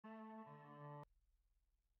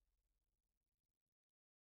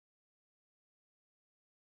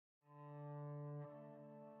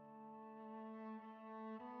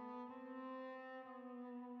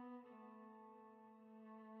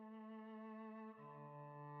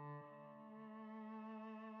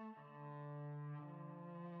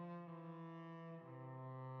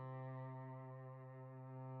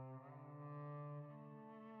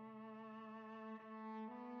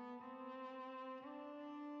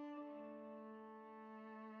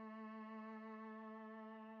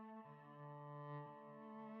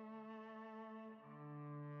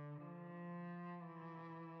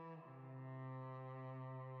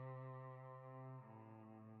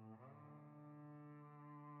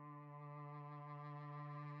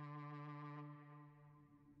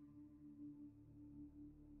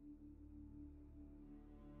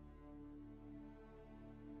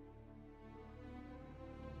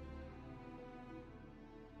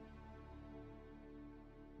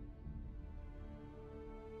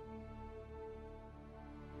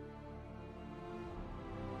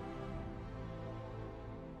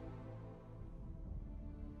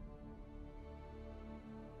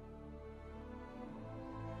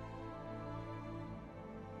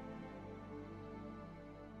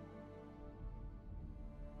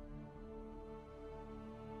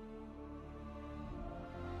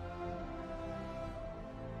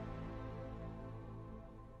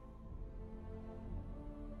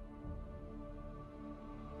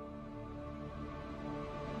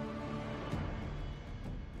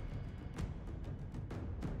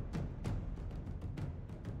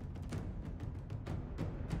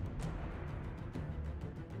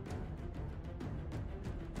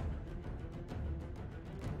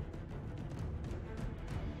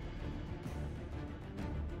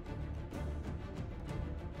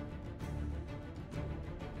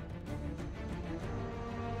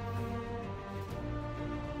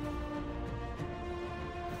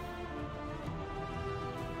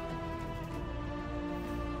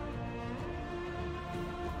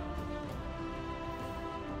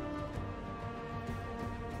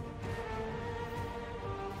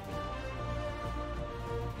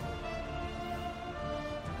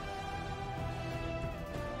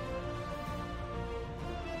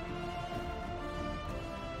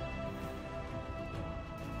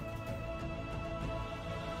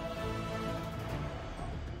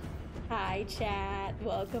Hi chat,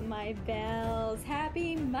 welcome my bells.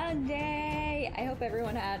 Happy Monday! I hope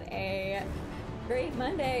everyone had a great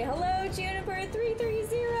Monday. Hello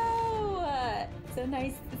Juniper330! So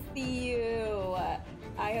nice to see you.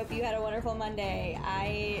 I hope you had a wonderful Monday.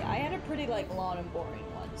 I had a pretty long and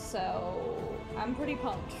boring one, so I'm pretty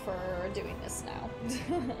pumped for doing this now.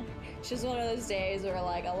 It's just one of those days where a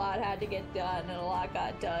lot had to get done and a lot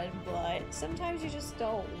got done, but sometimes you just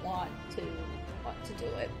don't want to do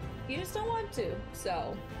it. You just don't want to,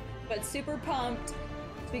 so. But super pumped to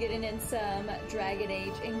be getting in some Dragon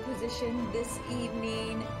Age Inquisition this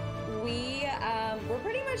evening. We're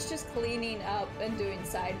pretty much just cleaning up and doing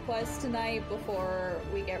side quests tonight before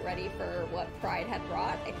we get ready for what Pride had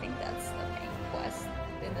brought. I think that's the main quest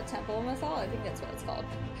in the Temple of Mythal. I think that's what it's called.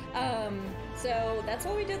 So that's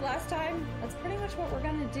what we did last time. That's pretty much what we're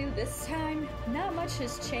gonna do this time. Not much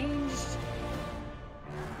has changed.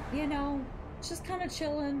 You know, just kind of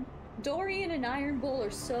chilling. Dorian and Iron Bull are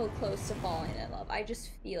so close to falling in love. I just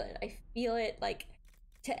feel it. I feel it I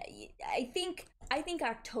think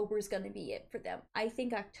October's gonna be it for them. I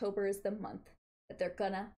think October is the month that they're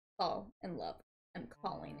gonna fall in love. I'm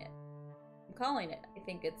calling it. I'm calling it. I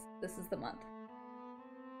think this is the month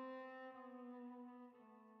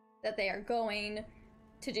that they are going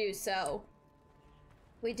to do so.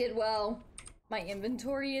 We did well. My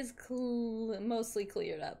inventory is mostly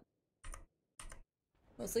cleared up.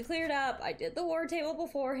 I did the war table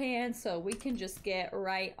beforehand, so we can just get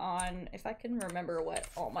right on. If I can remember what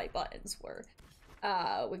all my buttons were,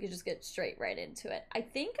 we could just get straight right into it. I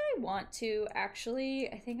think I want to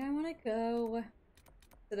go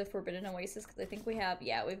to the Forbidden Oasis because I think we've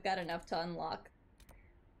got enough to unlock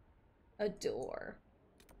a door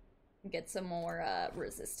and get some more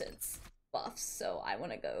resistance buffs. So I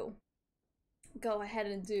want to go ahead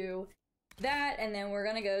and do that, and then we're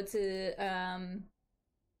gonna go to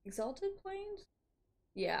Exalted Plains?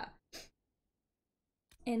 Yeah.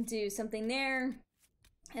 And do something there,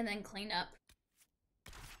 and then clean up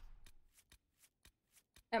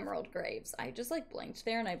Emerald Graves. I just blinked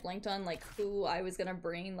there, and I blinked on who I was gonna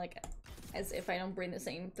bring, as if I don't bring the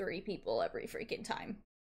same 3 people every freaking time.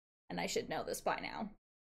 And I should know this by now.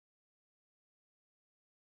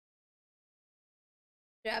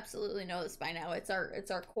 Should absolutely know this by now. It's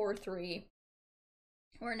our core 3.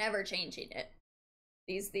 We're never changing it.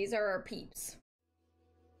 These are our peeps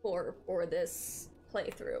for this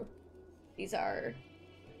playthrough. These are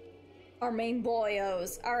our main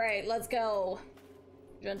boyos. All right, let's go,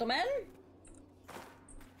 gentlemen.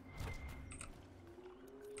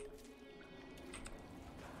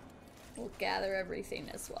 We'll gather everything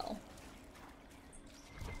as well.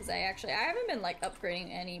 Because I haven't been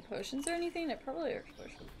upgrading any potions or anything. I probably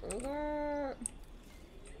should do that.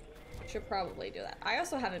 Should probably do that. I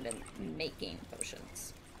also haven't been making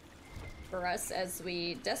potions for us, as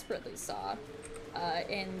we desperately saw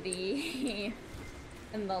in the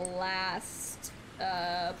last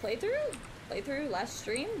playthrough last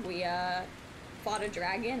stream. We fought a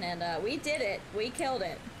dragon and we did it. We killed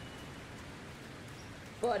it.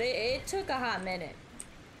 But it took a hot minute.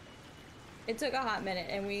 It took a hot minute,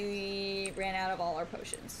 and we ran out of all our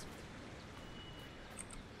potions.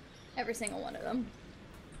 Every single one of them.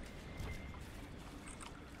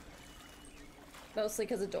 Mostly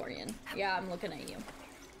because of Dorian. Yeah, I'm looking at you.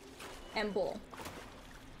 And Bull.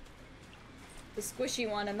 The squishy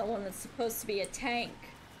one and the one that's supposed to be a tank.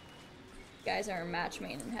 You guys are a match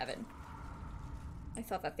made in heaven. I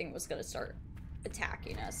thought that thing was gonna start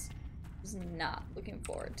attacking us. I was not looking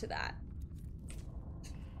forward to that.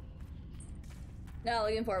 Not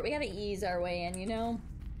looking forward. We gotta ease our way in, you know?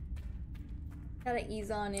 Gotta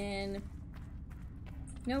ease on in.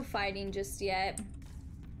 No fighting just yet.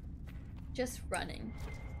 Just running.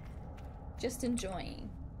 Just enjoying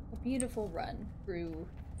a beautiful run through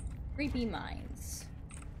creepy mines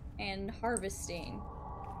and harvesting.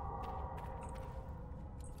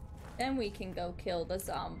 Then we can go kill the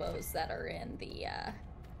zombos that are in the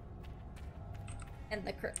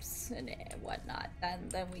crypts and whatnot.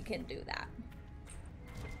 Then we can do that.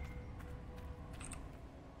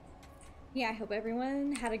 Yeah, I hope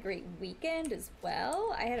everyone had a great weekend as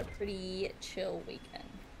well. I had a pretty chill weekend.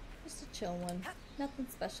 Just a chill one. Nothing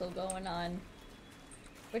special going on.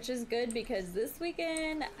 Which is good because this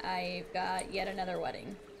weekend I've got yet another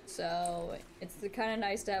wedding. So it's kind of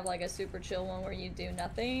nice to have a super chill one where you do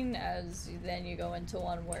nothing, as then you go into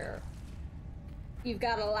one where you've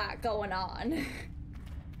got a lot going on.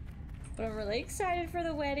 But I'm really excited for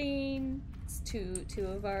the wedding. It's two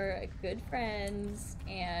of our good friends,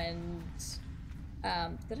 and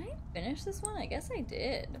did I finish this one? I guess I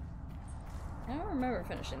did. I don't remember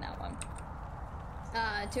finishing that one.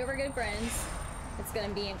 Two of our good friends. It's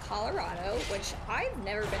gonna be in Colorado, which I've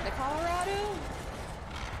never been to Colorado,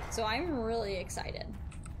 so I'm really excited.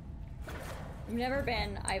 I've never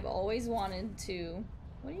been. I've always wanted to.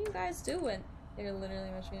 What are you guys doing? They're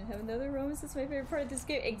literally much in heaven. The other romance is my favorite part of this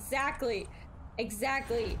game. Exactly.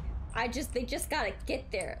 Exactly. They just gotta get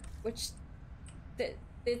there, which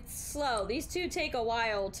it's slow. These two take a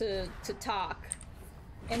while to talk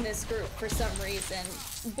in this group for some reason.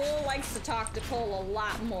 Bull likes to talk to Cole a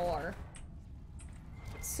lot more.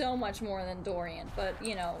 So much more than Dorian, but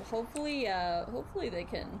you know, hopefully they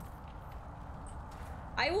can.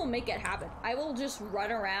 I will make it happen. I will just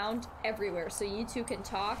run around everywhere so you two can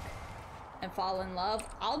talk and fall in love.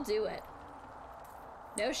 I'll do it.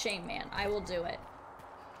 No shame, man. I will do it.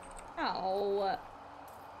 Oh,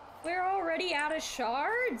 we're already out of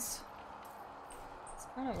shards? It's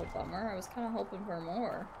kind of a bummer. I was kind of hoping for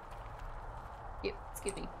more. Yep,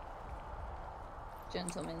 excuse me.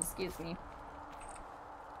 Gentlemen, excuse me.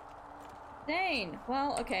 Dang.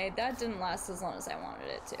 Well, okay, that didn't last as long as I wanted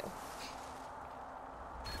it to.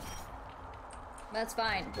 That's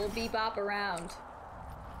fine. We'll bebop around.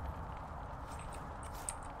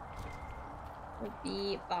 We'll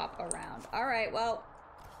bebop around. Alright, well,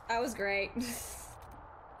 that was great. Is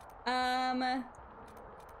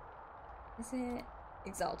it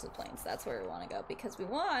Exalted Plains? That's where we want to go, because we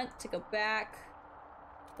want to go back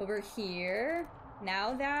over here.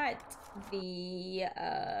 Now that the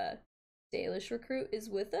Dalish recruit is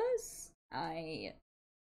with us, I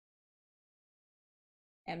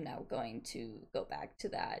am now going to go back to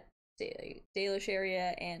that Dalish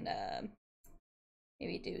area and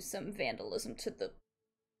maybe do some vandalism to the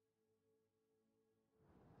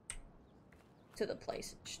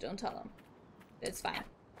place. Shh, don't tell them. It's fine.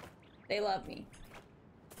 They love me.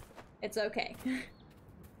 It's okay.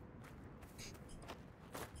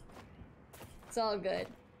 It's all good.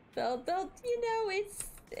 They'll, you know,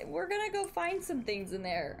 we're gonna go find some things in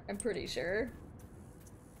there, I'm pretty sure.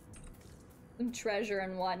 Some treasure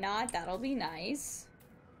and whatnot, that'll be nice.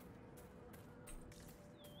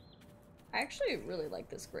 I actually really like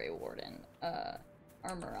this Grey Warden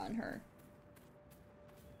armor on her.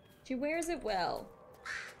 She wears it well.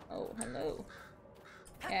 Oh, hello.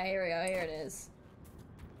 Yeah, here we go, here it is.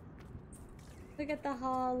 Look at the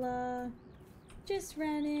holla. Just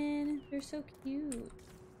running. They're so cute.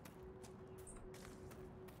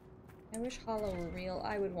 I wish Hollow were real.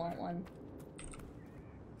 I would want one.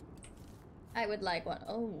 I would like one.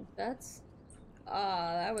 Oh, that's...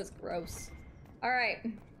 that was gross. Alright.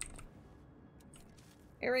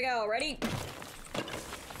 Here we go. Ready?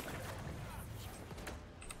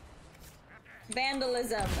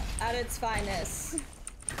 Vandalism at its finest.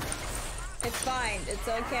 It's fine. It's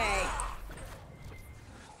okay.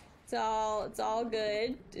 It's all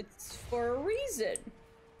good. It's for a reason.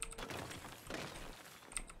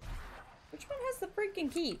 Which one has the freaking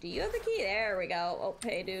key? Do you have the key? There we go. Oh,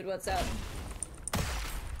 hey dude, what's up?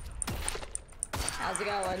 How's it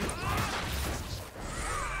going?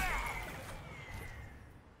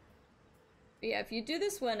 But yeah, if you do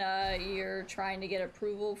this when you're trying to get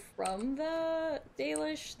approval from the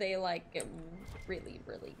Dalish, they like get really,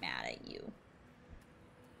 really mad at you.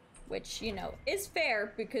 Which, you know, is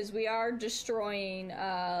fair because we are destroying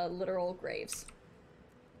literal graves.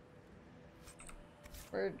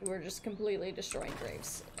 We're just completely destroying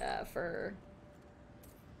graves for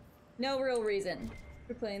no real reason.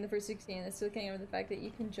 For playing the first 16, I still can't remember the fact that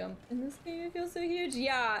you can jump in this game. It feels so huge.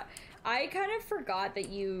 Yeah, I kind of forgot that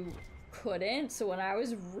you couldn't. So when I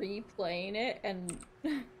was replaying it and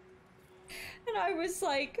I was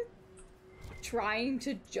like trying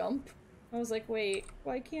to jump, I was like, wait,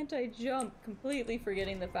 why can't I jump? Completely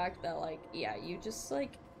forgetting the fact that, like, yeah, you just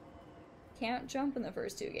like can't jump in the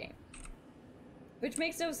first two games. Which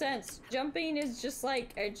makes no sense. Jumping is just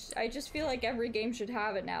like, I just feel like every game should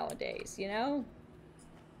have it nowadays, you know?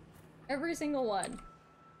 Every single one.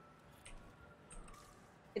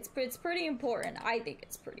 It's pretty important. I think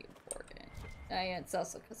it's pretty important. It's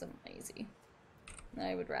also because I'm lazy.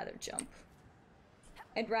 I would rather jump.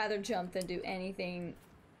 I'd rather jump than do anything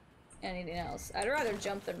else. I'd rather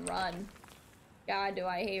jump than run. God, do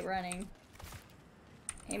I hate running.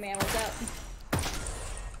 Hey man, what's up?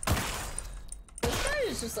 This guy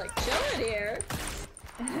is just like chilling here.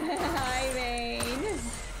 Hi, Vane.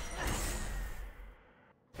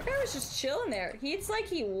 That guy was just chilling there. It's like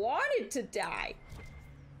he wanted to die.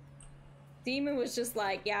 Demon was just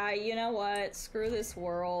like, yeah, you know what? Screw this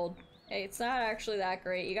world. It's not actually that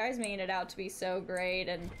great. You guys made it out to be so great,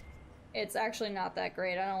 and it's actually not that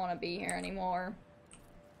great. I don't want to be here anymore.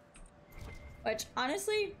 Which,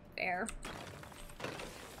 honestly, fair.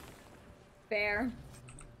 Fair.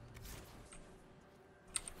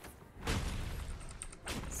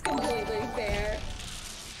 It's completely fair.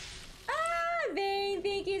 Ah, Vane,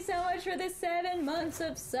 thank you so much for the 7 months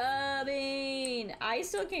of subbing. I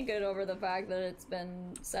still can't get over the fact that it's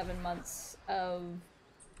been 7 months of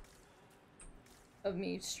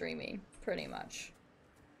me streaming, pretty much.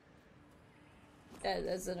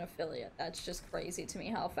 As an affiliate, that's just crazy to me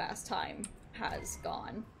how fast time has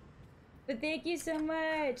gone. But thank you so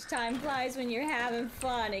much. Time flies when you're having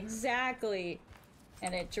fun, exactly.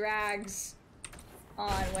 And it drags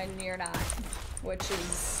on when you're not, which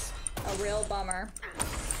is a real bummer.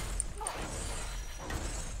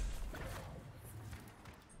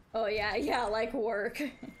 Oh yeah, like work.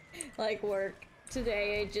 Like work.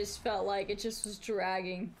 Today it just felt like it just was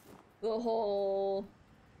dragging the whole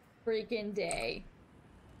freaking day.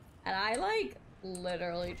 And I like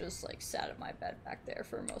literally just like sat at my bed back there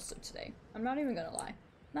for most of today. I'm not even gonna lie.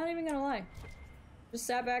 Not even gonna lie. Just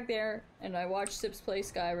sat back there and I watched Sips play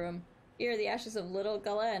Skyrim. Here, the ashes of little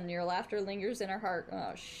Galen, your laughter lingers in her heart.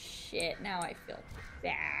 Oh shit, now I feel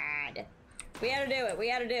bad. We had to do it, we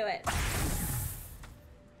had to do it.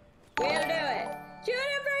 We had to do it.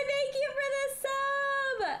 Juniper, thank you for the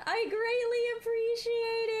sub! I greatly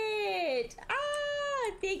appreciate it!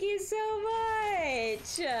 Ah, thank you so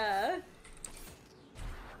much!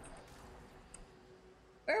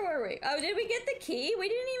 Where were we? Oh, did we get the key? We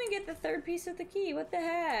didn't even get the third piece of the key. What the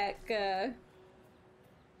heck?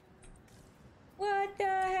 What the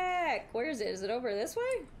heck? Where is it? Is it over this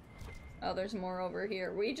way? Oh, there's more over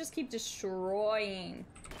here. We just keep destroying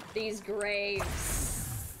these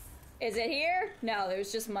graves. Is it here? No,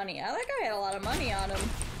 there's just money. I like I had a lot of money on him.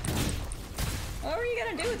 What were you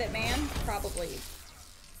gonna do with it, man? Probably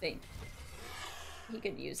think he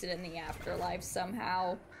could use it in the afterlife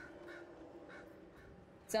somehow.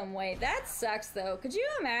 Some way. That sucks though. Could you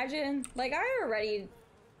imagine? Like, I already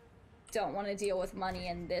don't want to deal with money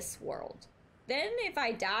in this world. Then if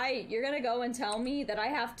I die, you're gonna go and tell me that I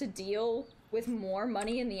have to deal with more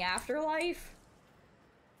money in the afterlife?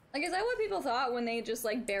 Like, is that what people thought when they just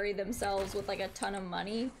like buried themselves with like a ton of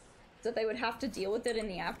money? That they would have to deal with it in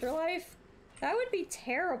the afterlife? That would be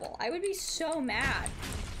terrible. I would be so mad.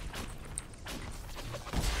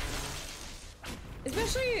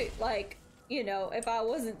 Especially like, you know, if I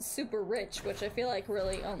wasn't super rich, which I feel like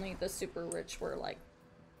really only the super rich were like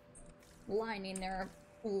lining their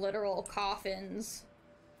literal coffins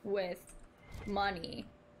with money.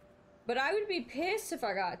 But I would be pissed if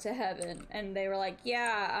I got to heaven and they were like,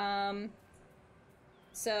 yeah,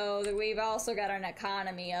 so we've also got an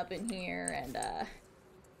economy up in here and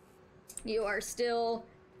you are still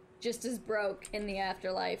just as broke in the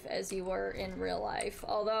afterlife as you were in real life.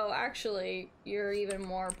 Although, actually, you're even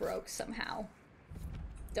more broke somehow.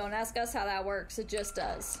 Don't ask us how that works, it just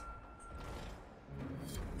does.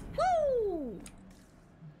 Woo!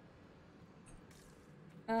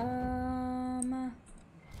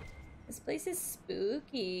 This place is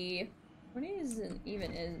spooky. What is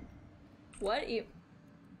even in... What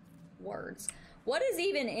words. What is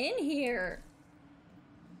even in here?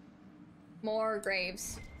 More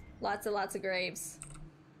graves. Lots of graves.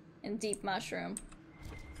 And deep mushroom.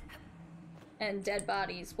 And dead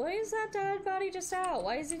bodies. Why is that dead body just out?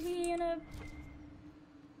 Why isn't he in a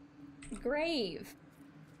grave?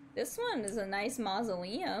 This one is a nice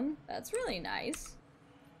mausoleum. That's really nice.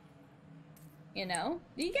 You know?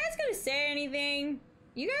 Are you guys gonna say anything?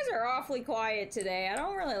 You guys are awfully quiet today. I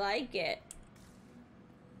don't really like it.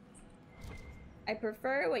 I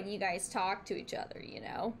prefer when you guys talk to each other, you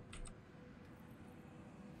know?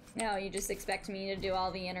 No, you just expect me to do all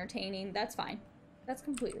the entertaining. That's fine. That's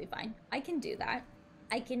completely fine. I can do that.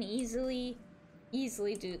 I can easily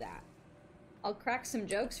do that. I'll crack some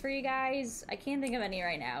jokes for you guys. I can't think of any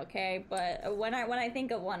right now, okay? But when I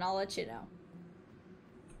think of one, I'll let you know.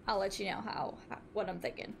 I'll let you know what I'm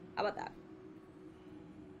thinking. How about that?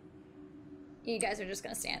 You guys are just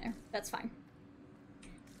gonna stand there. That's fine.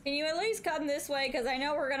 Can you at least come this way? Because I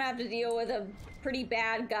know we're gonna have to deal with a pretty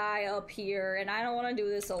bad guy up here, and I don't want to do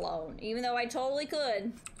this alone. Even though I totally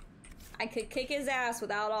could. I could kick his ass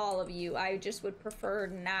without all of you. I just would prefer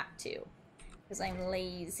not to. Because I'm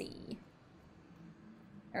lazy.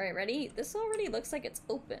 Alright, ready? This already looks like it's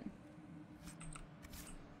open.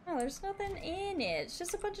 Oh, there's nothing in it. It's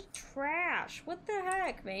just a bunch of trash. What the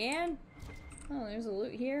heck, man? Oh, there's a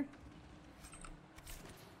loot here.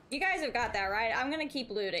 You guys have got that, right? I'm gonna keep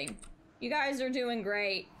looting. You guys are doing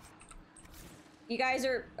great. You guys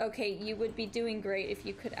are... Okay, you would be doing great if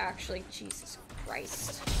you could actually... Jesus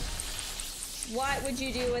Christ. What would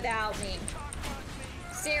you do without me?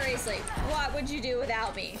 Seriously, what would you do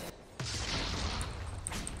without me?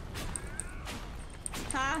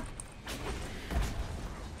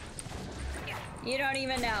 You don't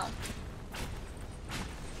even know.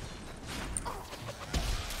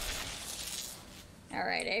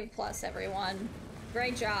 Alright, A+, everyone.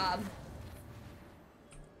 Great job.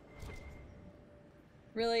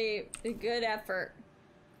 Really good effort.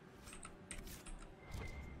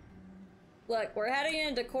 Look, we're heading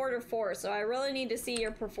into quarter 4, so I really need to see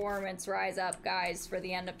your performance rise up, guys, for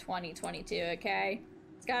the end of 2022, okay?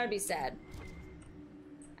 It's gotta be said.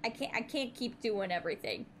 I can't keep doing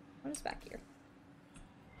everything. What is back here?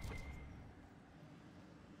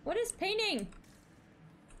 What is painting?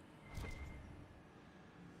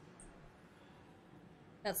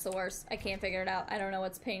 That's the worst. I can't figure it out. I don't know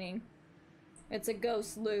what's painting. It's a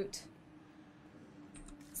ghost loot.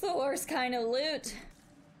 It's the worst kind of loot.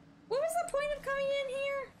 What was the point of coming in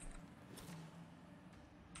here?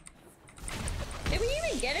 Did we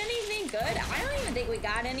even get anything good? I don't even think we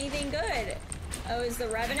got anything good. Oh, is the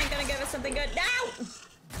Revenant gonna give us something good? No!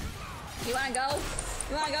 You wanna go?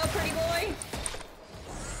 You wanna go, pretty boy?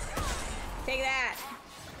 Take that.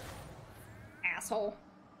 Asshole.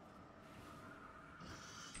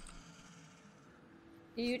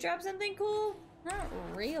 Did you drop something cool? Not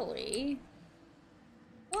really.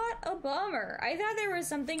 What a bummer. I thought there was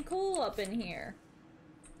something cool up in here.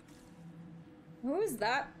 Who is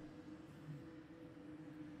that?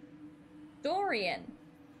 Dorian.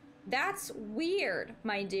 That's weird,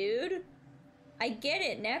 my dude. I get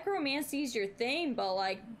it. Necromancy's your thing, but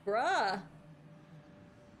like, bruh.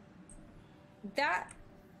 That...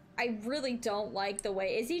 I really don't like the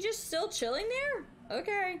way... Is he just still chilling there?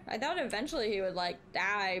 Okay. I thought eventually he would, like,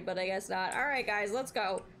 die, but I guess not. Alright, guys, let's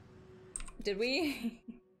go. Did we...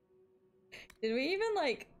 Did we even,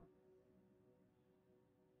 like...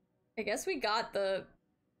 I guess we got the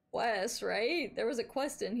quest, right? There was a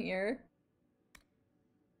quest in here.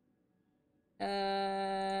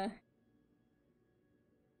 I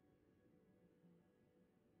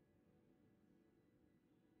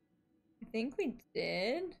think we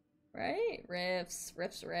did, right?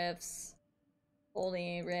 Riffs.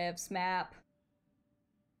 Holy riffs, map.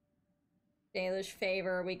 Dalish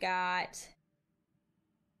favor, we got...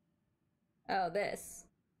 Oh, this.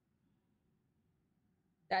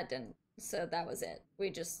 That didn't, so that was it. We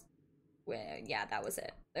just, well, yeah, that was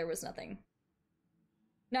it. There was nothing.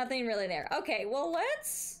 Nothing really there. Okay, well,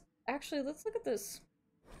 let's look at this.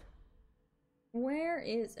 Where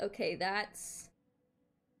is, okay, that's...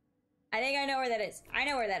 I think I know where that is. I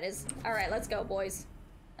know where that is. All right, let's go, boys.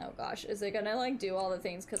 Oh gosh, is it gonna like do all the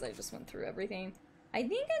things because I just went through everything? I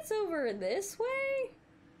think it's over this way.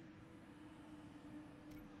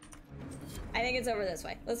 I think it's over this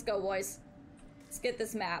way. Let's go, boys. Let's get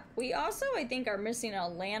this map. We also, I think, are missing a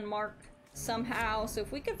landmark somehow. So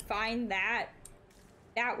if we could find that,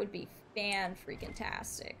 that would be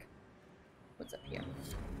fan-freaking-tastic. What's up here?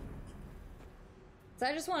 So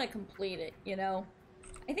I just want to complete it, you know?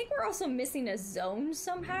 I think we're also missing a zone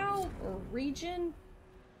somehow, or region.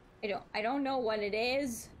 I don't know what it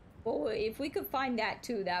is. But if we could find that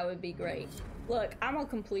too, that would be great. Look, I'm a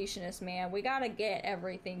completionist, man. We gotta get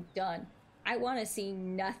everything done. I want to see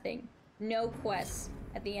nothing. No quests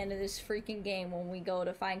at the end of this freaking game when we go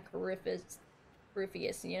to find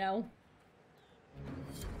Corypheus, you know?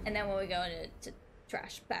 And then when we go to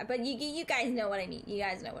trash bag. But you guys know what I mean. You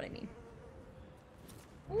guys know what I mean.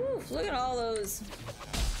 Oof, look at all those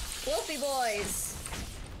Wolfie boys.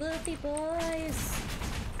 Wolfie boys.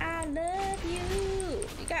 I love you.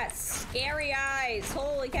 You got scary eyes.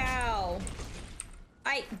 Holy cow.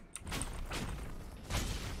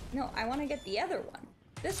 No, I want to get the other one.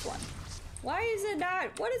 This one. Why is it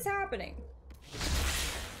not? What is happening?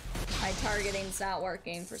 My targeting's not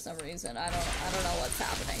working for some reason. I don't know what's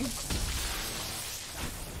happening.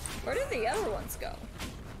 Where did the other ones go?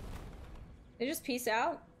 They just peace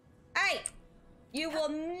out? Hey! You will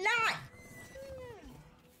not!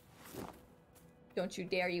 Don't you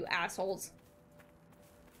dare, you assholes.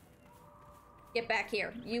 Get back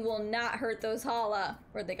here. You will not hurt those Hala.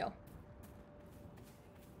 Where'd they go?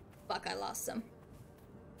 Fuck, I lost them.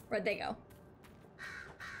 Where'd they go?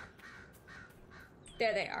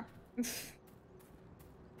 There they are.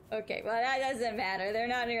 Okay, well that doesn't matter. They're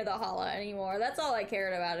not near the Hala anymore. That's all I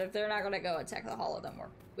cared about. If they're not gonna go attack the Hala, then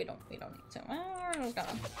we don't need to. Well, we're just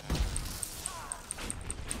gonna...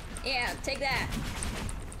 Yeah, take that.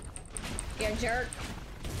 You jerk.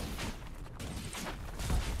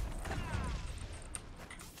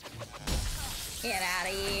 Get out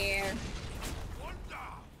of here.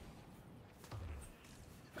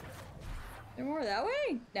 There more that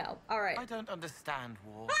way? No. Alright. I don't understand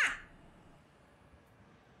war. Ah!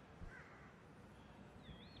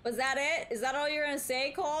 Was that it? Is that all you're gonna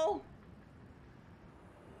say, Cole?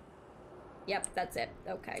 Yep, that's it.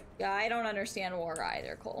 Okay. Yeah, I don't understand war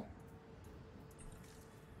either, Cole.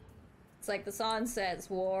 It's like the song says,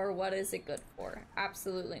 war, what is it good for?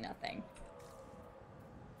 Absolutely nothing.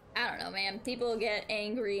 I don't know, man. People get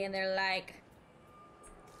angry and they're like,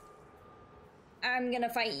 I'm gonna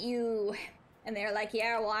fight you. And they're like,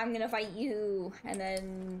 yeah, well, I'm gonna fight you. And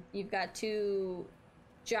then you've got two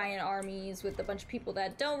giant armies with a bunch of people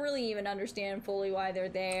that don't really even understand fully why they're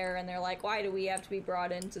there. And they're like, why do we have to be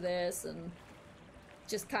brought into this? And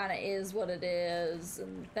just kind of is what it is.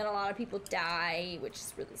 And then a lot of people die, which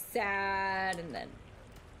is really sad. And then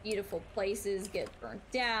beautiful places get burnt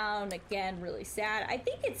down. Again, really sad. I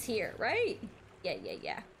think it's here, right?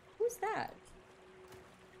 Yeah. Who's that?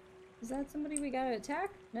 Is that somebody we gotta attack?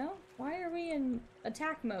 No? Why are we in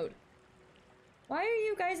attack mode? Why are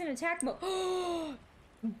you guys in attack mode?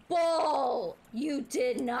 Bull! You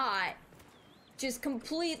did not just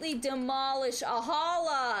completely demolish a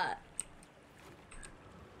holla!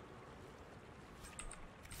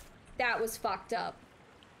 That was fucked up.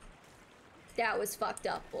 That was fucked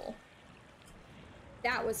up, Bull.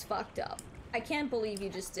 That was fucked up. I can't believe you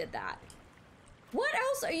just did that. What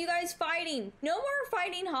else are you guys fighting? No more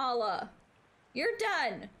fighting Hala. You're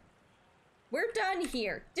done. We're done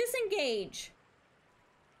here. Disengage.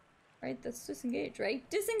 Right, that's disengage, right?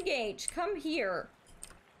 Disengage. Come here.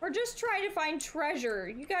 We're just trying to find treasure.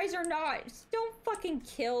 You guys are not. Don't fucking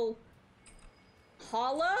kill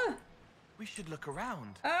Hala. We should look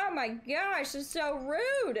around. Oh my gosh, it's so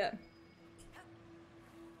rude.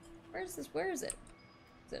 Where's this? Where is it?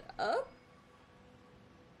 Is it up?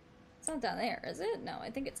 It's not down there, is it? No, I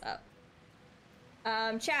think it's up.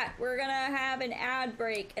 Chat, we're gonna have an ad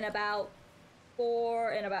break in about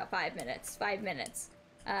 5 minutes. 5 minutes.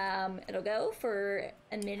 It'll go for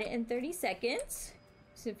 1 minute and 30 seconds.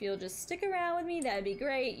 So if you'll just stick around with me, that'd be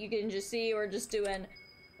great. You can just see we're just doing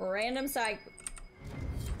random side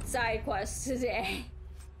quests today.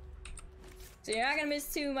 So you're not gonna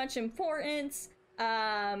miss too much importance.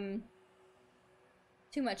 Too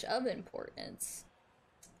much of importance.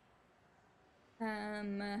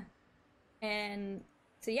 And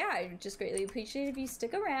so yeah, I just greatly appreciate if you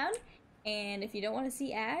stick around. And if you don't want to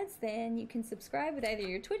see ads, then you can subscribe with either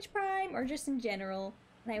your Twitch Prime or just in general.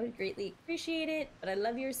 And I would greatly appreciate it, but I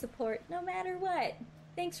love your support no matter what.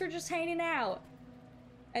 Thanks for just hanging out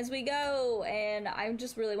as we go. And I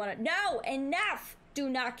just really want to... No! Enough! Do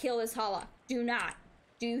not kill this Hala. Do not.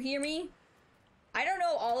 Do you hear me? I don't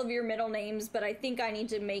know all of your middle names, but I think I need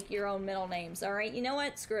to make your own middle names, alright? You know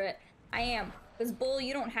what? Screw it. I am. Because Bull,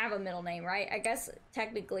 you don't have a middle name, right? I guess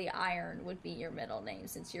technically Iron would be your middle name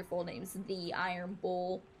since your full name's the Iron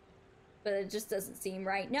Bull. But it just doesn't seem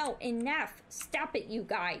right. No, enough. Stop it, you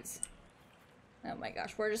guys. Oh my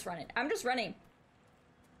gosh, we're just running. I'm just running.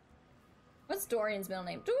 What's Dorian's middle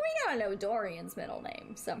name? Do we gotta know Dorian's middle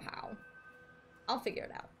name somehow? I'll figure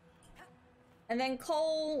it out. And then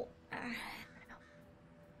Cole...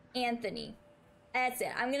 Anthony. That's it.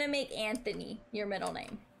 I'm gonna make Anthony your middle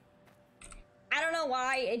name. I don't know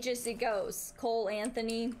why, it goes. Cole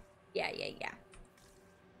Anthony. Yeah.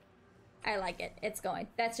 I like it. It's going.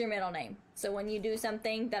 That's your middle name. So when you do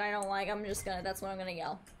something that I don't like, that's what I'm gonna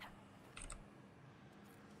yell.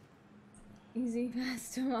 Easy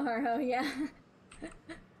fast tomorrow, yeah.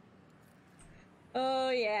 Oh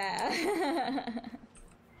yeah.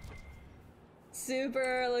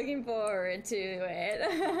 Super looking forward to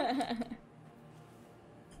it.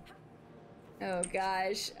 Oh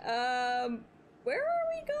gosh. Where are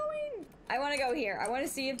we going? I want to go here. I want to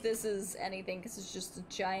see if this is anything, because it's just a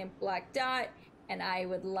giant black dot, and I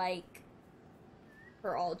would like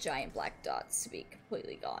for all giant black dots to be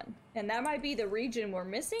completely gone. And that might be the region we're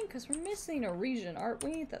missing, because we're missing a region, aren't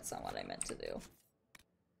we? That's not what I meant to do.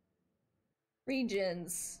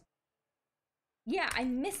 Regions. Yeah,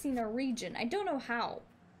 I'm missing a region. I don't know how.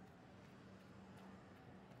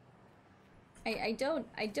 I don't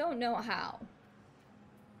know how.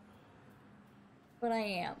 But I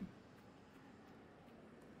am.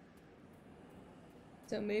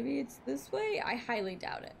 So maybe it's this way? I highly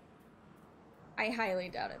doubt it. I highly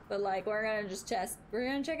doubt it. But like, we're gonna just we're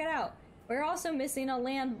gonna check it out. We're also missing a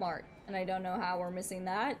landmark, and I don't know how we're missing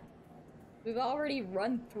that. We've already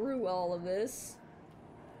run through all of this.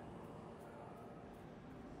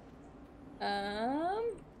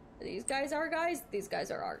 These guys our guys? These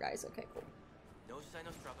guys are our guys. Okay, cool. No sign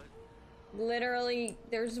of trouble. Literally,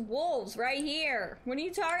 there's wolves right here. What are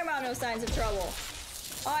you talking about, no signs of trouble?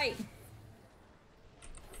 Oi!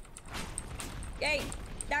 Hey,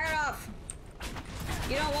 knock it off.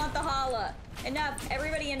 You don't want the Hala. Enough.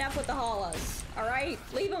 Everybody enough with the Halas. Alright?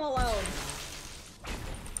 Leave them alone.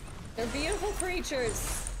 They're beautiful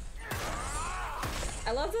creatures.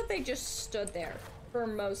 I love that they just stood there for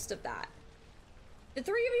most of that. The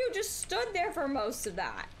three of you just stood there for most of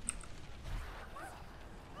that.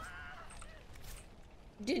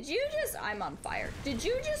 Did you just... I'm on fire. Did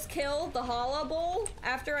you just kill the hollow bowl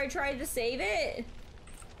after I tried to save it?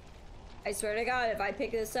 I swear to God, if I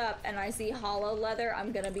pick this up and I see hollow leather,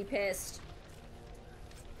 I'm gonna be pissed.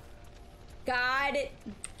 God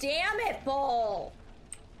damn it, bowl!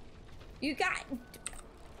 You got...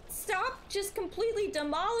 Stop just completely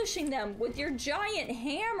demolishing them with your giant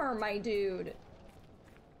hammer, my dude.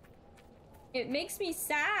 It makes me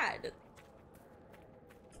sad.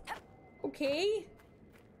 Okay?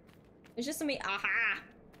 It's just me. Aha!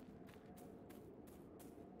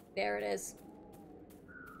 There it is.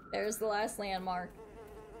 There's the last landmark.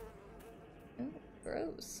 Oh,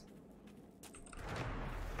 gross.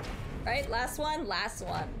 Right, last one? Last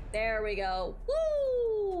one. There we go.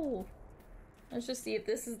 Woo! Let's just see if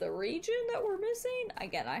this is the region that we're missing.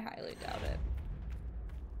 Again, I highly doubt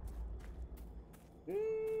it.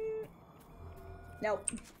 Nope.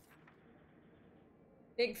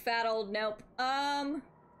 Big fat old nope. What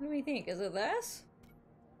do we think? Is it this?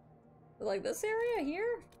 Is it like this area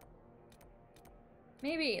here?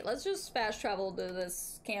 Maybe. Let's just fast travel to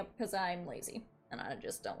this camp because I'm lazy and I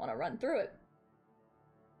just don't want to run through it.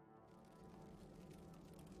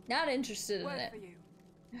 Not interested in it.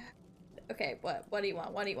 Okay, what do you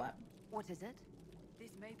want? What do you want? What is it?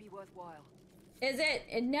 This may be worthwhile. Is it?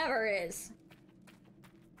 It never is.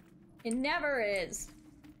 It never is.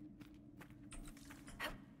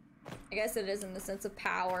 I guess it is in the sense of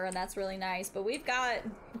power, and that's really nice, but we've got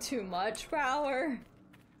too much power.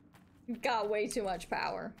 We've got way too much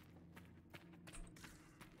power.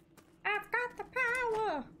 I've got the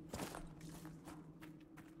power!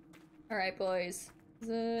 Alright, boys. Is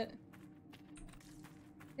it...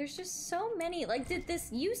 There's just so many. Like, did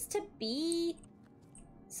this used to be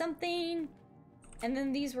something? And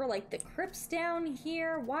then these were like the crypts down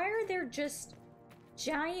here. Why are there just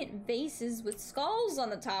giant vases with skulls on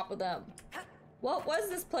the top of them? What was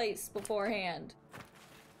this place beforehand?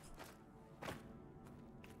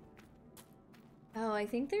 Oh, I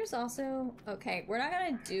think there's also... Okay, we're not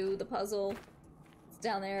gonna do the puzzle. It's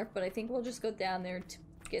down there, but I think we'll just go down there to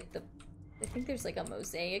get the... I think there's like a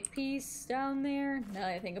mosaic piece down there, now that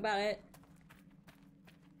I think about it.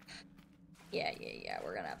 Yeah,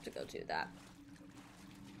 we're gonna have to go do that.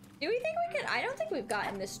 Do we think we could? I don't think we've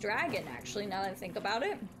gotten this dragon, actually, now that I think about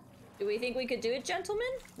it. Do we think we could do it, gentlemen?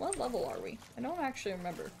 What level are we? I don't actually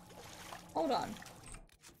remember. Hold on.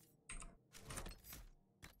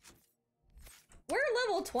 We're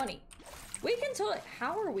level 20. We can tell it.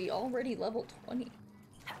 How are we already level 20?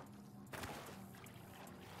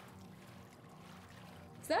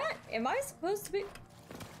 Is that? Am I supposed to be?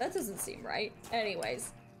 That doesn't seem right.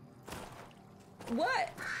 Anyways. What?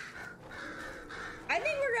 I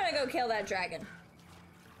think we're gonna go kill that dragon.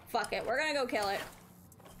 Fuck it. We're gonna go kill it.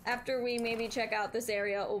 After we maybe check out this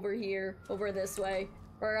area over here, over this way,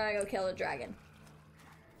 we're gonna go kill a dragon.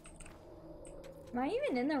 Am I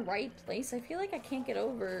even in the right place? I feel like I can't get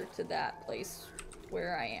over to that place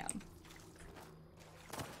where I am.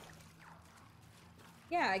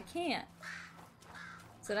 Yeah, I can't.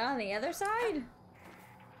 Is it on the other side?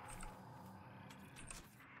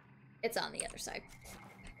 It's on the other side.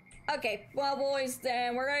 Okay, well, boys,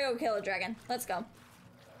 then we're gonna go kill a dragon. Let's go.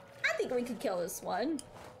 I think we could kill this one.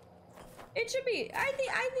 It should be. I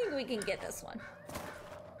think we can get this one.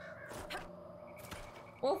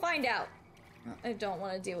 We'll find out. I don't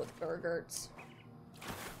want to deal with Gurgurts.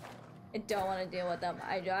 I don't want to deal with them.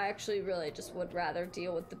 I actually really just would rather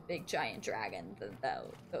deal with the big giant dragon than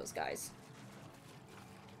those guys.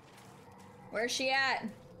 Where's she at?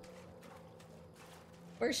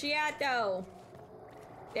 Where's she at, though?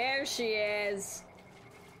 There she is.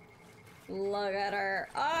 Look at her.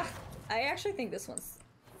 Ah, I actually think this one's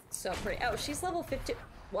so pretty. Oh, she's level 50.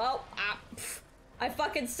 Well, I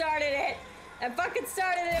fucking started it. I fucking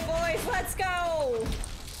started it, boys. Let's go.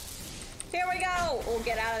 Here we go. We'll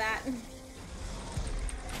get out of that.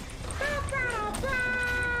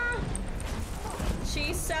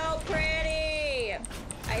 She's so pretty.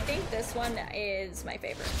 I think this one is my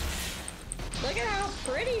favorite. Look at how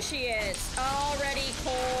pretty she is. Already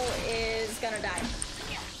Cole is gonna die.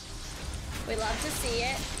 We love to see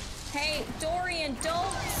it. Hey, Dorian,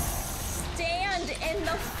 don't stand in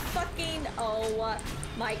the fucking... Oh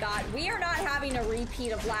my god. We are not having a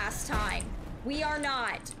repeat of last time. We are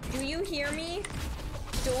not. Do you hear me?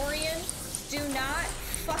 Dorian, do not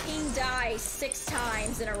fucking die 6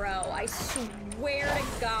 times in a row. I swear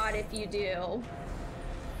to God if you do.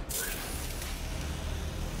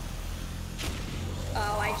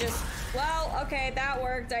 Oh, Well, okay, that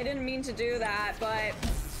worked. I didn't mean to do that, but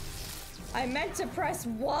I meant to press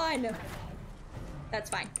 1. That's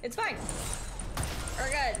fine. It's fine. We're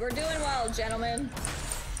good. We're doing well, gentlemen.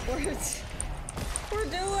 We're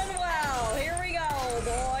doing well. Here we go,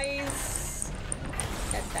 boys.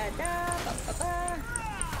 Da, da, da, ba, ba, ba.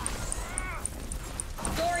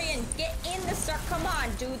 Dorian, get in the start. Come on,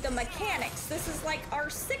 dude. The mechanics. This is like our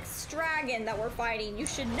 6th dragon that we're fighting. You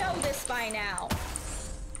should know this by now.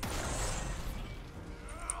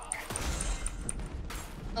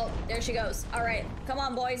 Oh, there she goes. All right. Come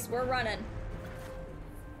on, boys. We're running.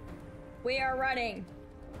 We are running.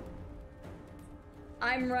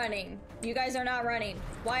 I'm running. You guys are not running.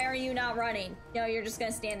 Why are you not running? No, you're just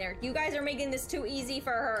gonna stand there. You guys are making this too easy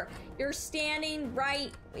for her. You're standing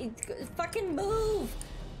right. Fucking move.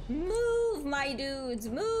 Move, my dudes.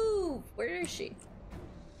 Move. Where is she?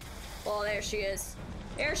 Oh, there she is.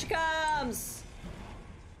 Here she comes.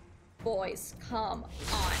 Boys, come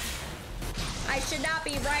on. I should not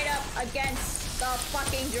be right up against the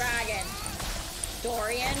fucking dragon.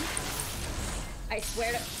 Dorian. I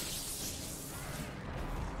swear to...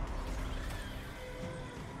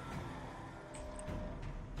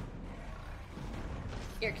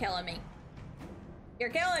 You're killing me. You're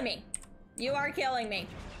killing me. You are killing me.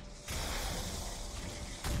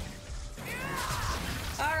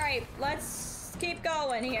 Alright, let's keep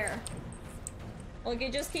going here. We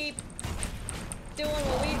can just keep doing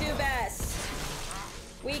what we do best.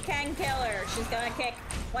 We can kill her. She's gonna kick.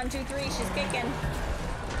 1, 2, 3. She's kicking.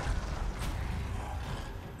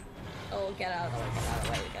 Oh, get out of the way. Get out of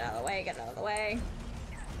the way. Get out of the way. Get out of the way.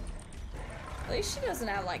 At least she doesn't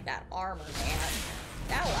have like that armor, man.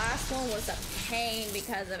 That last one was a pain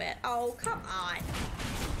because of it. Oh, come on.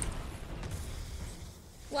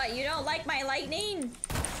 What, you don't like my lightning?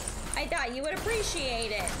 I thought you would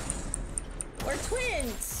appreciate it. We're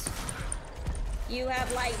twins. You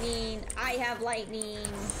have lightning. I have lightning.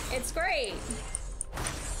 It's great.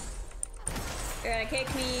 You're gonna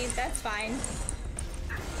kick me. That's fine.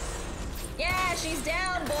 Yeah, she's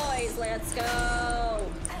down, boys. Let's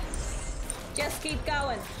go. Just keep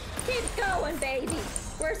going. Keep going, baby.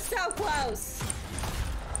 We're so close.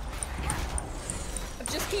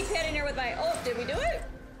 Just keep hitting her with my... Oh, did we do it?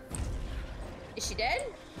 Is she dead?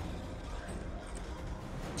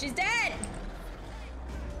 She's dead.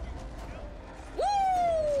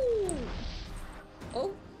 Woo!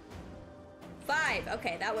 Oh. 5.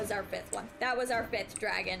 Okay, that was our 5th one. That was our 5th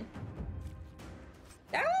dragon.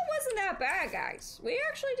 That one wasn't that bad, guys. We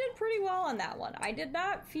actually did pretty well on that one. I did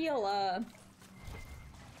not feel,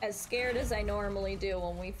 as scared as I normally do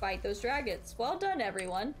when we fight those dragons. Well done,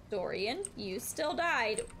 everyone. Dorian, you still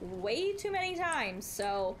died way too many times,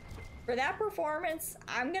 so for that performance,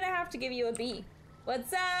 I'm gonna have to give you a B.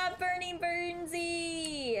 What's up, Bernie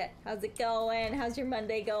Burnsy? How's it going? How's your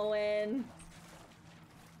Monday going?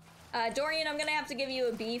 Dorian, I'm gonna have to give you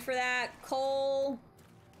a B for that. Cole,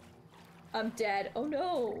 I'm dead. Oh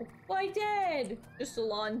no, why dead? Just a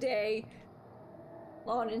long day.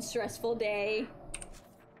 Long and stressful day.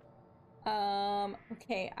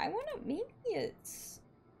 Okay, I wanna, maybe it's,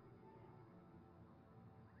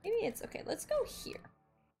 okay, let's go here.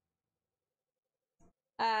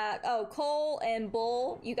 Oh, Cole and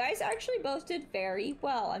Bull, you guys actually both did very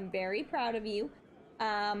well. I'm very proud of you. So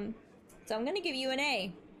I'm gonna give you an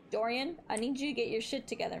A. Dorian, I need you to get your shit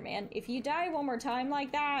together, man. If you die one more time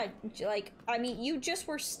like that, like, I mean, you just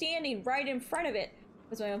were standing right in front of it.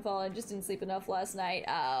 That's my own fault, I just didn't sleep enough last night.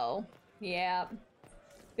 Oh, yeah.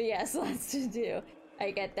 But yes, lots to do.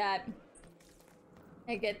 I get that.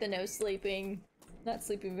 I get the no sleeping. Not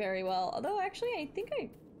sleeping very well. Although, actually,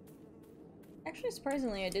 actually,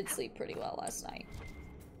 surprisingly, I did sleep pretty well last night.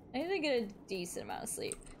 I did get a decent amount of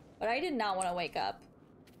sleep. But I did not want to wake up.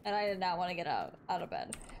 And I did not want to get out of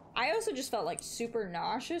bed. I also just felt like super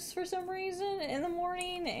nauseous for some reason in the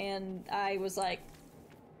morning. And I was like,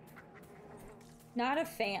 not a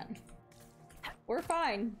fan. We're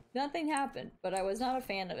fine. Nothing happened. But I was not a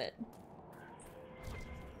fan of it.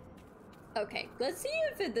 Okay, let's see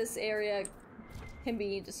if this area can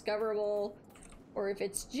be discoverable. Or if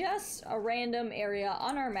it's just a random area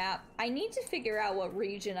on our map. I need to figure out what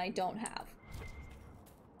region I don't have.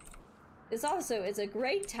 This also is a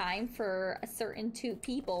great time for a certain 2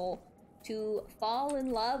 people to fall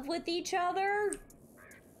in love with each other.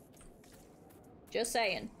 Just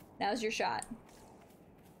saying. Now's your shot.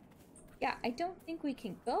 Yeah, I don't think we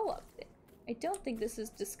can go up there. I don't think this is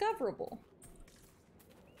discoverable.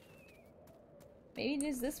 Maybe it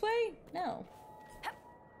is this way? No.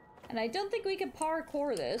 And I don't think we can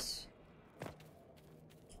parkour this.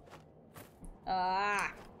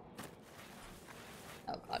 Ah.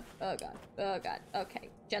 Oh god. Oh god. Oh god. Okay.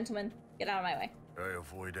 Gentlemen, get out of my way. I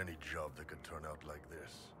avoid any job that could turn out like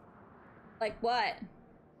this. Like what?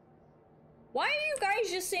 Why are you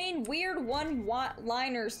guys just saying weird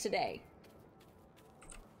one-liners today?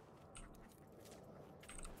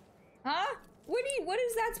 Huh? What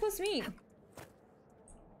is that supposed to mean?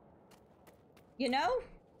 You know?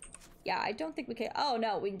 Yeah, I don't think we can. Oh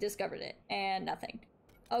no, we discovered it. And nothing.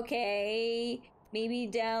 Okay. Maybe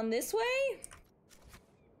down this way?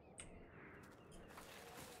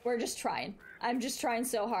 We're just trying. I'm just trying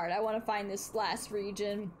so hard. I want to find this last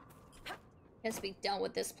region. Guess be done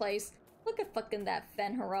with this place. Look at fucking that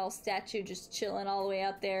Fen'Harel statue just chilling all the way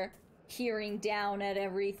out there, peering down at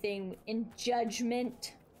everything in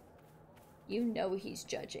judgment. You know he's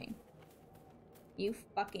judging. You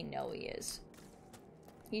fucking know he is.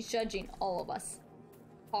 He's judging all of us.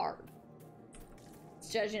 Hard. He's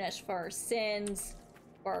judging us for our sins,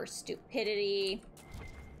 for our stupidity,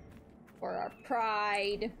 for our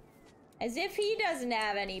pride. As if he doesn't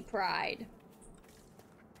have any pride.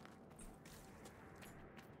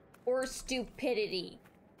 Or stupidity.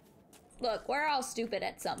 Look, we're all stupid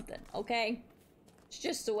at something, okay? It's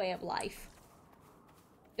just a way of life.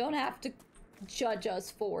 Don't have to judge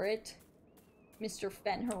us for it, Mr.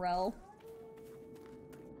 Fen'Harel.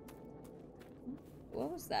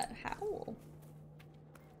 What was that howl?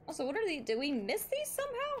 Also, what are these? Did we miss these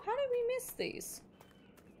somehow? How did we miss these?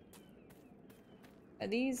 Are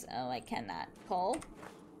these? Oh, I cannot. Cole,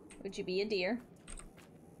 would you be a dear?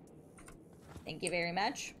 Thank you very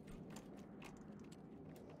much.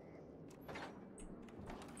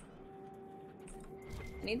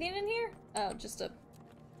 Anything in here? Oh, just a...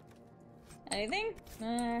 Anything?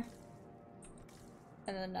 And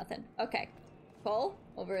then nothing. Okay. Cole,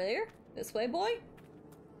 over there. This way, boy.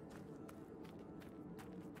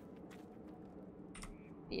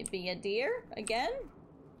 You be a deer again?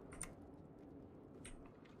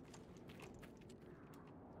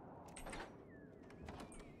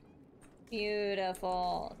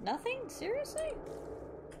 Beautiful. Nothing? Seriously?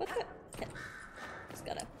 What the? Okay. Just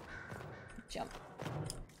gotta jump.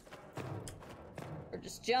 We're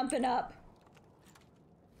just jumping up.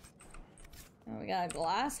 Oh, we got a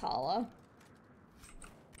glass hollow.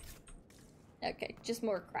 Okay, just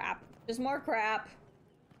more crap. Just more crap.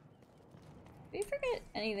 Did we forget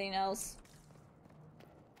anything else?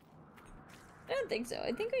 I don't think so.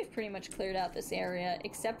 I think we've pretty much cleared out this area,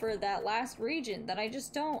 except for that last region that I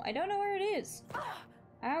don't know where it is.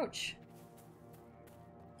 Ouch.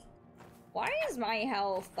 Why is my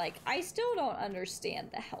health, like, I still don't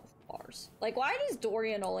understand the health bars. Like, why does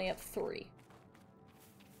Dorian only have 3?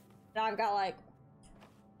 And I've got, like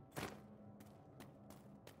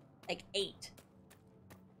 8.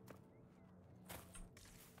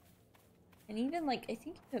 And even, like, I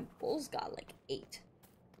think even Bull's got, like, 8.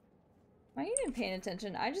 Am I even paying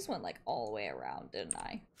attention? I just went, like, all the way around, didn't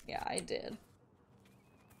I? Yeah, I did.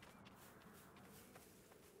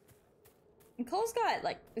 And Cole's got,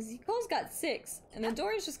 like, Cole's got 6, and then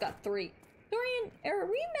Dorian's just got 3. Dorian, are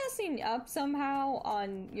we messing up somehow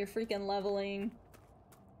on your freaking leveling?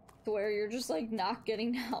 To where you're just, like, not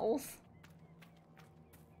getting health?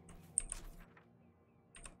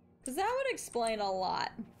 Because that would explain a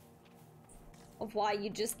lot of why you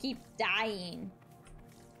just keep dying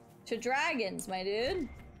to dragons, my dude.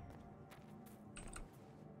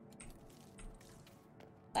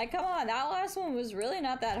 Like, come on, that last one was really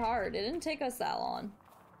not that hard. It didn't take us that long.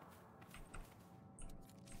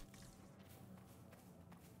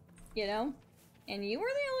 You know? And you were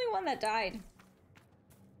the only one that died.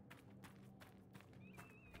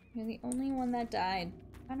 You're the only one that died.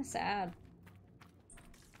 Kinda sad.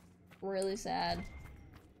 Really sad.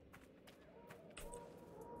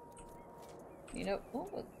 You know,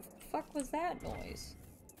 what the fuck was that noise?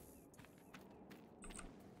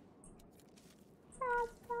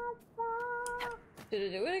 Did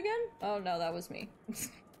it do it again? Oh no, that was me.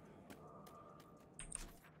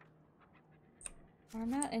 I'm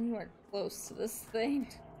not anywhere close to this thing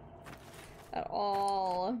at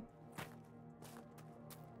all.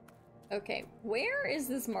 Okay, where is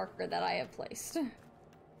this marker that I have placed?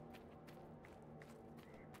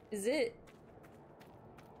 Is it...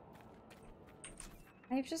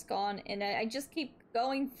 I've just gone and I just keep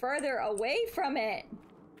going further away from it.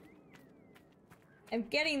 I'm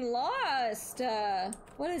getting lost.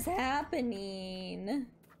 What is happening?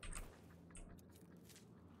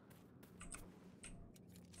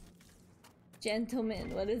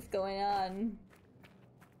 Gentlemen, what is going on?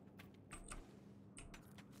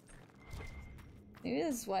 Maybe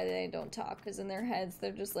this is why they don't talk, because in their heads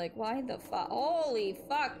they're just like, why the fuck? Holy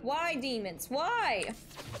fuck, why demons? Why?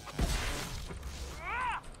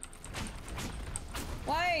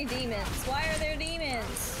 Why demons? Why are there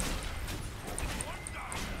demons?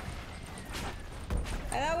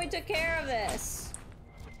 I thought we took care of this.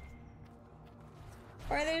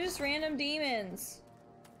 Or are they just random demons?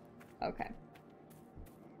 Okay.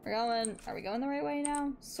 We're going... Are we going the right way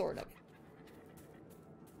now? Sort of.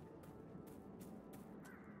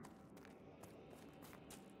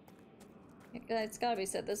 It's gotta be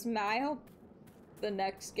said. This I hope the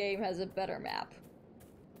next game has a better map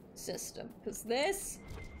system. Because this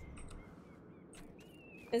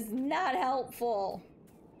is not helpful.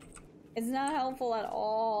 It's not helpful at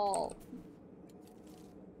all.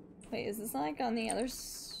 Wait, is this like on the other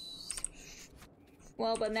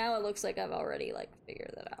well, but now it looks like I've already, like,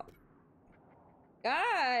 figured that out.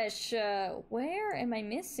 Gosh! Where am I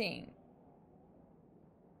missing?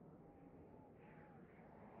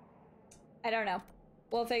 I don't know.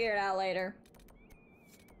 We'll figure it out later.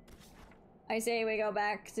 I say we go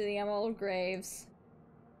back to the Emerald Graves.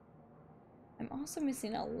 I'm also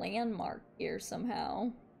missing a landmark here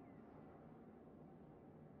somehow.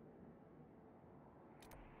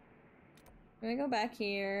 Let me go back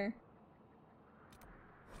here.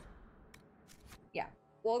 Yeah,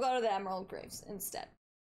 we'll go to the Emerald Graves instead.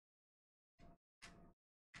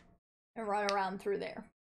 And run around through there.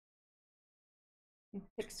 And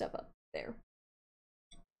pick stuff up there.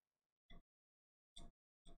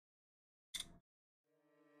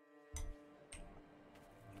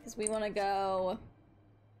 Because we want to go...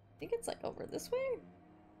 I think it's like over this way?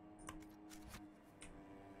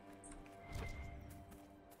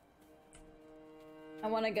 I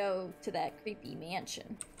want to go to that creepy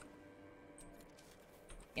mansion.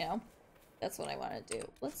 You know? That's what I want to do.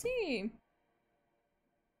 Let's see.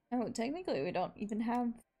 Oh, technically we don't even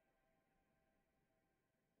have...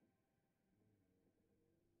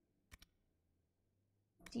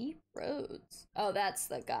 Deep roads. Oh, that's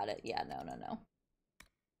the... Got it. Yeah, no.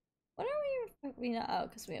 What are we not... Oh,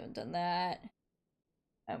 because we haven't done that.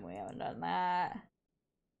 And we haven't done that.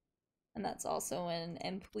 And that's also an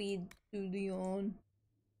Employed Studion.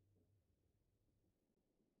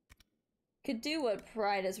 Could do what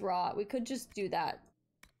Pride is Raw. We could just do that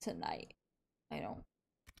tonight.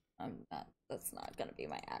 I'm not, that's not gonna be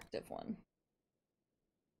my active one.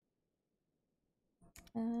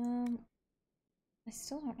 I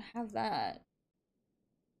still don't have that.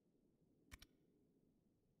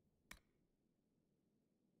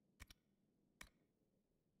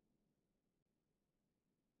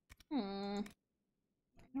 I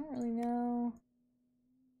don't really know.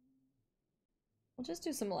 We'll just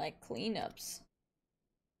do some, like, cleanups,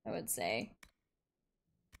 I would say.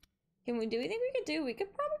 Do we think we could do? We could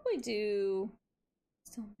probably do...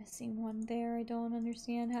 Still missing one there. I don't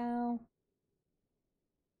understand how.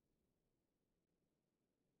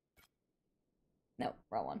 No,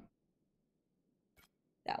 wrong one.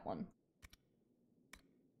 That one.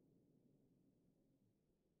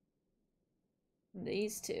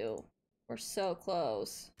 These two. We're so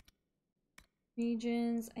close.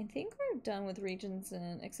 Regions. I think we're done with regions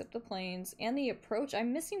and except the plains. And the approach.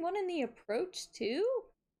 I'm missing one in the approach too?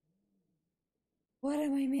 What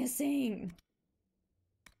am I missing?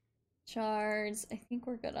 Shards. I think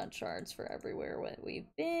we're good on shards for everywhere what we've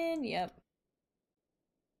been. Yep.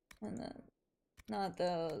 And then not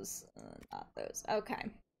those. Not those. Okay.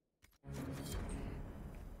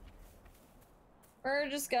 We're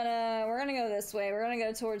gonna go this way. We're gonna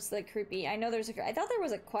go towards the creepy. I know there's a... I thought there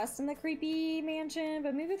was a quest in the creepy mansion,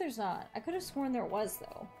 but maybe there's not. I could have sworn there was,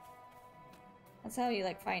 though. That's how you,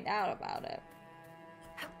 like, find out about it.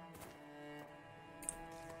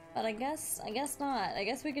 But I guess not. I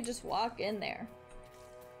guess we could just walk in there.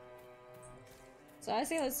 So I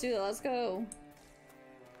say let's do that. Let's go.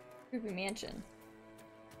 Creepy mansion.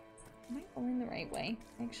 Am I going the right way?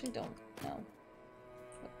 I actually don't know.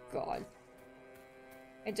 Oh, God.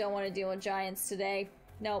 I don't want to deal with giants today.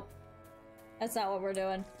 Nope. That's not what we're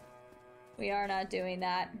doing. We are not doing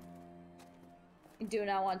that. I do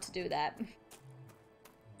not want to do that.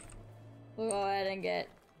 We'll go ahead and get...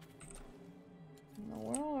 What in the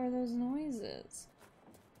world are those noises?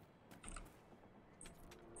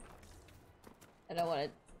 I don't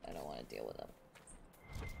want to deal with them.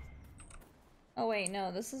 Oh wait,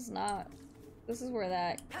 no, this is not... This is where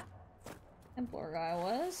that Templar guy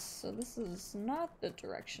was, so this is not the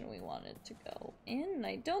direction we wanted to go in.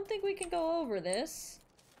 I don't think we can go over this.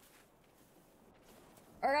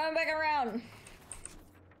 We're going back around.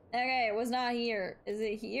 Okay, it was not here. Is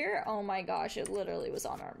it here? Oh my gosh, it literally was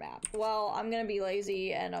on our map. Well, I'm gonna be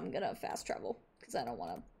lazy and I'm gonna fast travel because I don't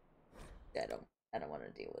want to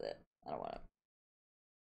deal with it. I don't want to.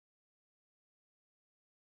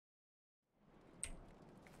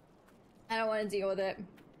 I don't want to deal with it.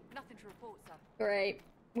 Nothing to report, sir. Great.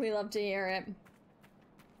 We love to hear it.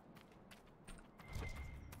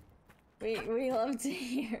 We love to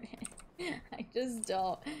hear it. I just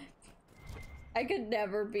don't. I could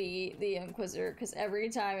never be the Inquisitor, because every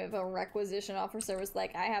time if a requisition officer was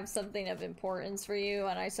like, I have something of importance for you,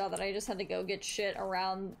 and I saw that I just had to go get shit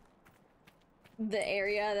around the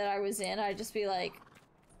area that I was in, I'd just be like,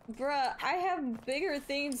 bruh, I have bigger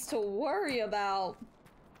things to worry about.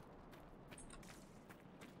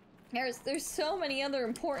 There's so many other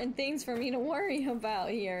important things for me to worry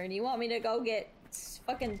about here, and you want me to go get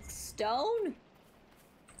fucking stone?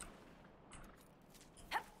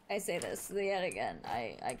 I say this yet again.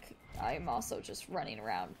 I'm also just running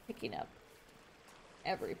around picking up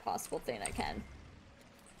every possible thing I can.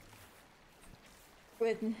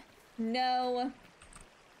 With no,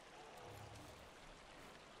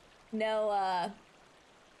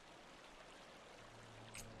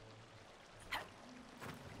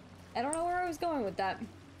 I don't know where I was going with that.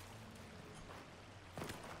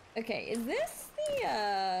 Okay, is this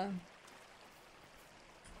the,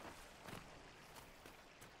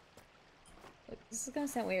 Look, this is gonna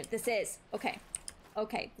sound weird. This is. Okay.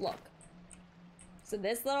 Okay, look. So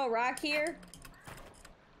this little rock here,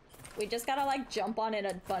 we just gotta, like, jump on it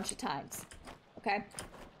a bunch of times. Okay?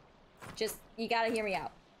 Just, you gotta hear me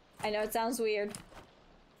out. I know it sounds weird,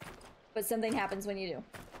 but something happens when you do.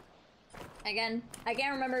 Again, I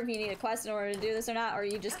can't remember if you need a quest in order to do this or not, or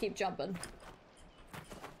you just keep jumping.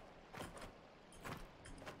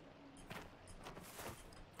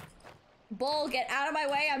 Bull, get out of my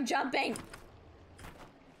way, I'm jumping!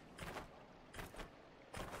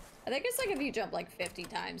 I think it's like if you jump like 50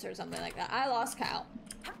 times or something like that. I lost count.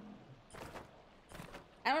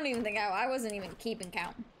 I don't even think I wasn't even keeping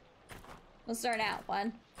count. Let's start now.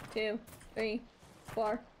 1, 2, 3,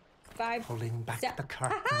 4, 5. Pulling back the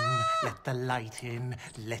curtain, let the light in,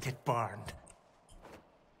 let it burn.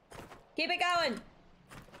 Keep it going.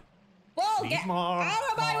 Bull, get more,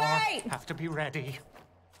 out of my way! Have to be ready.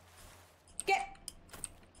 Get...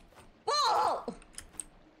 Bull!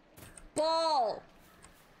 Bull!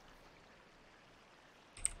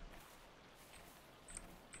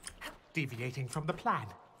 Deviating from the plan.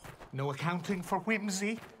 No accounting for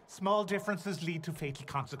whimsy. Small differences lead to fatal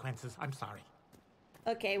consequences. I'm sorry.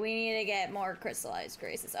 Okay, we need to get more crystallized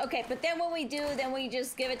graces. Okay, but then when we do, then we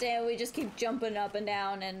just give it to him. We just keep jumping up and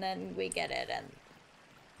down, and then we get it, and...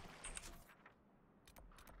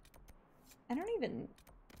 I don't even...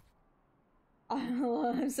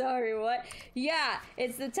 Oh, I'm sorry, what? Yeah,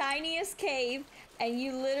 it's the tiniest cave, and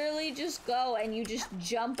you literally just go and you just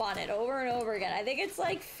jump on it over and over again. I think it's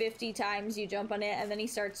like 50 times you jump on it, and then he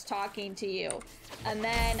starts talking to you. And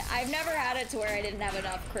then, I've never had it to where I didn't have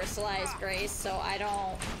enough crystallized grace, so I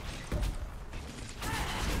don't...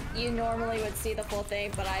 You normally would see the full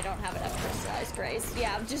thing, but I don't have enough crystallized grace.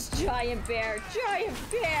 Yeah, I'm just giant bear, giant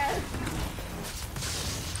bear!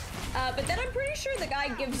 But then I'm pretty sure the guy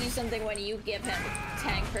gives you something when you give him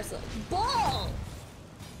 10 crystal. Bull!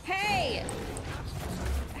 Hey!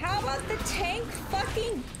 How about the tank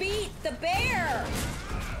fucking beat the bear?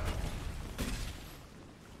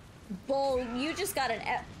 Bull, you just got an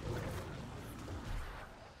F.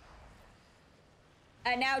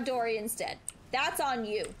 And now Dorian's dead. That's on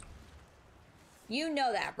you. You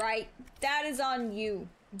know that, right? That is on you,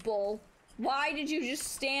 Bull. Why did you just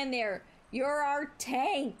stand there? You're our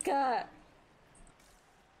tank! I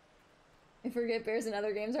forget bears in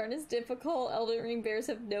other games aren't as difficult. Elden Ring bears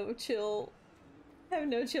have no chill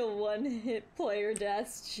one-hit player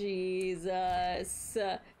deaths. Jesus.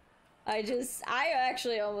 I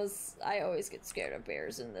always get scared of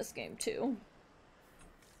bears in this game too.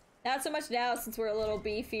 Not so much now since we're a little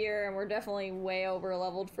beefier and we're definitely way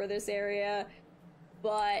over-leveled for this area.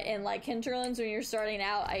 But in like Hinterlands when you're starting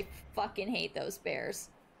out, I fucking hate those bears.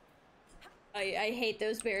 I hate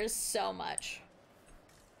those bears so much.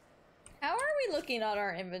 How are we looking at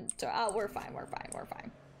our inventory? Oh, we're fine, we're fine, we're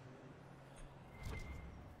fine.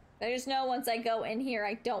 I just know once I go in here,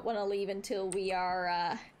 I don't want to leave until we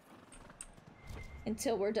are,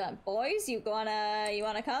 until we're done. Boys, you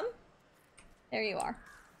wanna come? There you are.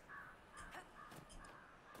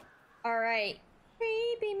 Alright.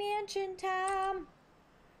 Creepy mansion time.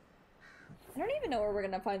 I don't even know where we're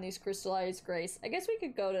gonna find these crystallized grace. I guess we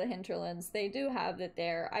could go to the Hinterlands. They do have it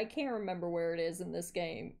there. I can't remember where it is in this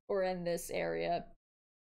game, or in this area.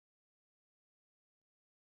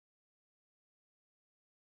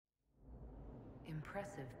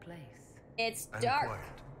 Impressive place. It's And dark. quiet.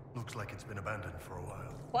 Looks like it's been abandoned for a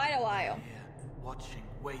while. Quite a while. Here, watching,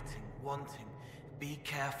 waiting, wanting. Be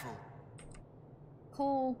careful.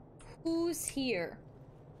 Cole, who's here?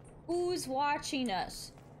 who's watching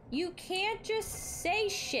us. You can't just say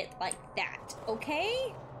shit like that,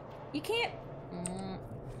 okay? You can't...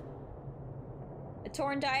 A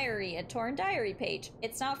torn diary page.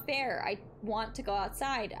 It's not fair. I want to go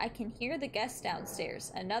outside. I can hear the guests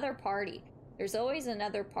downstairs. Another party. There's always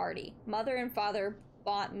another party. Mother and father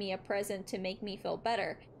bought me a present to make me feel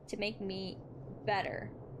better. To make me better.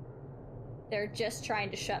 They're just trying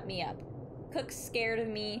to shut me up. Cook's scared of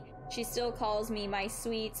me. She still calls me my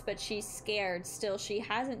sweets, but she's scared. Still, she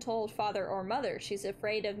hasn't told father or mother. She's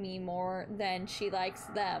afraid of me more than she likes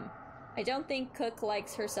them. I don't think Cook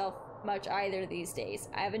likes herself much either these days.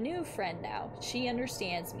 I have a new friend now. She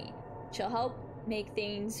understands me. She'll help make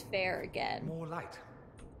things fair again. More light.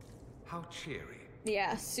 How cheery.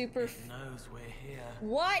 Yeah, super. It knows we're here.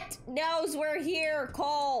 What knows we're here,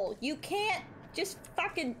 Cole? You can't just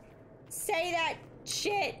fucking say that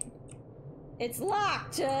shit. It's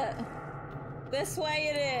locked. This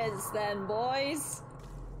way it is, then, boys.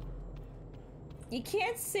 You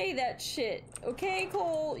can't say that shit, okay,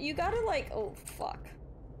 Cole? You gotta, like, oh, fuck.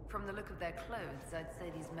 From the look of their clothes, I'd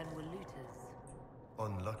say these men were looters.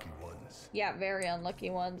 Unlucky ones. Yeah, very unlucky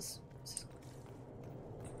ones.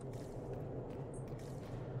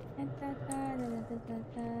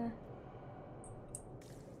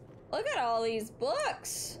 Look at all these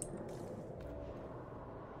books.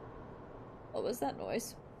 What was that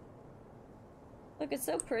noise? Look, it's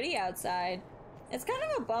so pretty outside. It's kind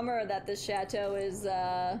of a bummer that this chateau is,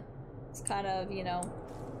 it's kind of, you know,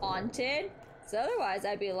 haunted. So otherwise,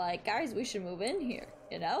 I'd be like, guys, we should move in here,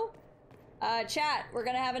 you know? Chat, we're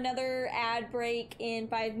gonna have another ad break in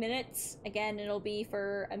 5 minutes. Again, it'll be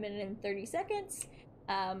for 1 minute and 30 seconds.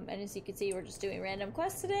 And as you can see, we're just doing random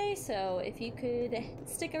quests today. So if you could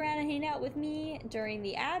stick around and hang out with me during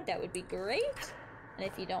the ad, that would be great. And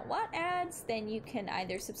if you don't want ads, then you can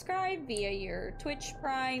either subscribe via your Twitch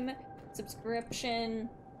Prime subscription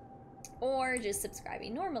or just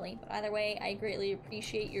subscribing normally. But either way, I greatly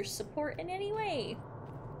appreciate your support in any way.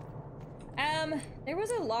 There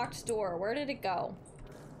was a locked door. Where did it go?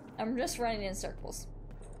 I'm just running in circles.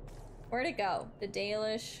 Where'd it go? The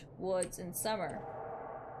Dalish Woods in summer.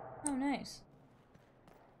 Oh, nice.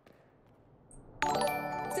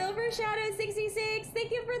 Silver Shadow 66,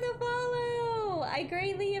 thank you for the follow! I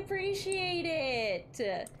greatly appreciate it.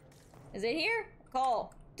 Is it here?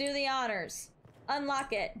 Cole, do the honors.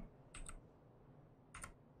 Unlock it.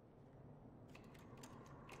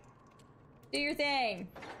 Do your thing.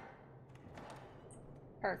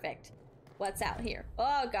 Perfect. What's out here?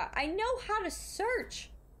 Oh god, I know how to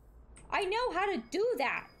search. I know how to do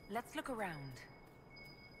that. Let's look around.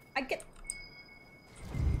 I get...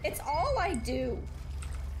 It's all I do.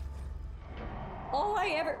 All I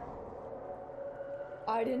ever...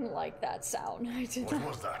 I didn't like that sound. I did What not...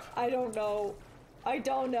 was that? I don't know. I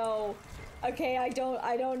don't know. Okay, I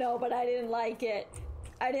don't know, but I didn't like it.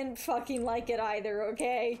 I didn't fucking like it either,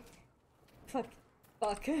 okay? Fuck.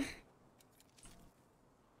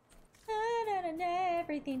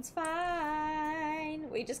 Everything's fine.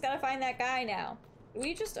 We just gotta find that guy now.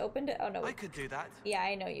 We just opened it. Oh no. I could do that. Yeah,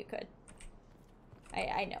 I know you could.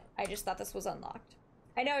 I know. I just thought this was unlocked.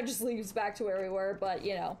 I know it just leads back to where we were, but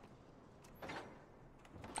you know.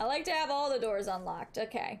 I like to have all the doors unlocked.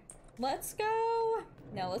 Okay. Let's go.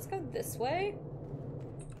 No, let's go this way.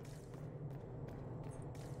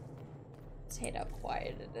 Let's hate how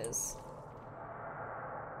quiet it is.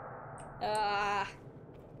 Ah.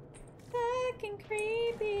 Fucking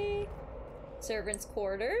creepy. Servants'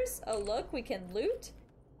 quarters. Oh, look, we can loot.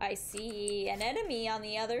 I see an enemy on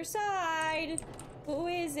the other side. Who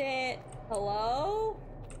is it? Hello?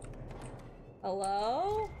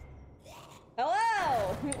 Hello?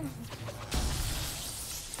 Hello?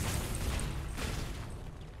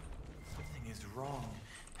 Something is wrong.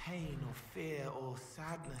 Pain or fear or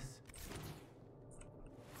sadness.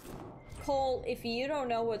 Cole, if you don't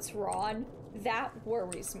know what's wrong, that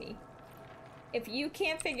worries me. If you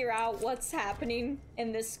can't figure out what's happening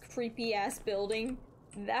in this creepy-ass building,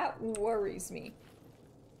 that worries me.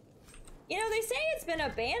 You know, they say it's been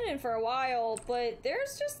abandoned for a while, but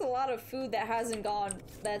there's just a lot of food that hasn't gone,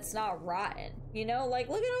 that's not rotten. You know, like,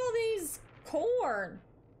 look at all these corn.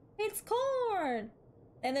 It's corn.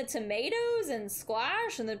 And the tomatoes and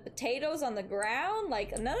squash and the potatoes on the ground.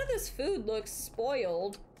 Like, none of this food looks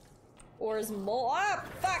spoiled. Or is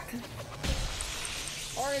fuck!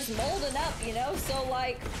 Or is molding up, you know? So,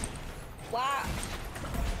 like, wow.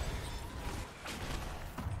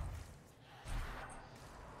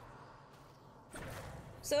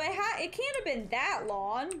 So it can't have been that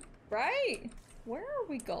long, right? Where are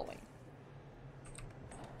we going?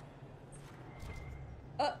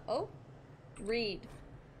 Oh. Read.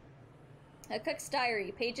 A cook's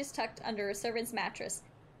diary. Pages tucked under a servant's mattress.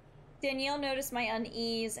 Danielle noticed my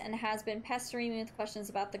unease and has been pestering me with questions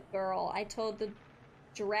about the girl. I told the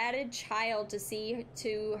dreaded child to see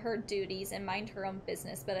to her duties and mind her own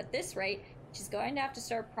business, but at this rate, she's going to have to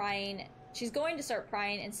start prying. She's going to start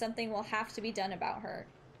prying, and something will have to be done about her.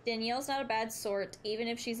 Danielle's not a bad sort, even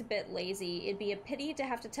if she's a bit lazy. It'd be a pity to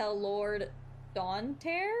have to tell Lord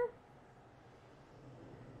Daunter?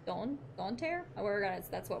 Daunter?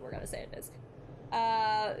 That's what we're gonna say it is.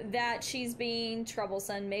 That she's being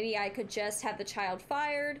troublesome. Maybe I could just have the child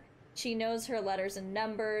fired. She knows her letters and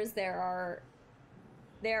numbers. There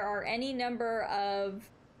are any number of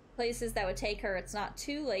places that would take her. It's not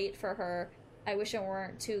too late for her. I wish it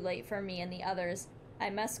weren't too late for me and the others. I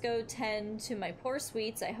must go tend to my poor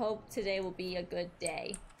sweets. I hope today will be a good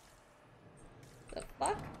day. The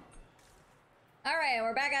fuck? Alright,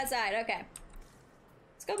 we're back outside. Okay.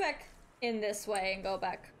 Let's go back in this way and go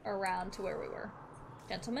back around to where we were.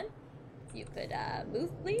 Gentlemen, you could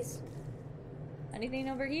move, please? Anything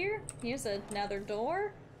over here? Here's another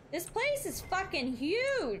door. This place is fucking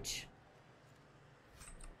huge!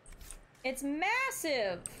 It's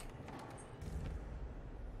massive!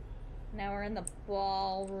 Now we're in the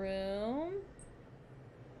ballroom.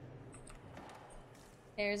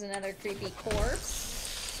 There's another creepy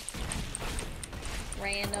corpse.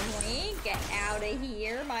 Randomly. Get out of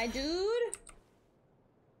here, my dude.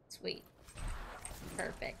 Sweet.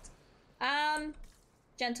 Perfect.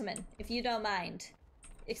 Gentlemen, if you don't mind,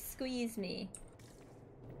 excuse me.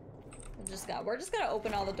 We're just gonna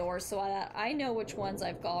open all the doors so I know which ones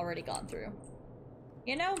I've already gone through.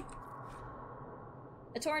 You know?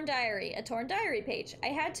 A torn diary page. I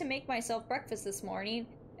had to make myself breakfast this morning.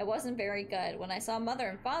 It wasn't very good. When I saw Mother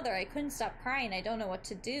and Father, I couldn't stop crying. I don't know what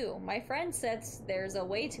to do. My friend says there's a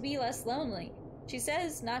way to be less lonely. She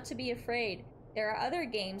says not to be afraid. There are other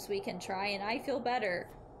games we can try, and I feel better.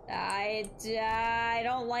 I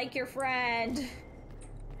don't like your friend.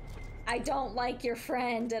 I don't like your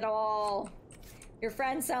friend at all. Your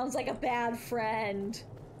friend sounds like a bad friend.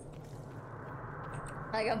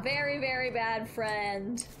 Like a very, very bad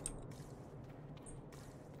friend.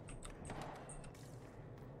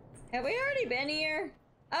 Have we already been here?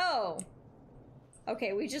 Oh.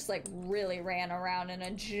 Okay, we just like really ran around in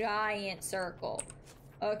a giant circle.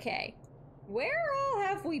 Okay. Where all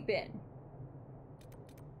have we been?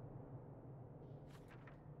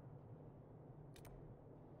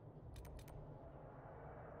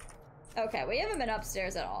 Okay, we haven't been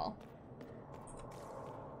upstairs at all.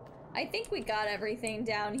 I think we got everything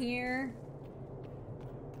down here.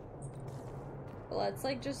 But let's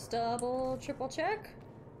like just triple check.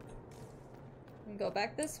 And go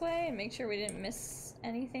back this way and make sure we didn't miss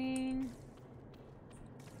anything.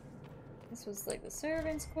 This was like the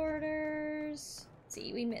servants' quarters.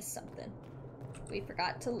 See, we missed something. We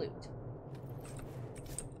forgot to loot.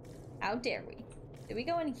 How dare we? Did we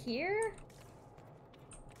go in here?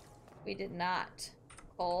 We did not.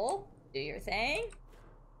 Cole, do your thing.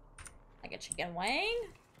 Like a chicken wing.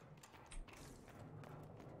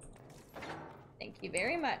 Thank you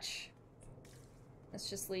very much. This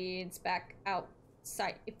just leads back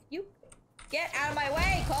outside. If you get out of my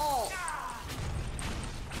way, Cole!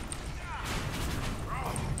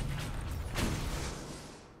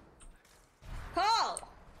 Cole!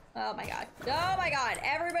 Oh my god. Oh my god.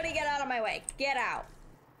 Everybody get out of my way. Get out.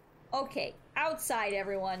 Okay. Outside,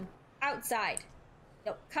 everyone. Outside.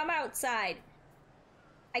 No, come outside.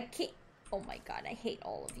 I can't. Oh my god, I hate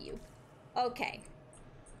all of you. Okay.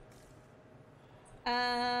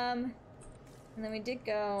 And then we did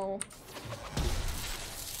go.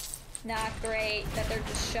 Not great that they're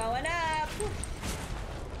just showing up.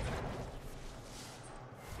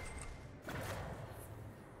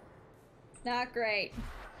 Not great.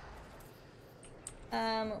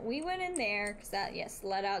 We went in there because that, yes,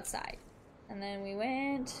 led outside. And then we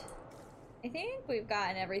went. I think we've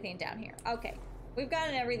gotten everything down here. Okay. We've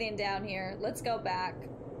gotten everything down here. Let's go back.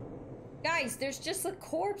 Guys, there's just a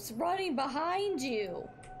corpse running behind you.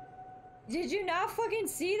 Did you not fucking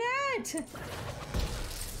see that?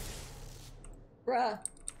 Bruh.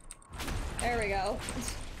 There we go.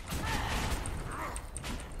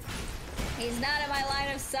 He's not in my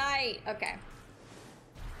line of sight. Okay.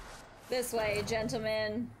 This way,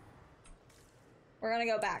 gentlemen. We're gonna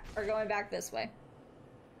go back. We're going back this way.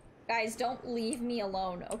 Guys, don't leave me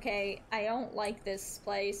alone, okay? I don't like this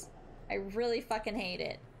place. I really fucking hate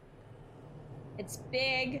it. It's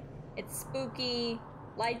big. It's spooky.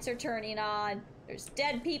 Lights are turning on. There's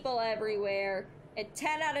dead people everywhere. At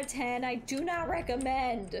 10 out of 10, I do not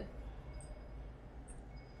recommend.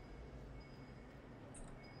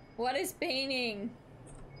 What is painting?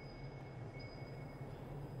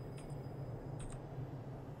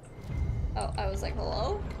 Oh, I was like,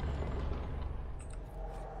 hello?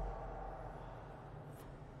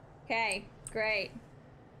 Okay, great.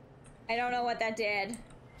 I don't know what that did.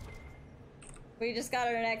 We just got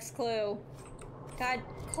our next clue. God,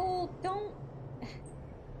 Cole, don't...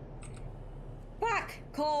 Fuck,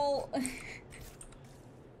 Cole!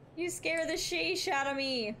 You scare the sheesh out of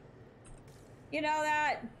me. You know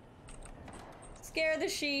that? Scare the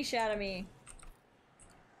sheesh out of me.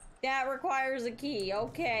 That requires a key,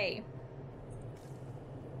 okay.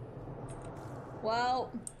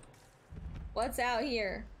 Well, what's out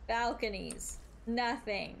here? Balconies.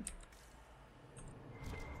 Nothing.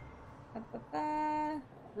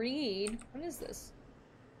 Read? What is this?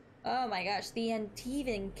 Oh my gosh, the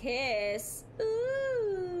Antivan Kiss.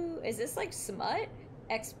 Ooh! Is this like smut?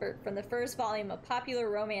 Expert from the first volume of popular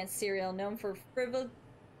romance serial known for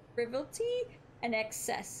frivolity and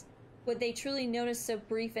excess. Would they truly notice so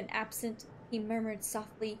brief and absent? He murmured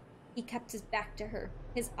softly. He kept his back to her,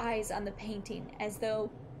 his eyes on the painting, as though...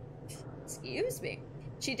 Excuse me.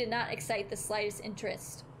 She did not excite the slightest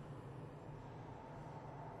interest.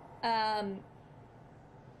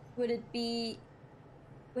 Would it be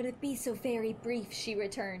so very brief, she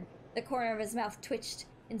returned. The corner of his mouth twitched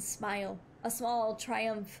in smile, a small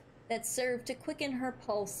triumph that served to quicken her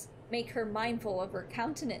pulse, make her mindful of her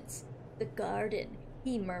countenance. The garden,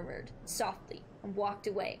 he murmured softly, and walked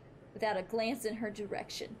away, without a glance in her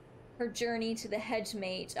direction. Her journey to the hedge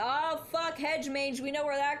mage, oh fuck hedge mage, we know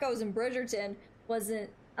where that goes in Bridgerton, was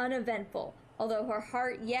uneventful, although her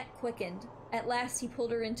heart yet quickened. At last he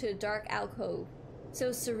pulled her into a dark alcove.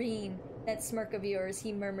 So serene, that smirk of yours,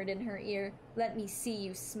 he murmured in her ear. Let me see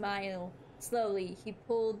you smile. Slowly, he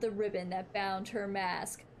pulled the ribbon that bound her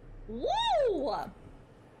mask. Woo!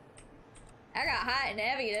 I got hot and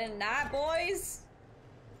heavy, didn't I, boys?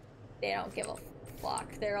 They don't give a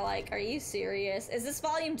fuck. They're like, are you serious? Is this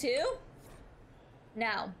volume 2?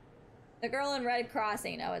 No. The Girl in Red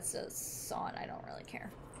Crossing. Oh, it's a song. I don't really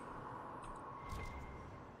care.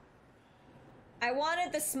 I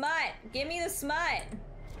wanted the smut. Give me the smut.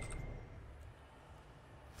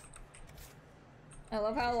 I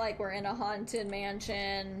love how, like, we're in a haunted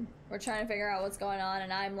mansion. We're trying to figure out what's going on,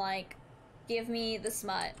 and I'm like, give me the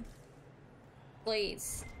smut.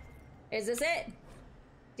 Please. Is this it?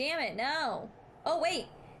 Damn it, no. Oh, wait.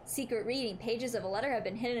 Secret reading. Pages of a letter have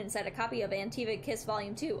been hidden inside a copy of Antivan Kiss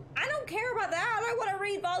Volume 2. I don't care about that. I want to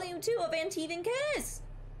read Volume 2 of Antivan Kiss.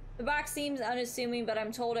 The box seems unassuming, but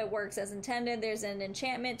I'm told it works as intended. There's an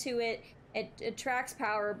enchantment to it. It attracted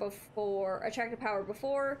power before.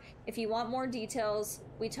 If you want more details,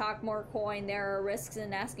 we talk more coin. There are risks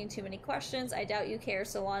in asking too many questions. I doubt you care.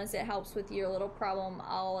 So long as it helps with your little problem,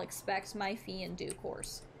 I'll expect my fee in due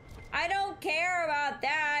course. I don't care about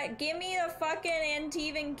that. Give me the fucking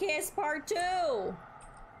Antivan Kiss Part 2.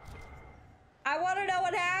 I want to know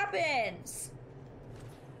what happens.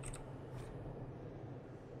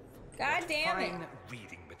 God damn it. Fine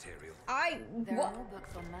reading material. There are more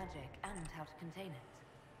books on magic and how to contain it.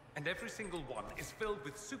 And every single one is filled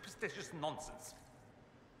with superstitious nonsense.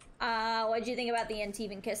 What'd you think about the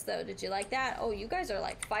Antivan Kiss, though? Did you like that? Oh, you guys are,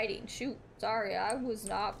 like, fighting. Shoot. Sorry, I was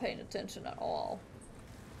not paying attention at all.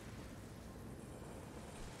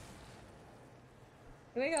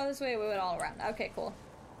 Can we go this way? We went all around. Okay, cool.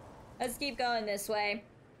 Let's keep going this way.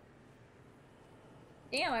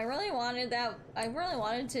 Damn, I really wanted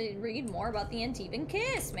to read more about the Antivan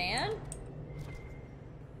Kiss, man.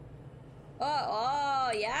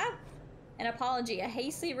 Oh, yeah? An apology, a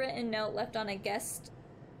hastily written note left on a guest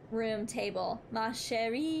room table. Ma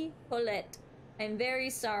chérie Paulette, I'm very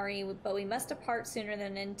sorry, but we must depart sooner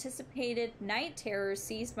than anticipated. Night terror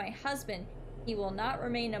seized my husband. He will not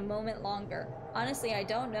remain a moment longer. Honestly, I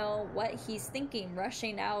don't know what he's thinking,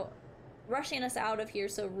 rushing us out of here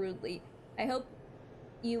so rudely. I hope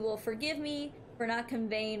you will forgive me for not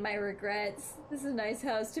conveying my regrets. This is a nice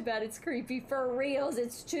house, too bad it's creepy. For reals,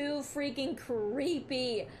 it's too freaking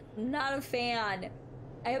creepy. Not a fan.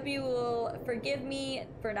 I hope you will forgive me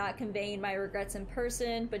for not conveying my regrets in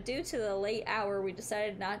person, but due to the late hour, we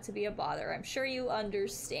decided not to be a bother. I'm sure you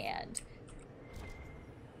understand.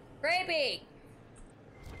 Creepy!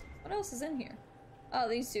 What else is in here? Oh,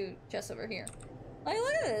 these two chests over here. Like,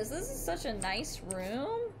 look at this. This is such a nice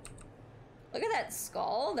room. Look at that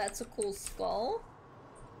skull. That's a cool skull.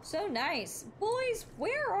 So nice. Boys,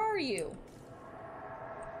 where are you?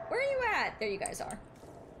 Where are you at? There you guys are.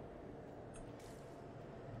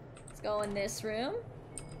 Let's go in this room.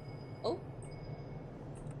 Oh.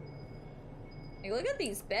 Hey, look at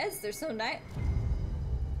these beds. They're so nice.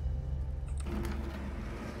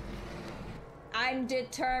 I'm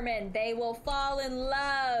determined they will fall in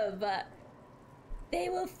love. They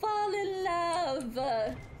will fall in love.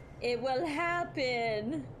 It will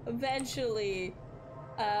happen eventually.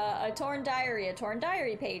 A torn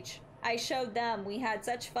diary page. I showed them. We had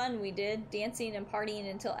such fun, we did, dancing and partying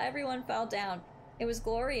until everyone fell down. It was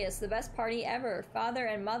glorious, the best party ever. Father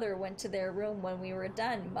and Mother went to their room when we were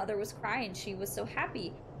done. Mother was crying. She was so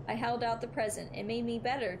happy. I held out the present. It made me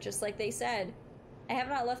better, just like they said. I have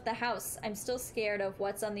not left the house. I'm still scared of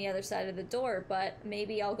what's on the other side of the door, but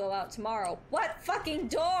maybe I'll go out tomorrow. What fucking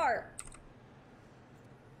door?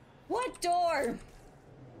 What door?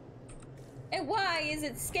 And why is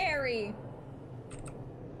it scary?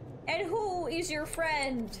 And who is your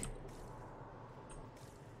friend?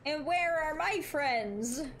 And where are my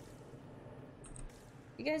friends?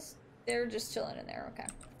 You guys, they're just chilling in there, okay.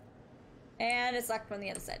 And it's locked from the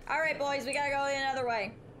other side. Alright, boys, we gotta go another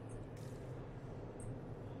way.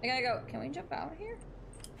 We gotta go. Can we jump out here?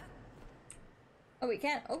 Oh, we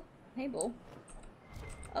can't. Oh, hey, bull.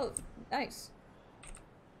 Oh, nice.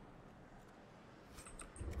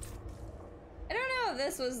 I don't know if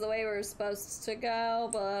this was the way we were supposed to go,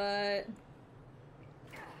 but...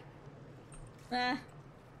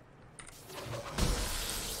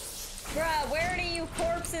 Bruh, where do you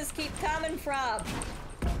corpses keep coming from?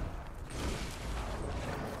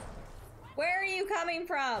 Where are you coming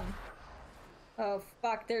from? Oh,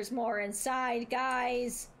 fuck, there's more inside,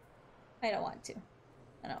 guys. I don't want to.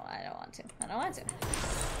 I don't want to. I don't want to.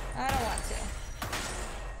 I don't want to.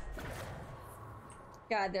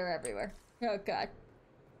 God, they're everywhere. Oh, God.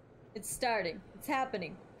 It's starting. It's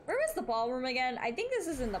happening. Where was the ballroom again? I think this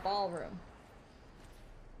is in the ballroom.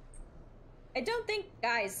 I don't think,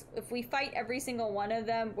 guys, if we fight every single one of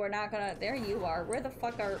them, we're not gonna... There you are. Where the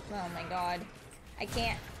fuck are... Oh, my God. I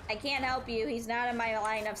can't help you. He's not in my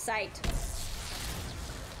line of sight.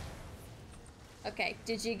 Okay,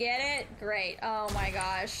 did you get it? Great. Oh, my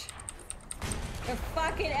gosh. They're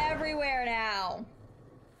fucking everywhere now.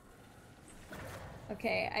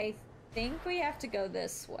 Okay, I think we have to go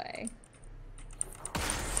this way.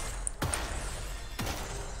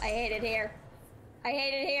 I hate it here. I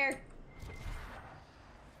hate it here.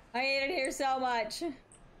 I hate it here so much.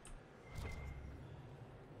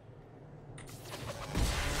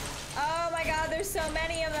 Oh my God, there's so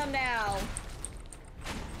many of them now.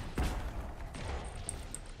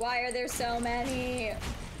 Why are there so many?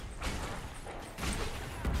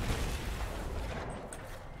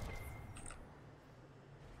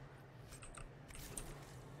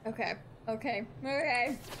 Okay, okay,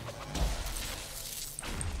 okay.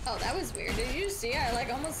 Oh, that was weird. Did you see? I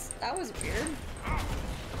like almost, that was weird.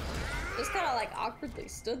 Just kind of like awkwardly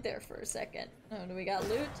stood there for a second. Oh, do we got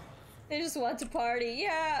loot? They just want to party.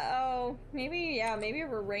 Yeah, oh, maybe, yeah, maybe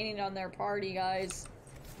we're raining on their party, guys.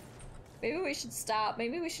 Maybe we should stop.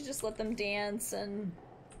 Maybe we should just let them dance and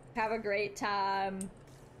have a great time.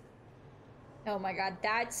 Oh my God,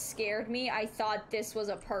 that scared me. I thought this was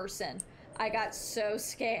a person. I got so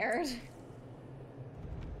scared.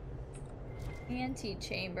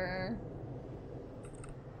 Antechamber.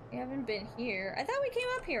 We haven't been here. I thought we came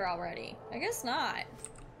up here already. I guess not.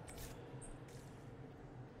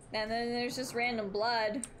 And then there's just random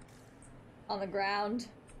blood on the ground.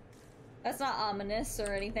 That's not ominous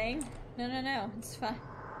or anything. No, no, no. It's fine.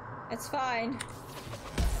 It's fine.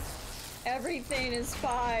 Everything is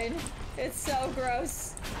fine. It's so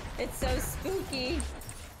gross. It's so spooky.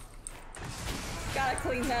 Gotta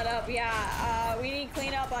clean that up. Yeah, we need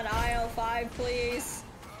clean up on aisle 5, please.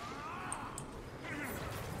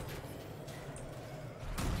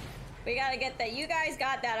 We gotta get that. You guys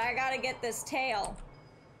got that. I gotta get this tail.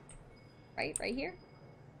 Right here?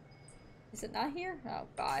 Is it not here? Oh,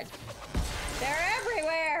 God. They're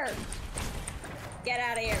everywhere! Get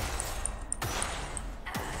out of here.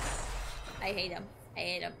 I hate him. I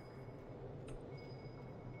hate him.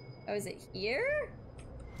 Oh, is it here?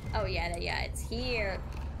 Oh, yeah, it's here.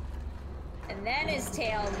 And then his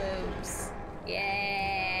tail moves.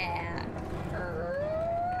 Yeah.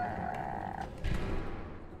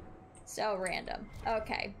 So random.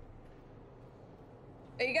 Okay.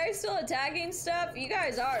 Are you guys still attacking stuff? You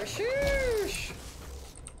guys are. Shoosh!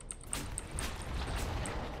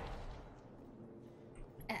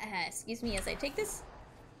 Excuse me as I take this.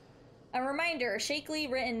 A reminder, a shakily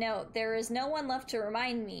written note. There is no one left to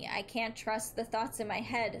remind me. I can't trust the thoughts in my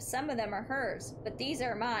head. Some of them are hers, but these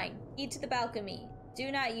are mine. Heed to the balcony.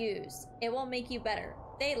 Do not use. It won't make you better.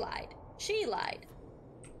 They lied. She lied.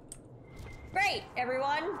 Great,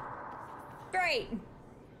 everyone. Great.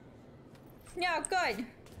 No, good.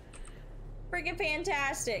 Freaking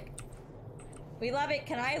fantastic. We love it.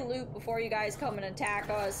 Can I loot before you guys come and attack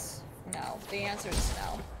us? No. The answer is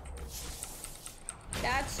no.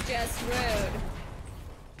 That's just rude.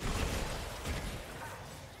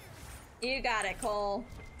 You got it, Cole.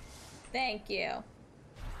 Thank you.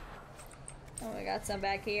 Oh, we got some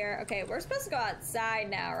back here. Okay, we're supposed to go outside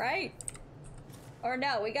now, right? Or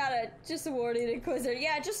no, we gotta, just a warning, Inquisitor.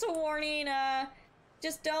 Yeah, just a warning,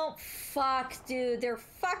 just don't fuck, dude. They're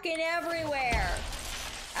fucking everywhere.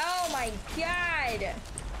 Oh my god.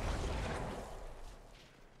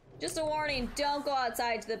 Just a warning, don't go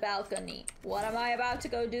outside to the balcony. What am I about to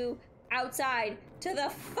go do outside to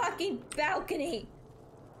the fucking balcony?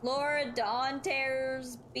 Lord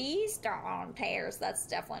Dawntear's Beast? Dawntear's, that's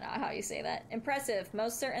definitely not how you say that. Impressive,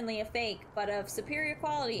 most certainly a fake, but of superior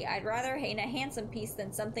quality. I'd rather hate a handsome piece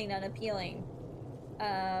than something unappealing.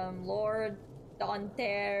 Lord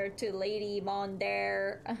Dawntear to Lady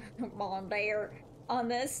Mondaire, Mondaire, on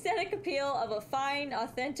the aesthetic appeal of a fine,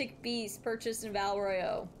 authentic beast purchased in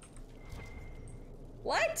Valroyo.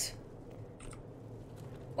 What?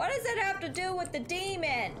 What does it have to do with the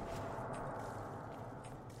demon?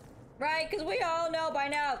 Right, because we all know by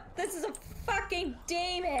now, this is a fucking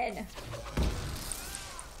demon.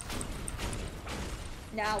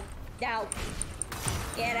 No, no.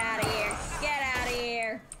 Get out of here. Get out of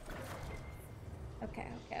here. Okay.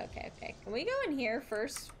 Can we go in here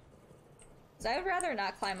first? Because I would rather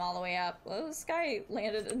not climb all the way up. Well, this guy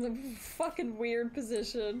landed in the fucking weird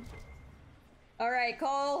position. Alright,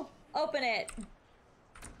 Cole, open it.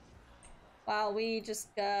 While we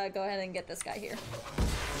just go ahead and get this guy here.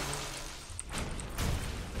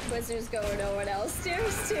 Wizard's going nowhere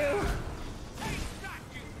downstairs too.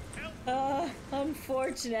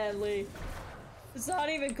 Unfortunately. It's not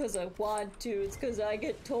even because I want to, it's because I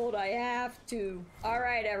get told I have to.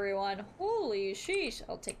 Alright, everyone. Holy sheesh.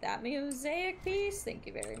 I'll take that mosaic piece. Thank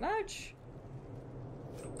you very much.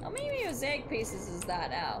 How many mosaic pieces is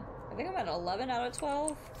that now? I think I'm at 11 out of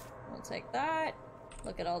 12. We'll take that.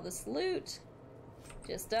 Look at all this loot.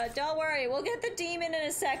 Just, don't worry. We'll get the demon in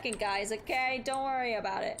a second, guys, okay? Don't worry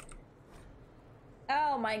about it.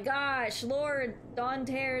 Oh my gosh, Lord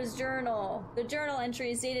Dawntear's journal. The journal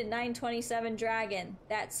entry is dated 9/27 Dragon.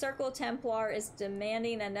 That Circle Templar is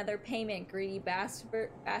demanding another payment, greedy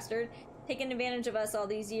bastard. Taking advantage of us all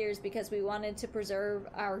these years because we wanted to preserve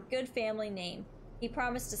our good family name. He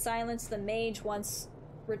promised to silence the mage once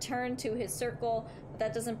returned to his circle, but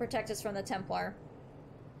that doesn't protect us from the Templar.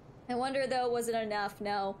 I wonder, though, was it enough?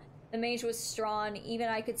 No. The mage was strong. Even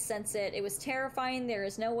I could sense it. It was terrifying. There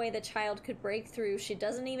is no way the child could break through. She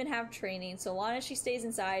doesn't even have training. So long as she stays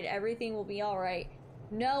inside, everything will be alright.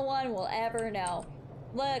 No one will ever know.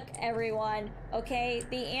 Look, everyone, okay?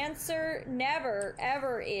 The answer never,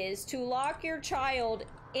 ever is to lock your child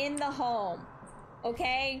in the home,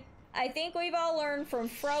 okay? I think we've all learned from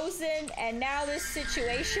Frozen and now this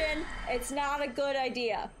situation, it's not a good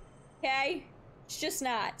idea, okay? It's just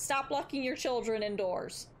not. Stop locking your children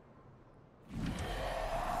indoors.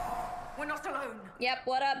 We're not alone. Yep,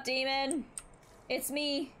 what up, demon? It's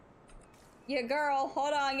me. Your girl.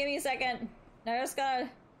 Hold on, give me a second. I just gotta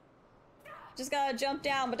jump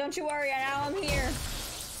down, but don't you worry, now I'm here.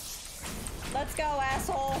 Let's go,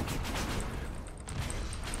 asshole.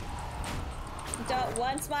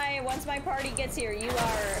 Once my party gets here, you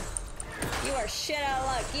are shit out of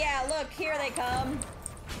luck. Yeah, look, here they come.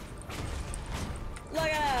 Look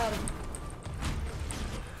at them.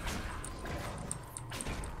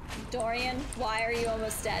 Dorian, why are you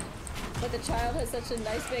almost dead? But the child has such a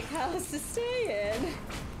nice big house to stay in.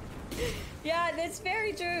 Yeah, that's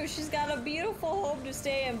very true. She's got a beautiful home to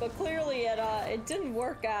stay in, but clearly it didn't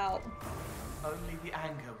work out. Only the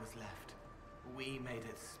anger was left. We made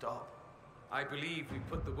it stop. I believe we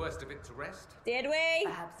put the worst of it to rest. Did we?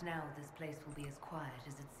 Perhaps now this place will be as quiet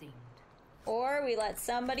as it seemed. Or we let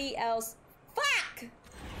somebody else... Fuck!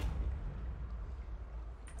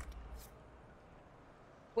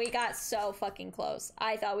 We got so fucking close.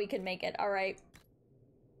 I thought we could make it. Alright.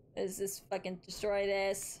 Is this fucking... Destroy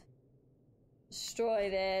this. Destroy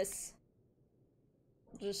this.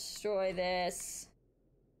 Destroy this.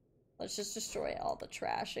 Let's just destroy all the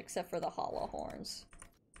trash except for the hollow horns.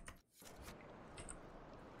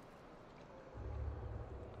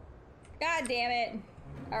 God damn it.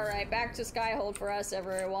 Alright, back to Skyhold for us,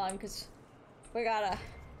 everyone, because we gotta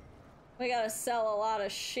sell a lot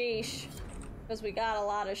of sheesh. Because we got a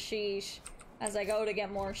lot of sheesh. As I go to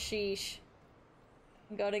get more sheesh.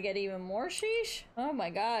 Go to get even more sheesh? Oh my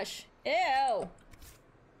gosh. Ew!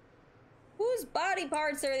 Whose body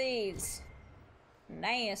parts are these?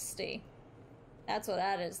 Nasty. That's what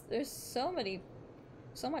that is. There's so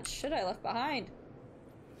much shit I left behind.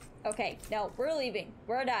 Okay, no, we're leaving.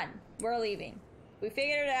 We're done. We're leaving. We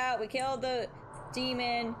figured it out. We killed the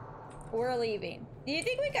demon. We're leaving. You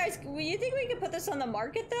think we could put this on the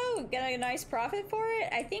market though? Get a nice profit for it?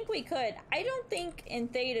 I think we could. I don't think in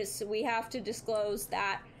Thetis we have to disclose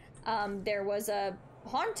that there was a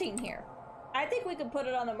haunting here. I think we could put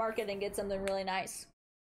it on the market and get something really nice.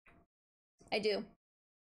 I do.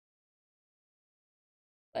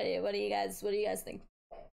 What do you guys think?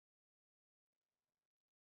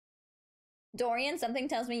 Dorian, something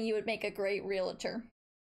tells me you would make a great realtor.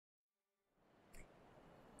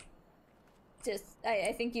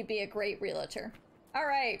 I think you'd be a great realtor. All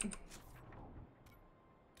right.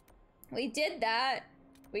 We did that.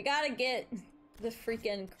 We gotta get the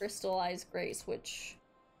freaking crystallized grace, which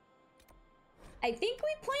I think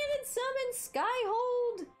we planted some in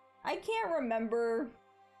Skyhold. I can't remember.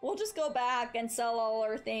 We'll just go back and sell all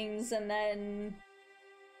our things and then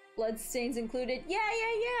bloodstains included.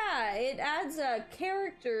 Yeah. It adds a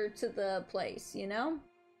character to the place, you know?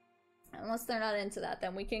 Unless they're not into that,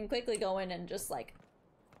 then we can quickly go in and just, like,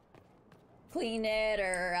 clean it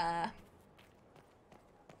or,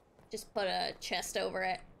 just put a chest over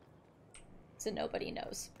it. So nobody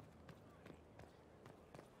knows.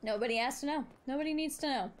 Nobody has to know. Nobody needs to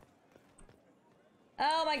know.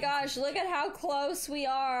 Oh my gosh, look at how close we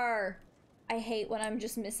are. I hate when I'm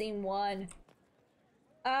just missing one.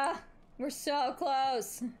 We're so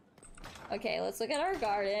close. Okay, let's look at our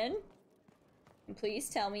garden. And please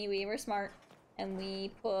tell me we were smart and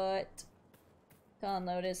we put Dawn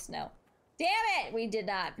Lotus. No. Damn it! We did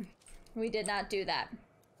not. We did not do that.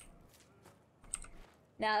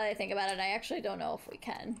 Now that I think about it, I actually don't know if we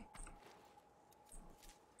can.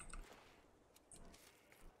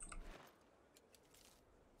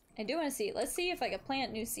 I do want to see. Let's see if I can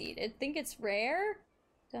plant new seed. I think it's rare.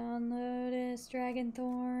 Dawn Lotus, Dragon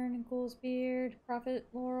Thorn, Ghoul's Beard, Prophet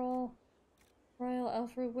Laurel, Royal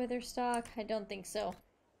Elfroot Witherstock. I don't think so.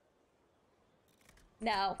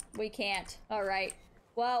 No, we can't. Alright.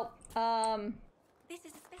 Well, This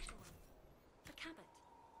is a special one. For Cabot.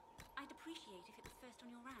 I'd appreciate if it was first on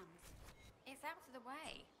your rounds. It's out of the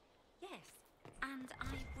way. Yes. And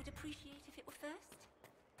I would appreciate if it were first.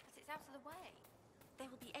 But it's out of the way. There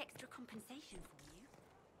will be extra compensation for you.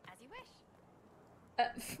 As you wish.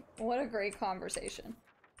 what a great conversation.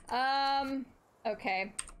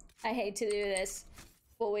 Okay. I hate to do this,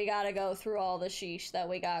 but we gotta go through all the sheesh that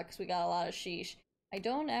we got, because we got a lot of sheesh. I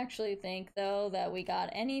don't actually think, though, that we got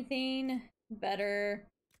anything better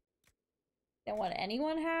than what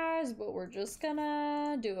anyone has, but we're just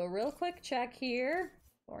gonna do a real quick check here.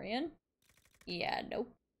 Dorian? Yeah,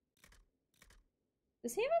 nope.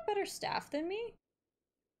 Does he have a better staff than me?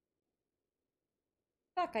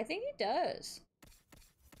 Fuck, I think he does.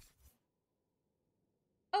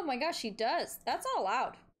 Oh my gosh, he does. That's not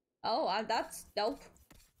allowed. Oh, that's dope.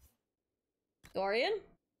 Dorian?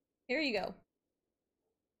 Here you go.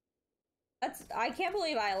 I can't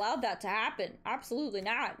believe I allowed that to happen. Absolutely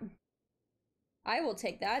not. I will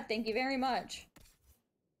take that. Thank you very much.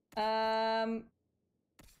 Vivian,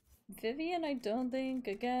 I don't think,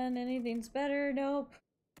 again, anything's better. Nope.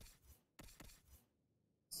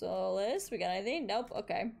 Solace, we got anything? Nope,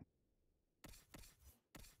 okay.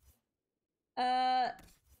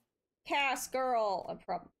 Cass girl,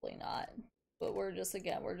 probably not. But we're just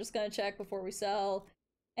gonna check before we sell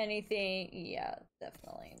anything. Yeah,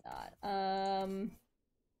 definitely not.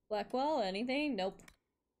 Blackwell, anything? Nope.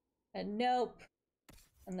 And nope.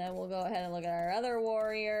 And then we'll go ahead and look at our other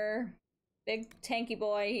warrior. Big tanky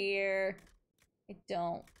boy here. I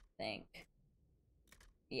don't think.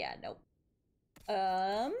 Yeah, nope.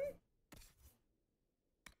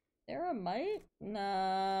 Sarah might? No,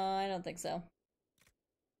 I don't think so.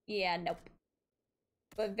 Yeah, nope.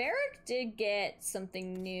 But Varric did get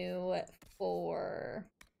something new for...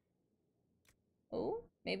 Oh,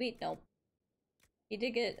 maybe, nope. He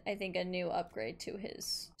did get, I think, a new upgrade to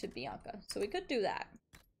Bianca. So we could do that.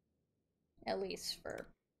 At least for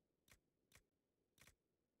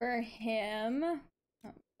him. Oh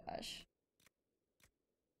my gosh.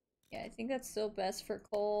 Yeah, I think that's still best for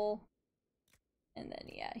Cole. And then,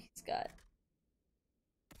 yeah, he's got...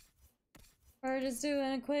 We're just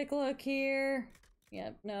doing a quick look here.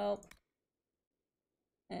 Yep, nope.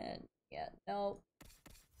 And, yeah, nope.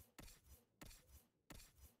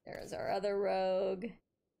 There's our other rogue.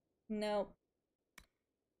 Nope.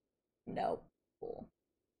 Nope. Cool.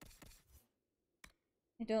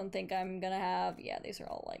 I don't think I'm gonna have... Yeah, these are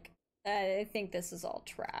all, like... I think this is all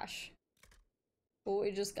trash. But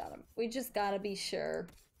we just gotta be sure.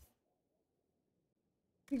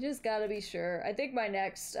 We just gotta be sure. I think my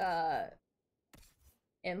next,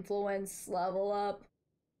 influence level up,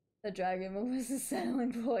 the dragon was a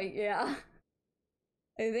selling point, yeah.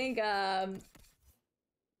 I think,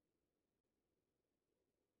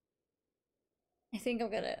 I think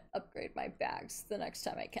I'm gonna upgrade my bags the next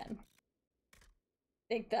time I can. I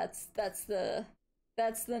think that's the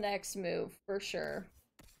next move for sure.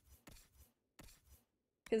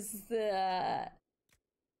 Cause I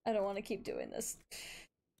don't want to keep doing this.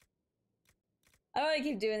 I don't want to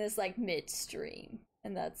keep doing this like midstream,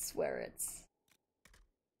 and that's where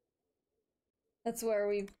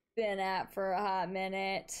we've been at for a hot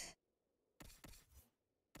minute.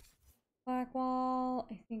 Black wall,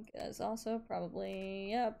 I think is also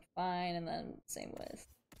probably, yep, fine, and then same with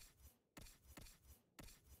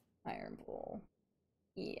iron bowl.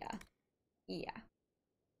 Yeah.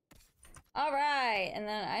 Alright, and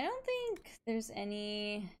then I don't think there's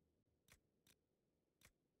any...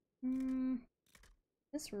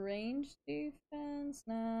 This range defense?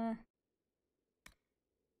 Nah. I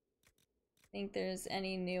think there's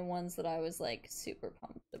any new ones that I was like super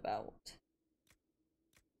pumped about.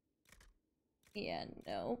 Yeah,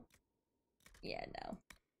 no. Yeah, no.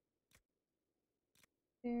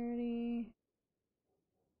 30.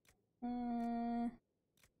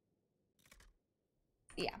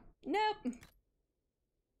 Yeah. Nope.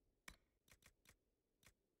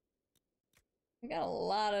 We got a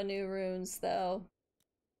lot of new runes, though.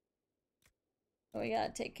 We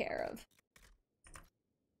gotta take care of.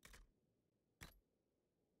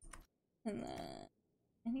 And then...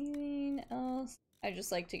 anything else? I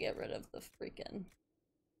just like to get rid of the freaking...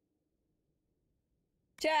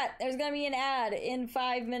 Chat, there's gonna be an ad in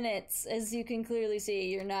 5 minutes. As you can clearly see,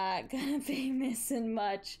 you're not gonna be missing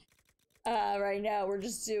much. Right now, we're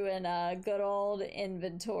just doing a good old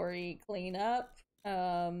inventory cleanup.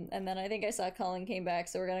 And then I think I saw Cullen came back,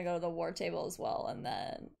 so we're gonna go to the war table as well, and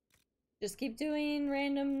then just keep doing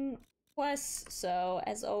random quests. So,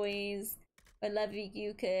 as always, I'd love if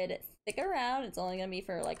you could stick around. It's only gonna be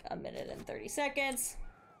for like 1 minute and 30 seconds.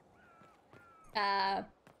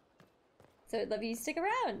 So I'd love you to stick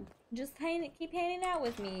around. Just keep hanging out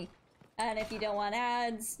with me. And if you don't want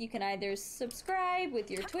ads, you can either subscribe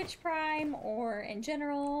with your Twitch Prime or in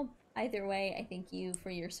general. Either way, I thank you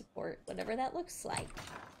for your support, whatever that looks like.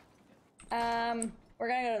 We're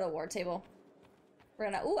gonna go to the war table.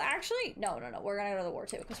 We're gonna, ooh, actually, no. We're gonna go to the war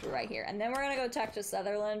table because we're right here. And then we're gonna go talk to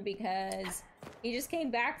Sutherland because he just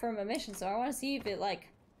came back from a mission. So I want to see if it, like,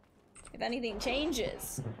 if anything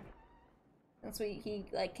changes. That's why he,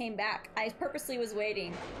 like, came back. I purposely was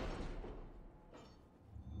waiting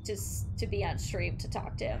just to be on stream to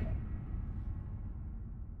talk to him.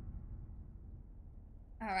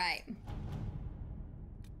 Alright.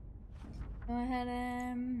 Go ahead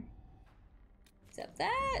and... accept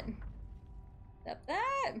that. Accept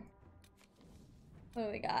that. What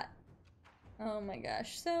do we got? Oh my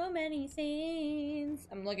gosh, so many things.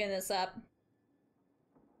 I'm looking this up.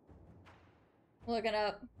 Looking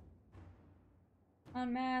up.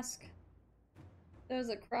 Unmask those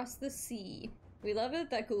across the sea. We love it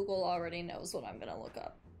that Google already knows what I'm gonna look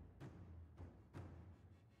up.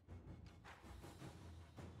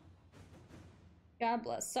 God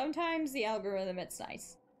bless. Sometimes the algorithm, it's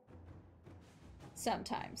nice.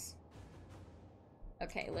 Sometimes.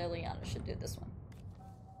 Okay, Liliana should do this one.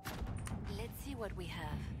 Let's see what we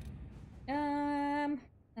have. And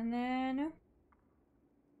then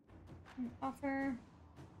an offer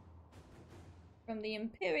from the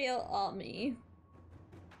Imperial Army.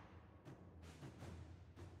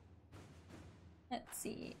 Let's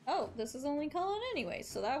see. Oh, this is only Cullen anyway,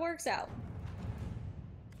 so that works out.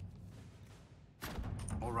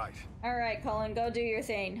 All right. All right, Cullen, go do your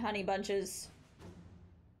thing, honey bunches.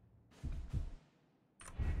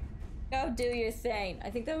 Go do your thing. I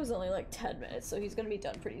think that was only like 10 minutes, so he's gonna be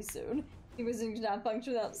done pretty soon. He was not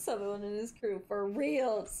function without Sutherland and his crew, for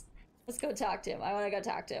reals. Let's go talk to him. I want to go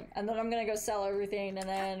talk to him. And then I'm going to go sell everything, and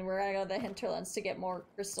then we're going to go to the hinterlands to get more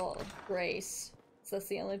crystal grace. So that's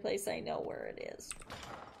the only place I know where it is.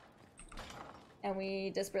 And we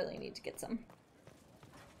desperately need to get some.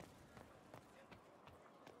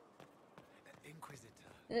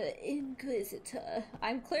 Inquisitor. Inquisitor.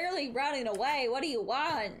 I'm clearly running away. What do you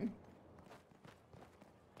want?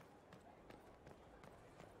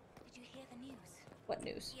 Did you hear the news? What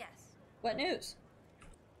news? Yes. What news?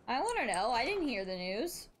 I want to know. I didn't hear the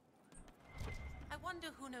news. I wonder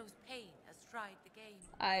who knows pain has tried the game.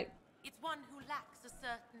 It's one who lacks a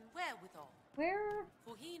certain wherewithal. Where?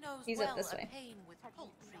 For he knows He's well up this a way. pain with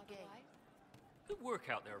paltry gain. Good work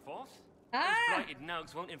out there, boss. Ah! Those blighted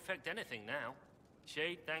nugs won't infect anything now.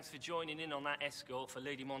 Shade, thanks for joining in on that escort for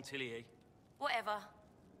Lady Montillier. Whatever.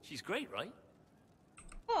 She's great, right?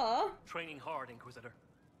 Aw. Training hard, Inquisitor.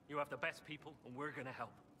 You have the best people, and we're gonna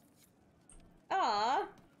help. Aw.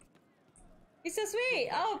 He's so sweet.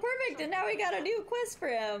 Oh, perfect. And now we got a new quest for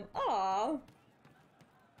him. Aw.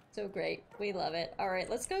 So great. We love it. Alright,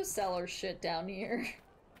 let's go sell our shit down here.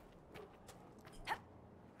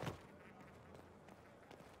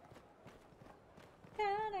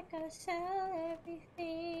 I gotta sell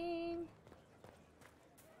everything.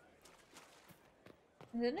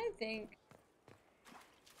 And then I think...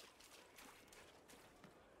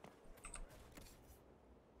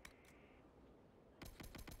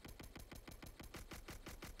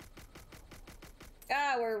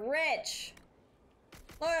 Ah, we're rich!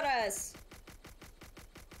 Look at us!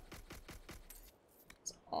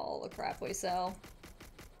 It's all the crap we sell.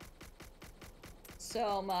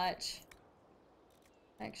 So much.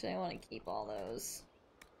 Actually, I want to keep all those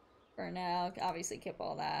for now. Obviously, keep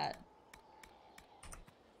all that.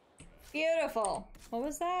 Beautiful! What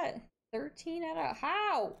was that? 13 out of...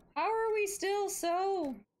 How? How are we still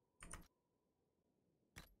so...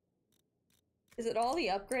 Is it all the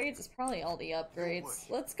upgrades? It's probably all the upgrades.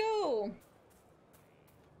 Let's go!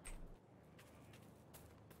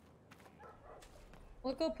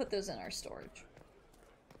 We'll go put those in our storage.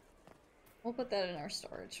 We'll put that in our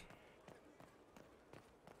storage.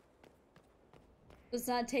 It's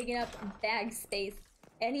not taking up bag space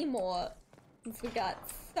anymore since we got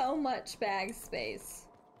so much bag space.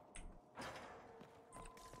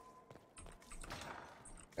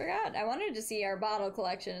 Forgot, I wanted to see our bottle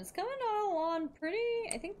collection. It's coming all on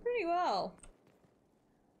I think pretty well.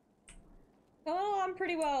 Coming along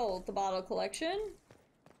pretty well with the bottle collection.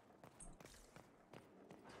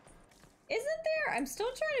 Isn't there? I'm still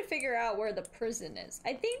trying to figure out where the prison is.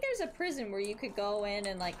 I think there's a prison where you could go in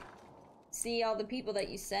and like see all the people that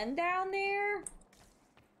you send down there.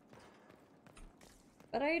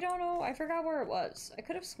 But I don't know. I forgot where it was. I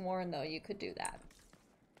could have sworn though you could do that.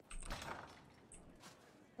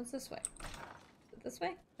 What's this way? Is it this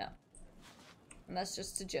way? No. And that's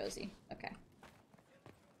just to Josie. Okay.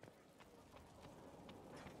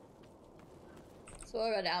 So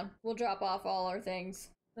we'll go down. We'll drop off all our things.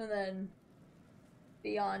 And then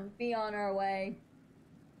be on our way.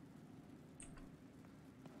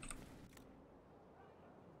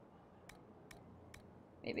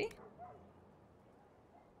 Maybe?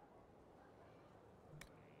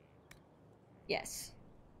 Yes.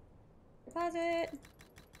 Deposit.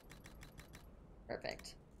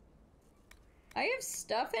 Perfect. I have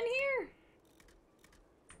stuff in here?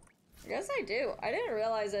 I guess I do. I didn't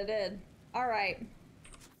realize I did. Alright.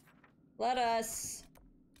 Let us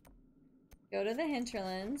go to the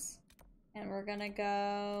hinterlands. And we're gonna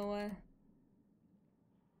go...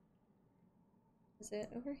 Is it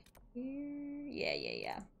over here?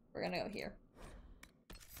 Yeah. We're gonna go here.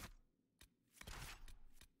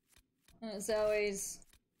 As always,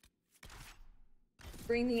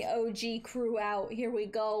 bring the OG crew out. Here we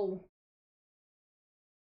go.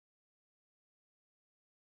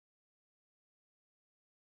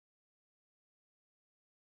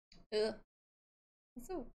 Ugh. That's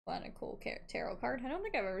a fun and cool tarot card. I don't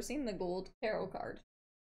think I've ever seen the gold tarot card.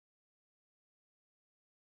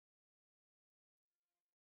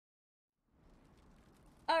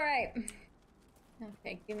 Alright.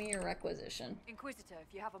 Okay, give me your requisition. Inquisitor,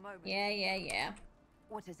 if you have a moment. Yeah.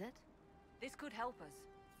 What is it? This could help us.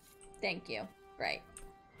 Thank you. Right.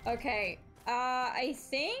 Okay, I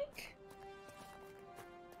think...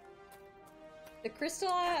 the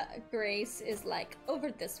Crystal Grace is like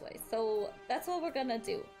over this way, so that's what we're gonna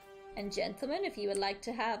do. And gentlemen, if you would like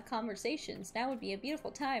to have conversations, now would be a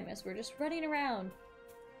beautiful time as we're just running around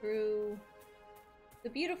through the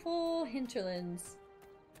beautiful hinterlands.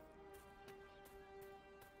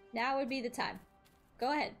 Now would be the time.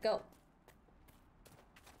 Go ahead, go.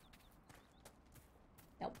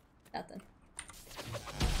 Nope, nothing.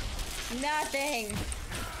 Nothing!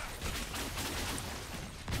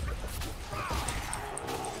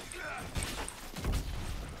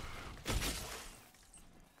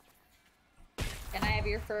 Can I have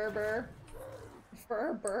your Ferber?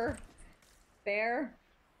 Bear?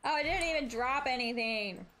 Oh, I didn't even drop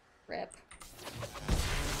anything. Rip.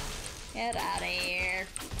 Get out of here.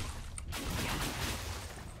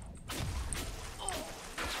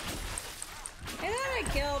 I thought I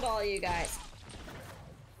killed all you guys.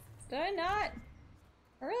 Did I not?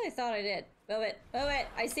 I really thought I did. Move it. Move it.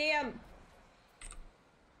 I see him.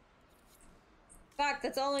 Fuck,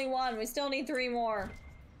 that's only one. We still need 3 more.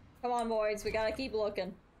 Come on, boys. We gotta keep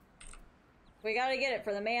looking. We gotta get it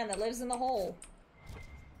for the man that lives in the hole.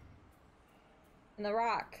 In the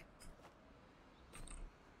rock.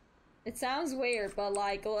 It sounds weird, but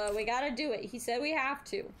like, we gotta do it. He said we have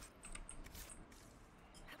to.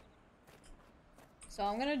 So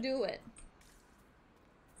I'm gonna do it.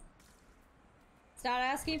 It's not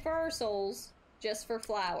asking for our souls, just for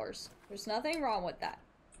flowers. There's nothing wrong with that.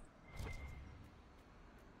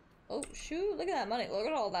 Oh, shoot. Look at that money. Look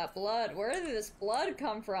at all that blood. Where did this blood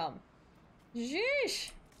come from?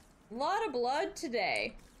 Jeesh. A lot of blood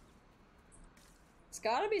today. It's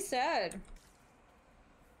gotta be said.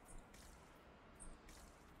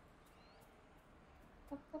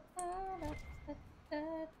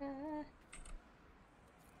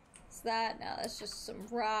 What's that? No, that's just some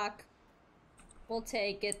rock. We'll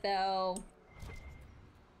take it, though.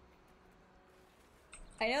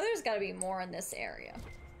 I know there's gotta be more in this area.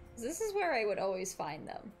 This is where I would always find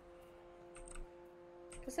them.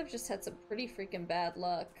 Guess I've just had some pretty freaking bad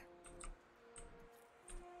luck.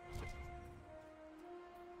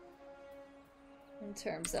 In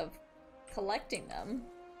terms of collecting them.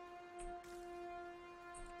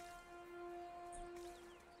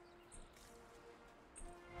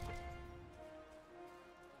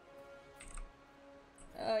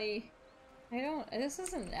 I don't, this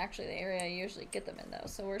isn't actually the area I usually get them in though,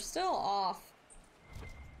 so we're still off.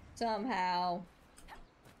 Somehow.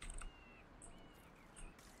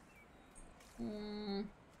 I'm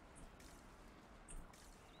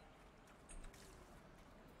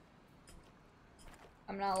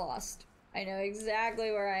not lost. I know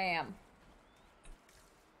exactly where I am.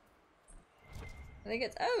 I think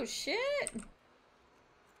it's, oh shit!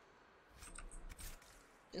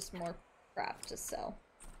 Just more crap to sell.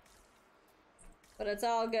 But it's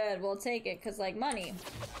all good, we'll take it, cause like money.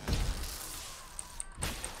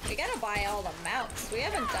 We gotta buy all the mounts. We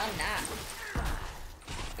haven't done that.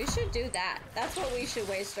 We should do that. That's what we should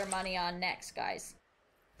waste our money on next, guys.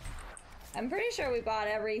 I'm pretty sure we bought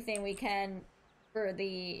everything we can for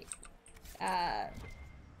the,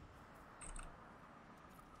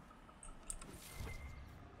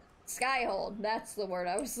 Skyhold. That's the word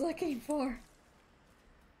I was looking for.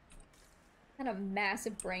 Had a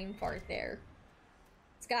massive brain fart there.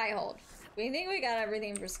 Skyhold. We think we got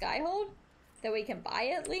everything for Skyhold that we can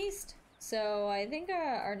buy at least. So I think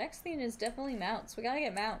our next thing is definitely mounts. We gotta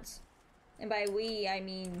get mounts. And by we, I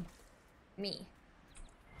mean me.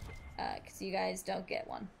 Because you guys don't get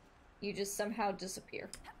one. You just somehow disappear.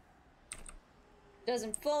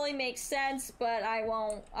 Doesn't fully make sense, but I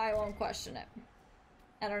won't question it.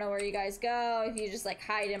 I don't know where you guys go. If you just like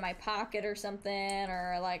hide in my pocket or something,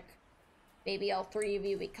 or like maybe all three of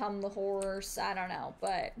you become the horse. I don't know,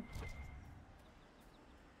 but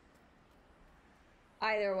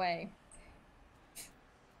either way,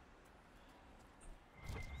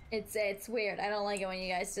 it's weird. I don't like it when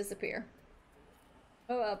you guys disappear.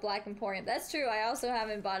 Oh, Black Emporium. That's true. I also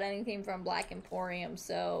haven't bought anything from Black Emporium,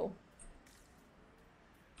 so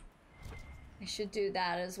I should do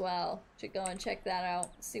that as well. Should go and check that out.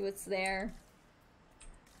 See what's there.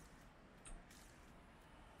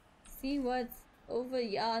 See what's over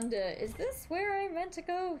yonder. Is this where I meant to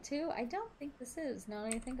go to? I don't think this is, now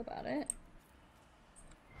that I think about it.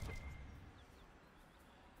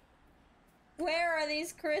 Where are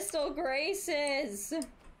these crystal graces?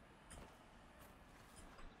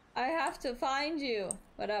 I have to find you.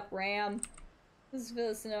 What up, Ram? This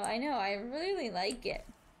feels snow. I know, I really like it.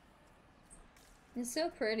 It's so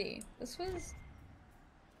pretty. This was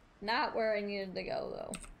not where I needed to go,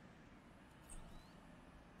 though.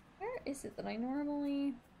 Where is it that I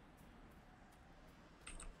normally...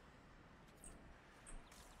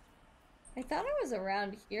 I thought it was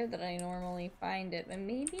around here that I normally find it, but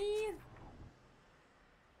maybe...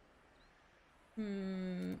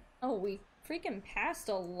 Oh, we freaking passed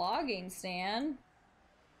a logging stand.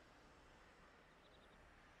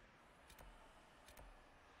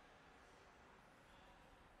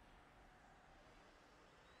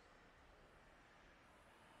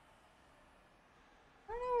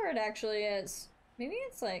 I don't know where it actually is. Maybe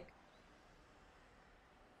it's like...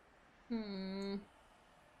 We're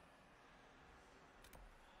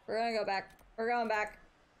gonna go back. We're going back.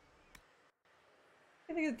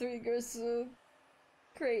 I think the 3 goes to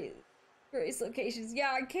Grace locations.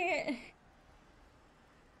 Yeah, I can't...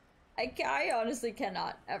 I honestly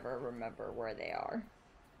cannot ever remember where they are.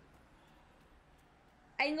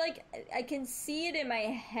 I can see it in my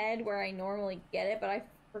head where I normally get it, but I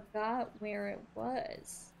forgot where it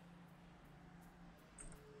was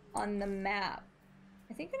on the map.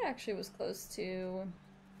 I think it actually was close to...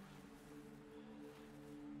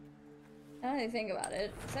 Now that I think about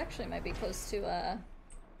it, this actually might be close to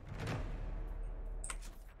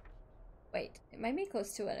wait, it might be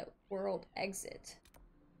close to a world exit.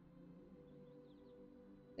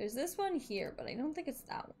 There's this one here, but I don't think it's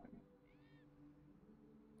that one.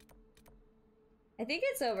 I think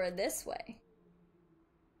it's over this way.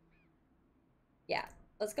 Yeah,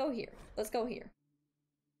 let's go here. Let's go here.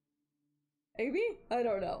 Maybe? I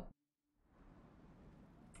don't know.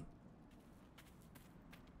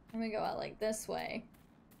 Let me go out like this way.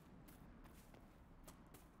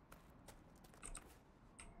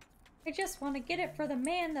 I just want to get it for the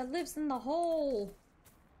man that lives in the hole.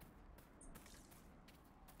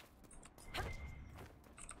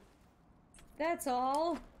 That's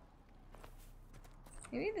all.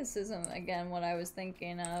 Maybe this isn't, again, what I was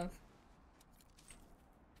thinking of.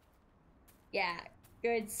 Yeah,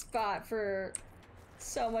 good spot for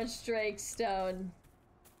so much Drake Stone.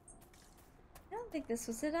 I don't think this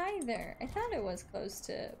was it either. I thought it was close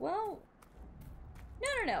to, well...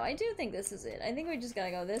 No, I do think this is it. I think we just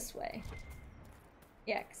gotta go this way.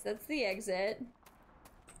 Yeah, because that's the exit.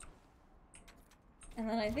 And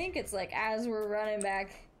then I think it's like as we're running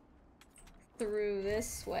back through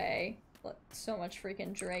this way. Look, so much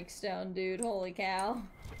freaking Drake Stone, dude. Holy cow.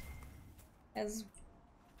 As...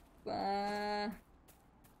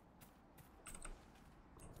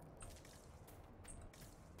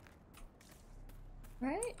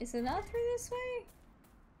 Right? Is it not through this way?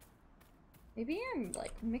 Maybe I'm,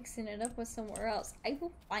 like, mixing it up with somewhere else. I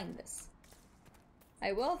will find this.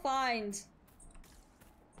 I will find...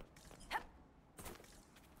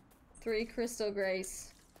 3 Crystal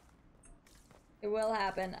Grace. It will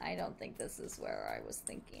happen. I don't think this is where I was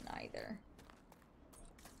thinking either.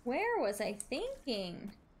 Where was I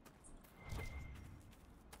thinking?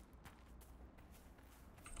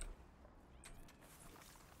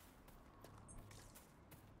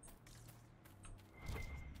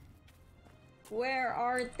 Where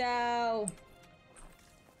art thou?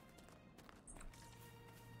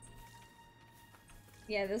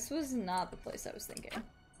 Yeah, this was not the place I was thinking.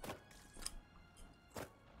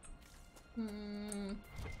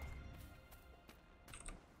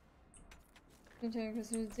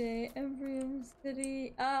 Christmas Day, every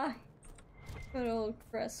city. Ah! Good old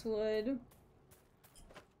Crestwood.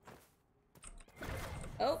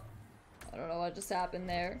 Oh! I don't know what just happened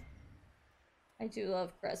there. I do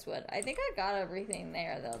love Crestwood. I think I got everything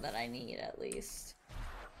there, though, that I need, at least. I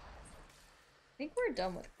think we're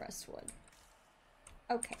done with Crestwood.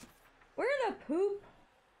 Okay. We're gonna poop.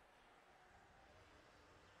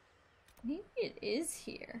 Maybe it is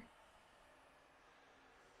here.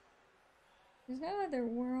 There's no other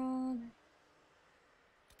world.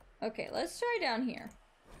 Okay, let's try down here.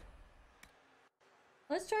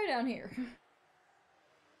 Let's try down here.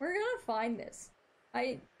 We're gonna find this.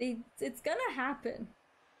 It's gonna happen.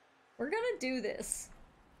 We're gonna do this.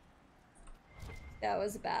 That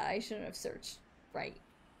was bad. I shouldn't have searched right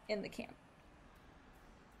in the camp.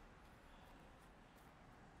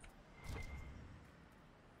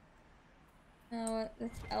 Oh,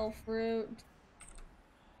 that's elf root.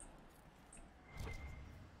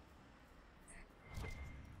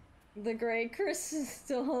 The Grey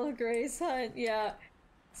Crystal Grace Hunt. Yeah,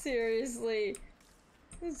 seriously.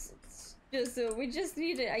 It's just we just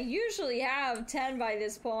need it. I usually have 10 by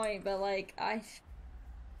this point, but like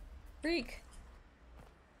freak.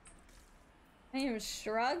 I am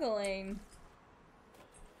struggling.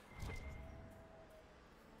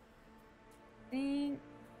 What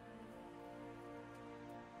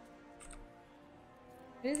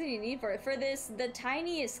does he need for it? For this, the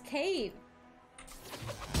tiniest cave.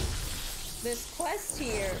 This quest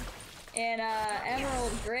here in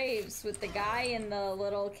Emerald Graves with the guy in the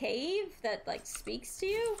little cave that like speaks to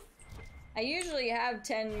you. I usually have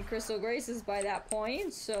 10 Crystal Graces by that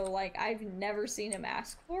point, so like I've never seen him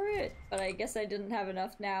ask for it, but I guess I didn't have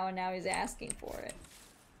enough now, and now he's asking for it.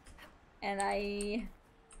 And I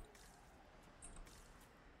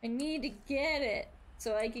need to get it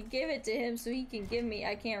so I could give it to him so he can give me,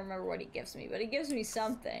 I can't remember what he gives me, but he gives me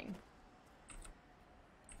something.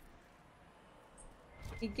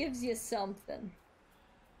 He gives you something.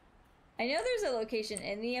 I know there's a location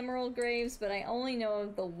in the Emerald Graves, but I only know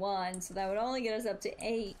of the one, so that would only get us up to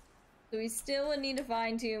 8. So we still would need to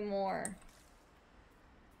find 2 more.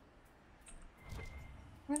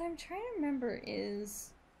 What I'm trying to remember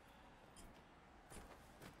is...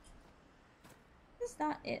 This is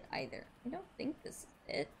not it either. I don't think this is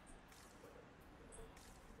it.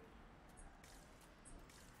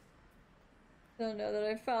 Don't know that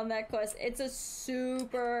I found that quest. It's a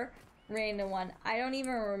super random one. I don't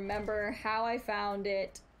even remember how I found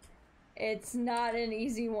it. It's not an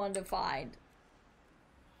easy one to find.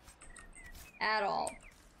 At all.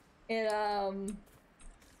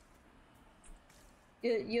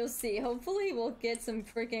 You'll see. Hopefully we'll get some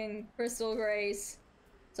freaking Crystal Grace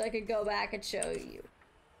so I could go back and show you.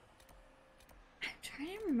 I'm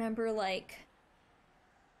trying to remember, like,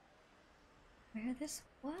 where this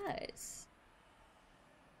was.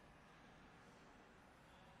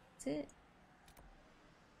 That's it.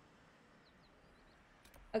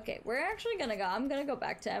 Okay, we're actually gonna go. I'm gonna go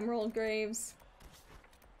back to Emerald Graves.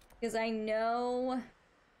 Because I know...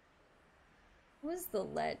 What was the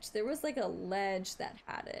ledge? There was like a ledge that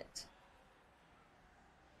had it.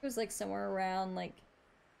 It was like somewhere around like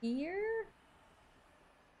here?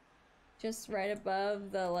 Just right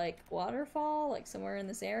above the like waterfall, like somewhere in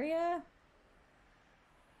this area.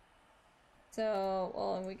 So,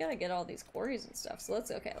 well, and we gotta get all these quarries and stuff. So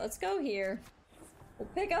let's go here. We'll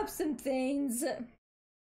pick up some things. And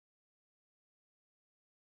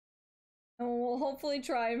we'll hopefully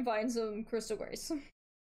try and find some crystal grace.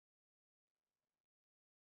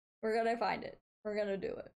 We're gonna find it. We're gonna do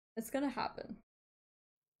it. It's gonna happen.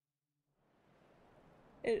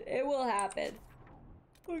 It will happen.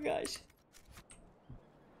 Oh gosh.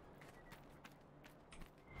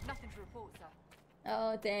 Nothing to report, sir.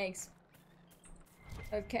 Oh, thanks.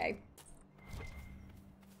 Okay.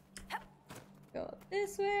 Go up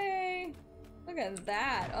this way. Look at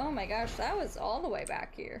that. Oh my gosh, that was all the way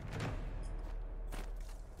back here.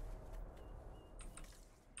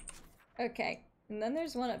 Okay, and then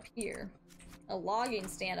there's one up here. A logging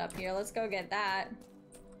stand up here. Let's go get that.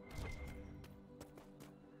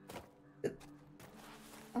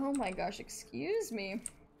 Oh my gosh, excuse me.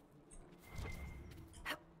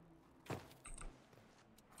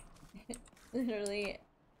 Literally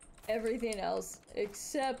everything else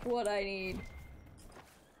except what I need.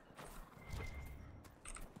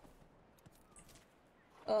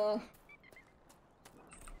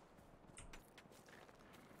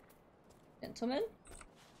 Gentlemen?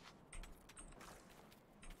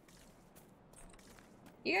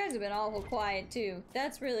 You guys have been awful quiet too.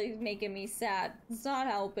 That's really making me sad. It's not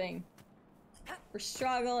helping. We're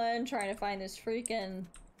struggling, trying to find this freaking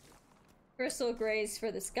crystal grace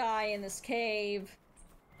for this guy in this cave.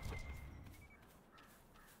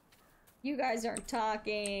 You guys aren't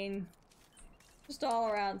talking. Just all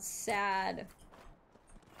around sad.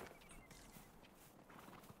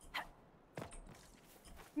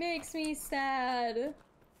 Makes me sad.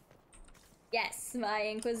 Yes, my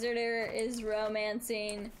Inquisitor is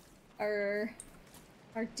romancing our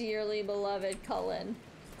dearly beloved Cullen.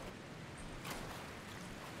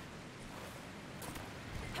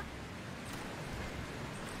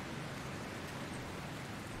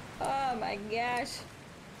 Oh my gosh.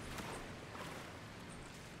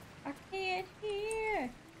 I can't hear.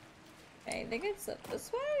 Okay, I think it's up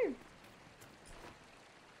this way.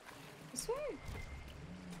 This way.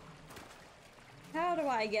 How do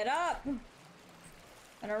I get up?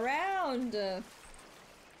 And around?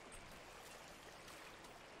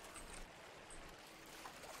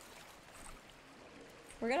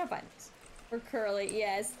 We're gonna find this. For Curly,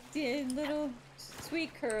 yes. Little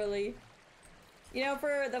sweet Curly. You know,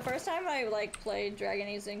 for the first time I like played Dragon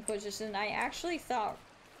Age Inquisition, I actually thought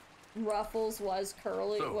Ruffles was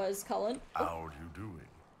Curly, So, was Cullen. How are you doing?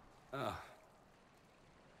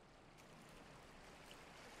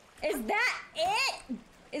 Is that it?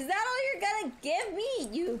 Is that all you're gonna give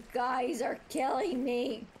me? You guys are killing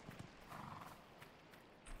me.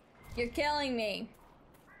 You're killing me.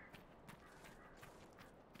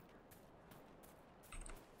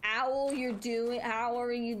 Owl, you're doing. How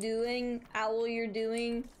are you doing? Owl, you're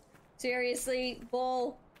doing. Seriously,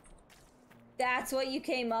 Bull? That's what you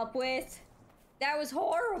came up with? That was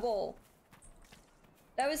horrible.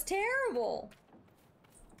 That was terrible.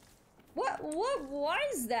 What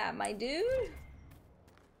was that, my dude?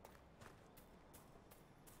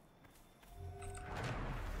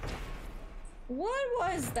 What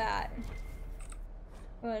was that?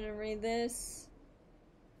 I'm gonna read this.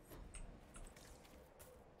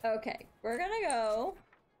 Okay, we're gonna go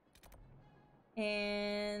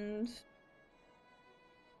and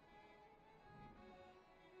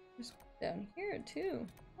there's down here too.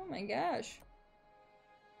 Oh my gosh.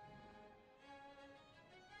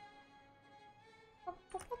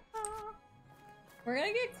 We're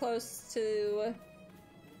gonna get close to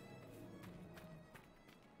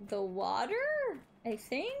the water, I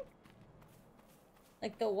think?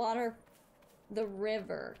 Like the water, the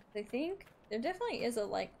river, I think. There definitely is a,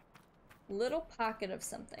 like, little pocket of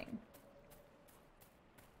something.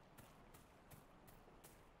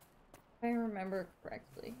 If I remember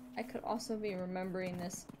correctly. I could also be remembering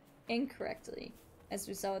this incorrectly, as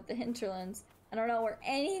we saw with the hinterlands. I don't know where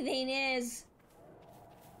anything is.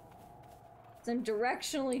 I'm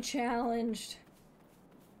directionally challenged.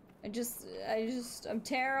 I'm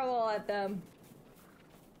terrible at them.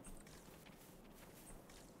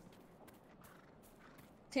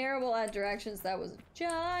 Terrible at directions. That was a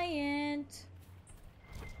giant.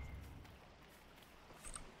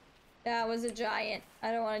 That was a giant.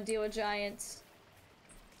 I don't want to deal with giants.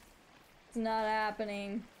 It's not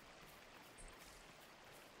happening.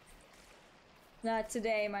 Not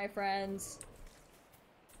today, my friends.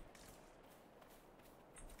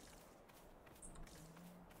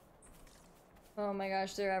 Oh my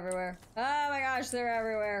gosh, they're everywhere. Oh my gosh, they're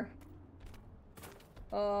everywhere.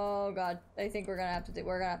 Oh god, I think we're gonna have to deal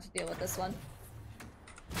with this one.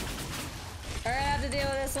 We're gonna have to deal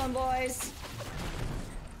with this one, boys.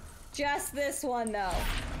 Just this one, though.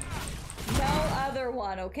 No other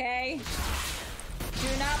one, okay? Do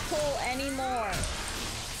not pull any more.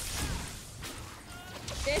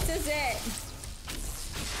 This is it.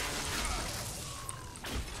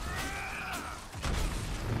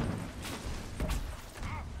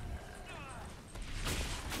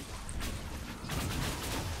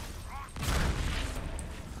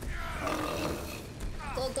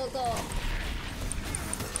 Go, go, go.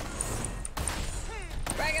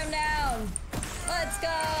 Bring him down. Let's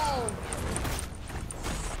go.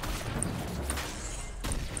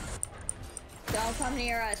 Don't come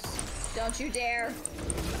near us. Don't you dare.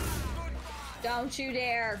 Don't you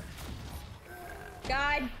dare.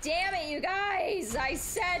 God damn it, you guys. I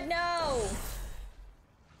said no.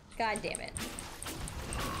 God damn it.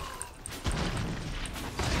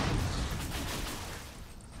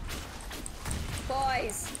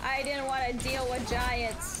 Boys, I didn't want to deal with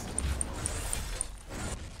giants.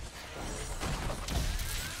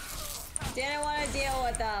 Didn't want to deal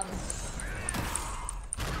with them.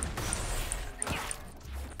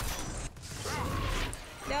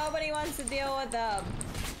 Nobody wants to deal with them.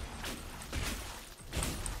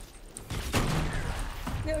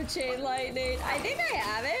 No chain lightning. I think I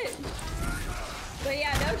have it. But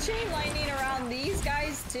yeah, no chain lightning around these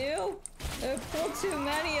guys too. I've pulled too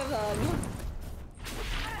many of them.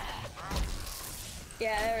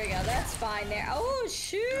 Yeah, there we go. That's fine there. Oh,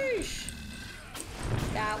 sheesh.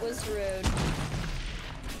 That was rude.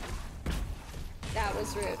 That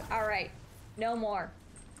was rude. All right. No more.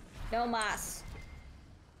 No mas.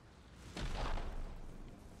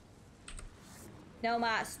 No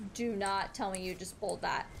mas. Do not tell me you just pulled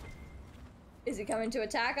that. Is he coming to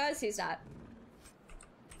attack us? He's not.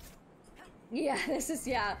 Yeah, this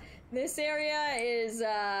area is,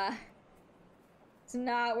 it's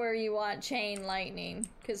not where you want chain lightning.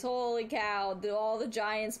 Because holy cow, all the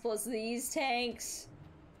giants plus these tanks.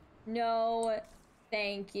 No,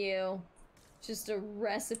 thank you. Just a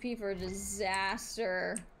recipe for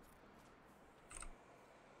disaster.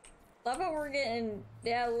 Love how we're getting,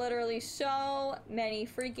 yeah, literally so many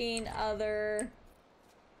freaking other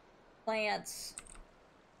plants.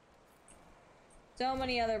 So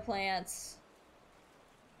many other plants.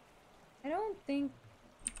 I don't think...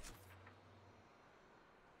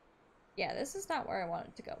 Yeah, this is not where I want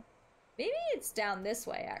it to go. Maybe it's down this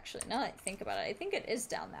way, actually. Now that I think about it, I think it is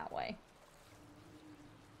down that way.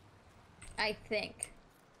 I think.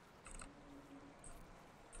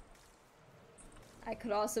 I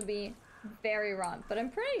could also be very wrong, but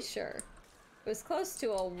I'm pretty sure it was close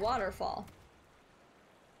to a waterfall.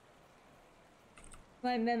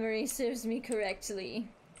 My memory serves me correctly.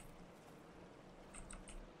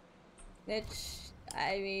 Which,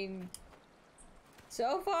 I mean,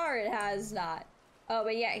 so far it has not. Oh,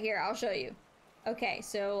 but yeah, here, I'll show you. Okay,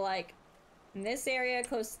 so like, in this area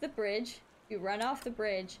close to the bridge, you run off the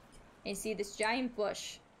bridge, and you see this giant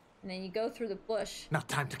bush, and then you go through the bush. Not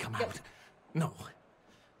time to come out. No,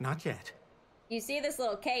 not yet. You see this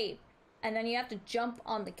little cave, and then you have to jump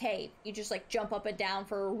on the cave. You just like jump up and down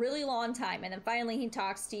for a really long time, and then finally he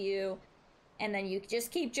talks to you, and then you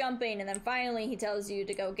just keep jumping, and then finally he tells you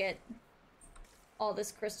to go get all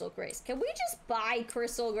this crystal grace. Can we just buy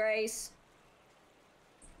crystal grace?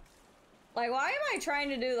 Like, why am I trying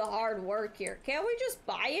to do the hard work here? Can't we just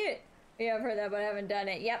buy it? Yeah, I've heard that, but I haven't done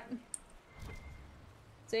it. Yep.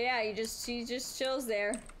 So yeah, he just chills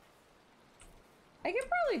there. I could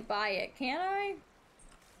probably buy it, can't I?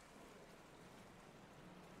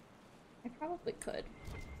 I probably could.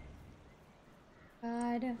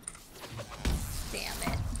 God damn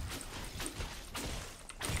it.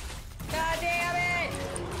 God damn it!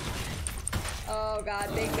 Oh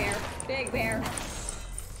god, big bear. Big bear.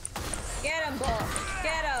 Get him, Bull.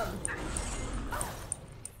 Get him.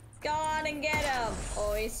 Go on and get him.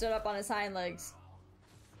 Oh, he stood up on his hind legs.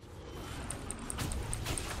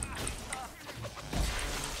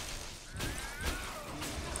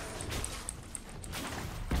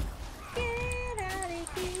 Get out of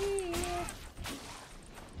here.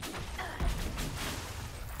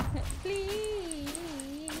 Please.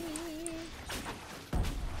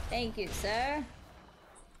 Thank you, sir.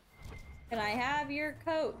 Can I have your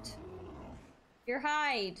coat? Your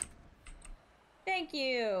hide. Thank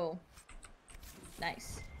you.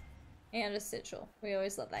 Nice. And a sigil. We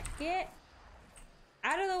always love that. Get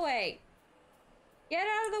out of the way. Get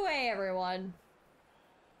out of the way, everyone.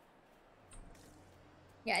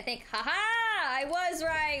 Yeah, I think, haha! I was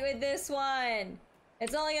right with this one.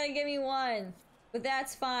 It's only gonna give me one, but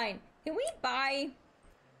that's fine. Can we buy?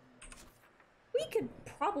 We could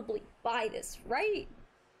probably buy this, right?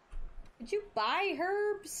 Could you buy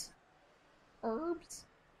herbs? Herbs?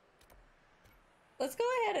 Let's go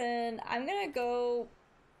ahead and I'm gonna go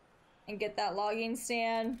and get that logging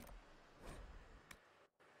stand.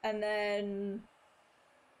 And then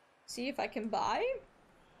see if I can buy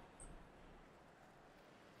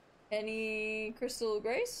any crystal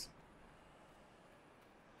grace.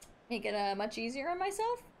 Make it much easier on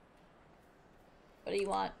myself. What do you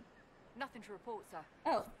want? Nothing to report, sir.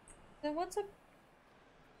 Oh, then what's up?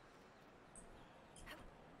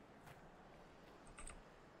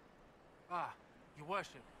 Ah, your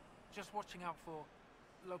worship. Just watching out for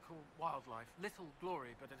local wildlife. Little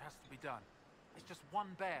glory, but it has to be done. It's just one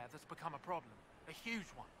bear that's become a problem. A huge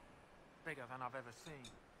one. Bigger than I've ever seen.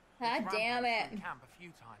 God damn it. Camp a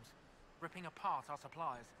few times, ripping apart our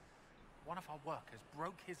supplies. One of our workers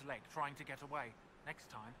broke his leg trying to get away. Next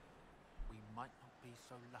time, we might not be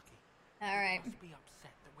so lucky. All right. It must be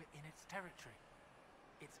upset that we're in its territory.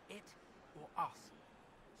 It's it or us,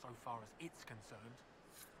 so far as it's concerned.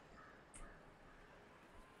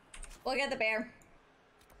 We'll get the bear.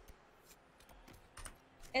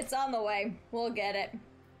 It's on the way. We'll get it.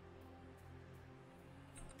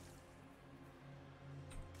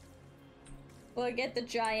 We'll get the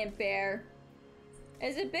giant bear.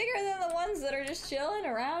 Is it bigger than the ones that are just chilling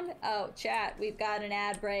around? Oh, chat, we've got an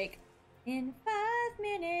ad break. In 5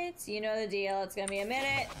 minutes. You know the deal. It's gonna be a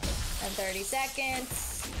minute and 30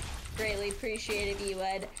 seconds. Greatly appreciate if you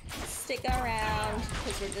would stick around,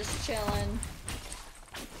 because we're just chilling.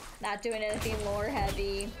 Not doing anything lore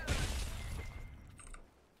heavy.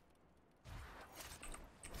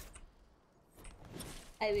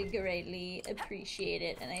 I would greatly appreciate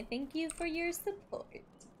it, and I thank you for your support.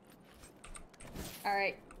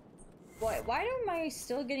 Alright. Why am I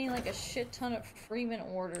still getting like a shit ton of Freeman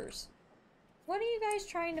orders? What are you guys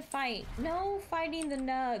trying to fight? No fighting the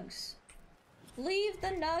nugs. Leave the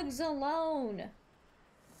nugs alone.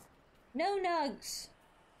 No nugs.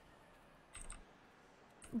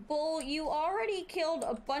 Bull, you already killed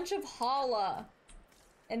a bunch of Hala.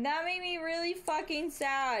 And that made me really fucking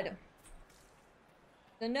sad.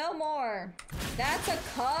 So no more. That's a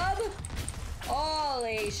cub?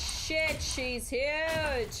 Holy shit, she's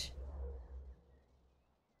huge.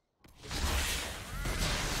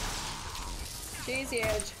 She's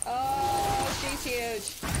huge. Oh, she's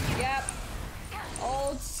huge. Yep.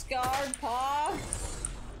 Old scarred paw.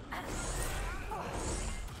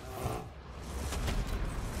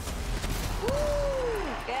 Woo!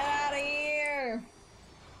 Get out of here.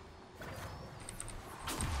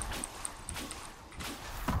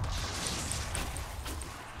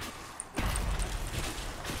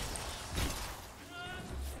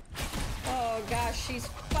 Oh gosh, she's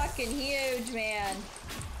fucking huge, man.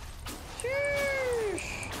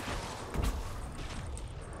 Sheesh.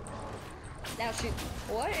 Now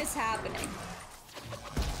what is happening?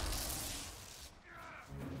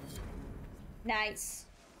 Nice.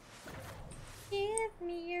 Give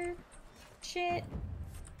me your shit.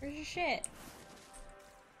 Where's your shit?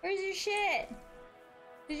 Where's your shit?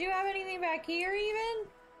 Did you have anything back here even?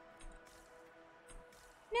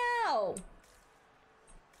 No.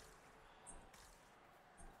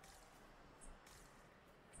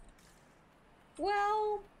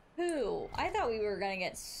 Well, poo. I thought we were gonna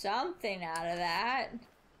get something out of that.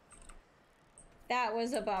 That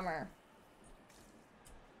was a bummer.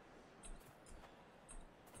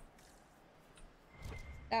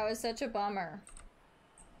 That was such a bummer.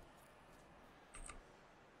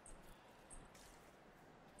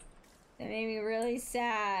 It made me really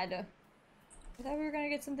sad. I thought we were gonna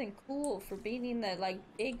get something cool for beating the, like,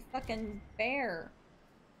 big fucking bear.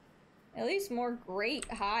 At least more great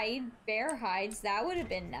hide, bear hides. That would have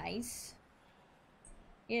been nice.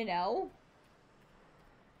 You know?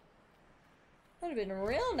 Would have been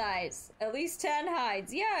real nice. At least 10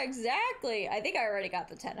 hides. Yeah, exactly. I think I already got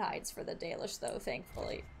the 10 hides for the Dalish, though,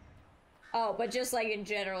 thankfully. Oh, but just, like, in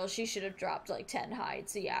general, she should have dropped, like, 10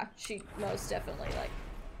 hides. So, yeah, she most definitely, like...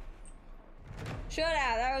 should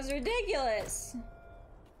have. That was ridiculous.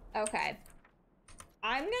 Okay.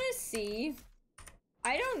 I'm gonna see...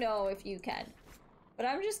 I don't know if you can, but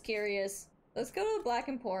I'm just curious. Let's go to the Black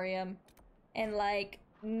Emporium and, like,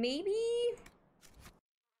 maybe...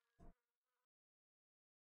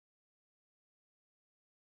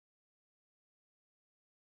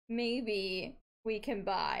 maybe we can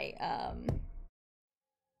buy,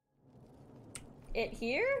 it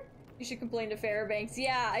here? You should complain to Fairbanks.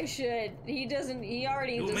 Yeah, I should. He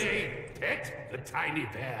already You doesn't. may pet the tiny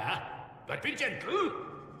bear, but be gentle.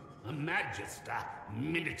 A Magister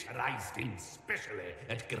miniaturized him specially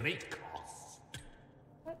at great cost.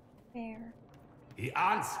 What bear? He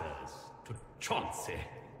answers to Chauncey.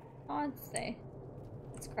 Chauncey.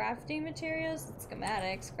 It's crafting materials, it's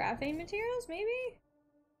schematics. Crafting materials, maybe?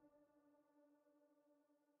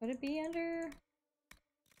 Would it be under...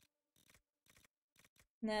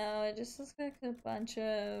 No, it just looks like a bunch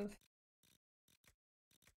of...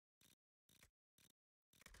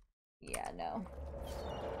 Yeah, no.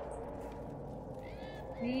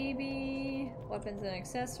 Maybe... Weapons and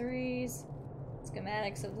accessories.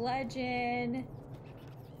 Schematics of legend.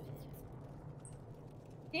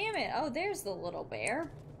 Damn it! Oh, there's the little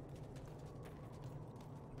bear.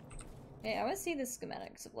 Hey, I want to see the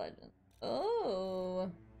schematics of legend.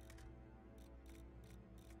 Oh.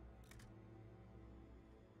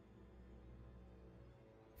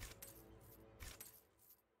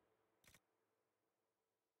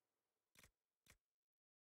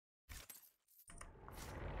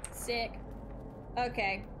 Sick.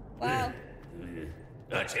 Okay. Well.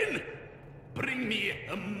 Urchin, bring me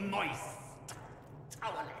a moist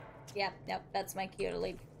towelette. Yep, nope, that's my cue to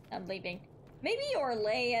leave. I'm leaving. Maybe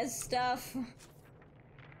Orlea's stuff.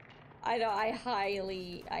 I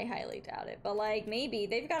highly doubt it. But like, maybe.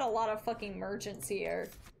 They've got a lot of fucking merchants here.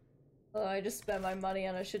 Oh, I just spent my money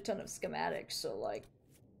on a shit ton of schematics, so like...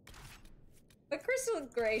 But Crystal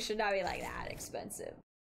Gray should not be like that expensive.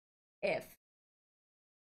 If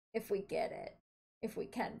we get it. If we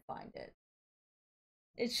can find it.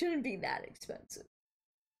 It shouldn't be that expensive.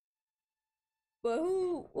 But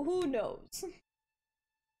who knows?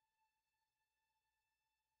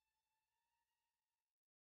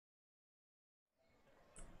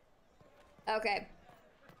 Okay.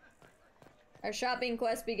 Our shopping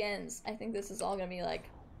quest begins. I think this is all gonna be like...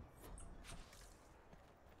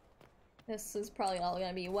 This is probably all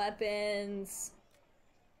gonna be weapons.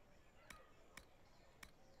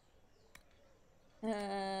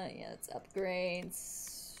 Yeah, it's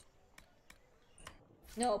upgrades.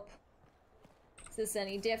 Nope. Is this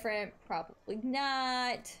any different? Probably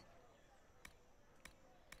not.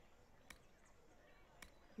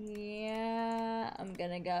 Yeah, I'm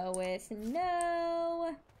gonna go with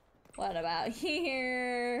no. What about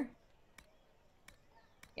here?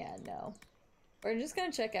 Yeah, no. We're just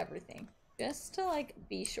gonna check everything. Just to, like,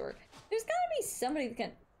 be sure. There's gotta be somebody that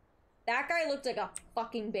can... That guy looked like a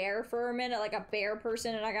fucking bear for a minute, like a bear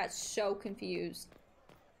person, and I got so confused.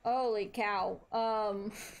 Holy cow. I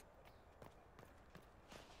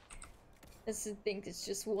think it's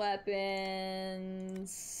just weapons.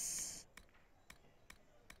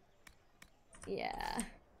 Yeah.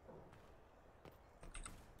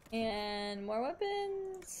 And more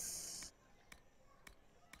weapons.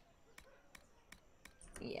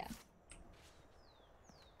 Yeah.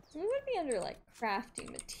 So we would be under, like,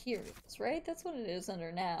 crafting materials, right? That's what it is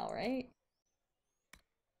under now, right?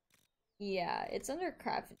 Yeah, it's under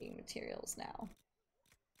crafting materials now.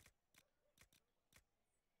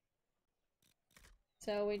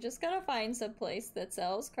 So we just gotta find some place that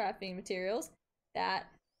sells crafting materials that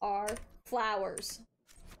are flowers.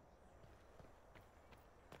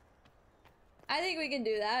 I think we can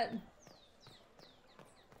do that.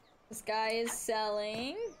 This guy is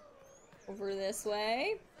selling over this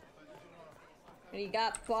way. What do you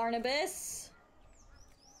got, Barnabas?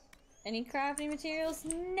 Any crafting materials?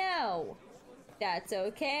 No. That's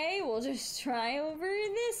okay. We'll just try over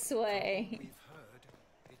this way.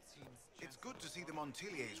 It's good to see the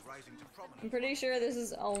Montiliers rising to prominence. I'm pretty sure this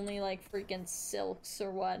is only like freaking silks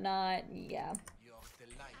or whatnot. Yeah.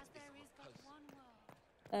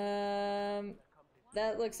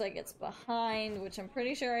 That looks like it's behind, which I'm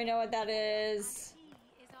pretty sure I know what that is.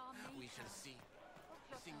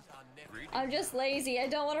 I'm just lazy. I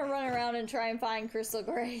don't want to run around and try and find Crystal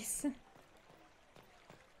Grace.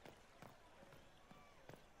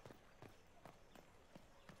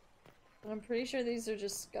 But I'm pretty sure these are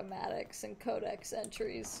just schematics and codex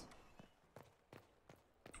entries.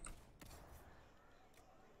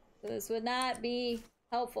 So this would not be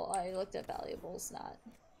helpful. I looked at valuables, not.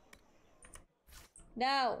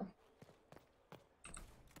 No!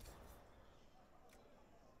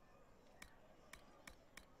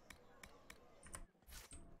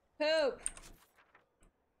 Poop!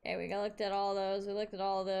 Okay, we looked at all those. We looked at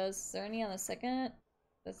all those. Is there any on the second?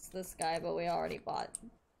 That's this guy, but we already bought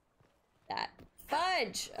that.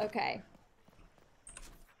 Fudge! Okay.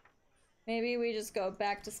 Maybe we just go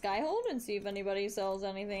back to Skyhold and see if anybody sells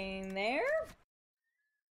anything there?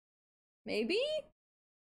 Maybe?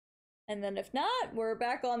 And then if not, we're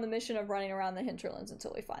back on the mission of running around the hinterlands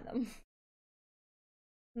until we find them.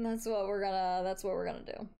 And that's what we're gonna do. That's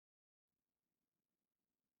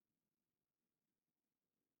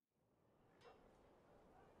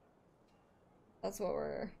what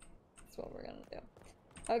we're gonna do.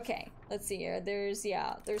 Okay, let's see here. There's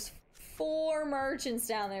 4 merchants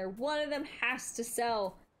down there. One of them has to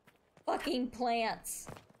sell fucking plants.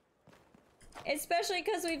 Especially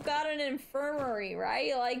because we've got an infirmary,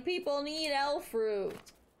 right? Like, people need elf fruit.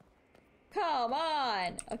 Come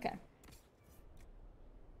on! Okay.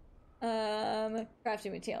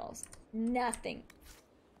 Crafting materials. Nothing.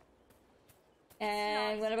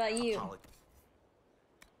 And what about you?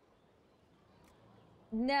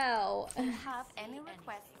 No. Have any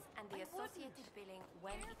requests and the associated billing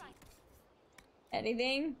when it is.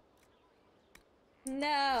 Anything?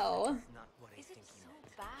 No. Is it so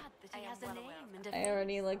bad that he has a name and a I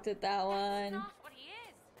already looked at that one. Not what he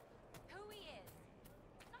is. Who he is.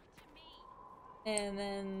 Not to me. And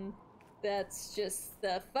then that's just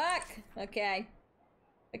the fuck. Okay.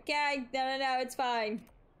 Okay. No, it's fine.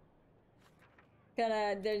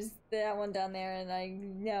 There's that one down there, and I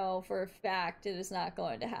know for a fact it is not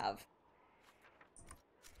going to have.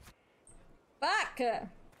 Fuck!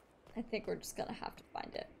 I think we're just gonna have to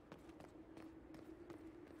find it.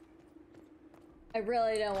 I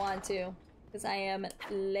really don't want to, because I am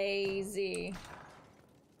lazy.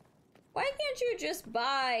 Why can't you just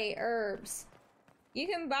buy herbs? You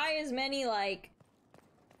can buy as many, like,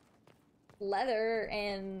 leather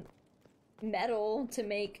and metal to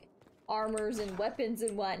make armors and weapons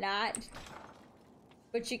and whatnot.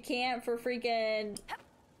 But you can't for freaking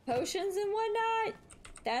potions and whatnot?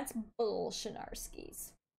 That's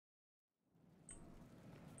bullshinarskis.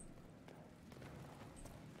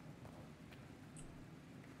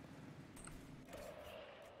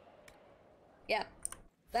 Yep.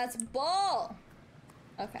 That's bull!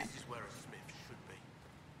 Okay. This is where a smith should be.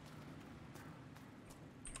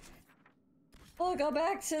 We'll go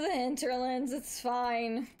back to the hinterlands, it's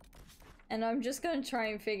fine. And I'm just gonna try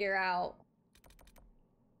and figure out...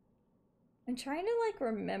 I'm trying to, like,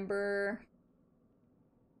 remember...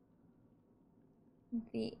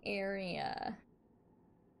 the area.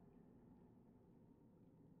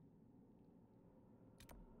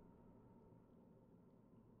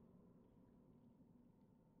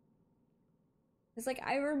 It's like,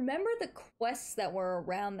 I remember the quests that were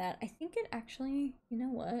around that. I think it actually, you know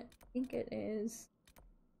what? I think it is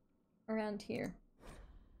around here.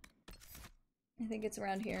 I think it's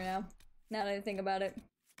around here now that I think about it.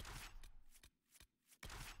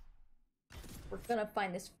 We're gonna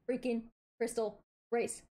find this freaking crystal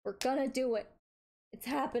race. We're gonna do it. It's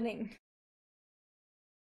happening.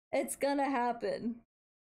 It's gonna happen.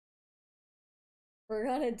 We're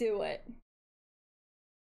gonna do it.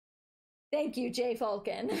 Thank you, Jay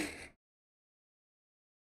Falcon.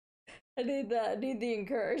 I need the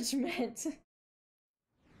encouragement.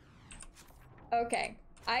 Okay,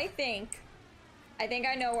 I think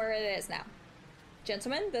I know where it is now.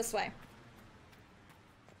 Gentlemen, this way.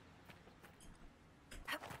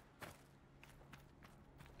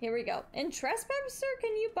 Here we go. In Trespasser,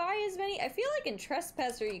 can you buy as many? I feel like in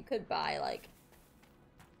Trespasser you could buy, like,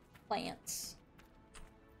 plants.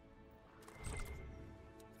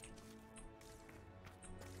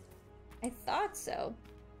 I thought so.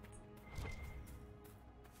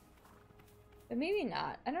 But maybe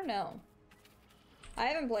not. I don't know. I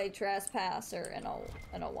haven't played Trespasser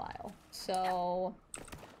in a while, so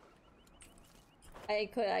I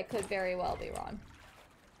could very well be wrong.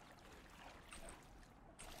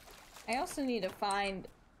 I also need to find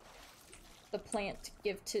the plant to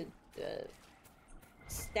give to the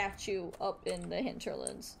statue up in the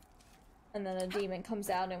hinterlands. And then a demon comes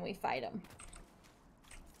out and we fight him.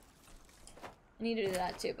 I need to do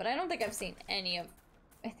that too, but I don't think I've seen any of...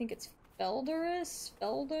 I think it's Felderus?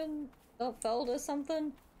 Felda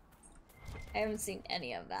something? I haven't seen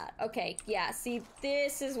any of that. Okay, yeah, see,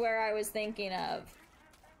 this is where I was thinking of.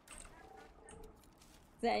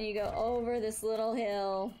 Then you go over this little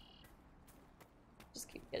hill.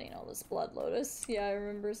 Just keep getting all this blood lotus. Yeah, I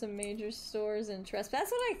remember some major stores in Trespass.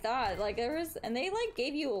 That's what I thought. Like, there was... And they, like,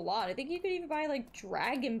 gave you a lot. I think you could even buy, like,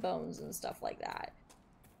 dragon bones and stuff like that.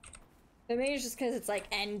 But maybe it's just because it's, like,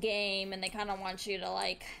 endgame, and they kind of want you to,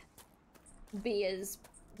 like, be as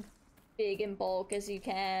big in bulk as you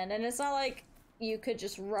can. And it's not like you could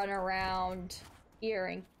just run around here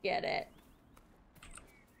and get it.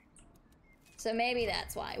 So maybe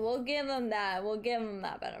that's why. We'll give them that. We'll give them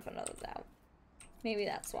that benefit of the doubt. Maybe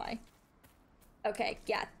that's why. Okay,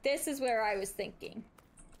 yeah, this is where I was thinking.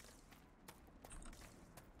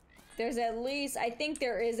 there's at least, I think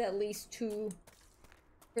there is at least 2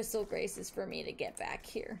 crystal graces for me to get back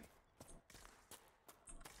here.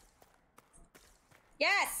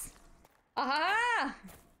 Yes! Aha!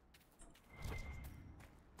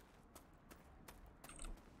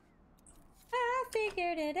 I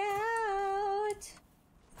figured it out.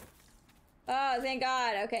 Oh, thank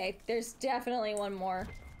God. Okay, there's definitely one more.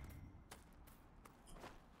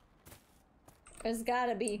 There's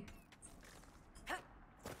gotta be.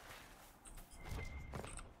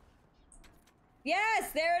 Yes,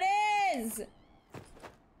 there it is!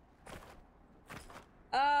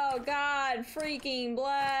 Oh God, freaking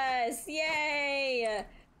bless! Yay!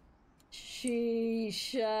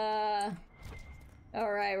 Sheesh.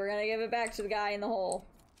 Alright, we're gonna give it back to the guy in the hole.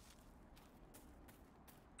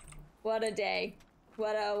 What a day.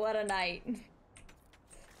 What a night.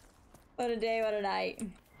 What a day, what a night.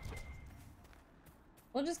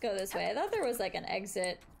 We'll just go this way. I thought there was like an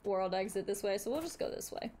exit, world exit this way, so we'll just go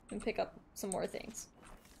this way and pick up some more things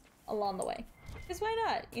along the way. Because why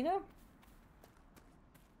not, you know?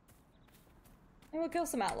 And we'll kill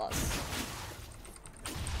some outlaws.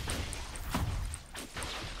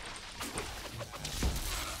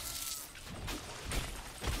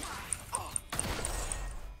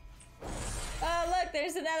 Oh, look,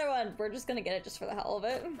 there's another one. We're just gonna get it just for the hell of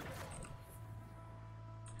it.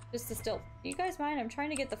 Just to still. Do you guys mind? I'm trying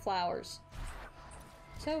to get the flowers.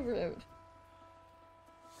 So rude.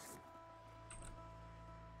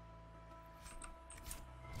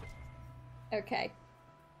 Okay.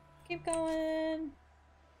 Keep going.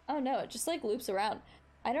 Oh no, it just like loops around.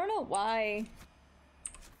 I don't know why.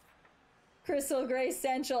 Crystal Gray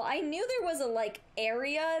Central. I knew there was a like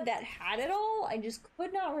area that had it all. I just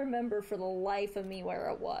could not remember for the life of me where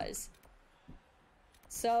it was.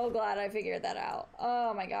 So glad I figured that out.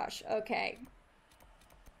 Oh my gosh. Okay.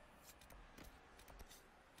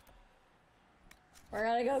 We're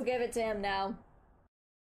gonna go give it to him now.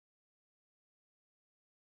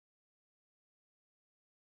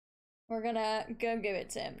 We're gonna go give it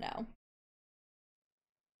to him now.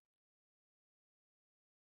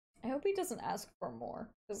 I hope he doesn't ask for more.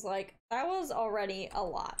 Because, like, that was already a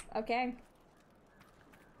lot, okay?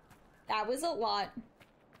 That was a lot.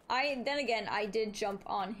 Then again, I did jump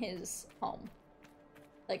on his home.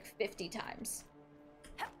 Like, 50 times.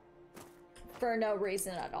 For no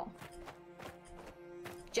reason at all.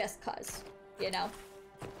 Just cuz, you know?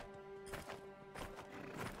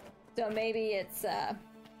 So maybe it's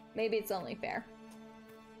only fair.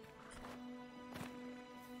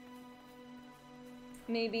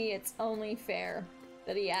 Maybe it's only fair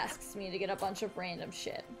that he asks me to get a bunch of random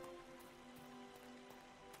shit.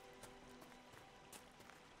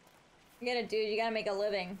 I get it, dude. You gotta make a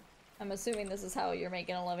living. I'm assuming this is how you're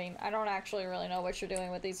making a living. I don't actually really know what you're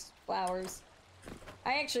doing with these flowers.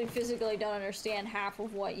 I actually physically don't understand half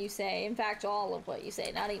of what you say. In fact, all of what you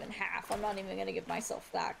say. Not even half. I'm not even gonna give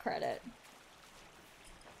myself that credit.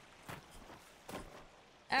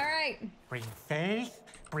 Alright. Bring faith,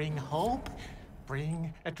 bring hope,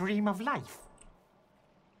 bring a dream of life.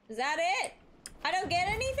 Is that it? I don't get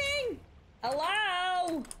anything?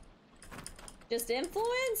 Hello? Just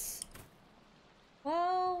influence?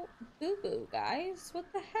 Well, boo-boo, guys. What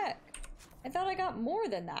the heck? I thought I got more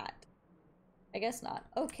than that. I guess not.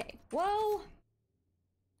 Okay, well...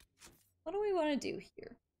 what do we want to do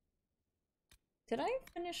here? Did I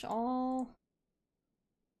finish all...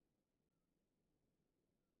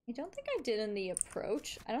 I don't think I did in the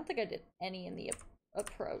approach. I don't think I did any in the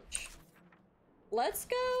approach. Let's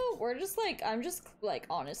go. We're just like, I'm just like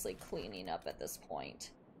honestly cleaning up at this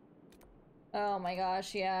point. Oh my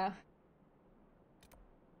gosh, yeah.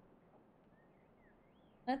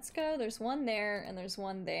 Let's go. There's one there and there's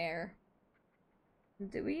one there.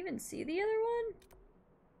 Did we even see the other one?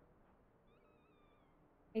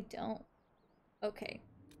 I don't. Okay.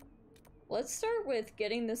 Let's start with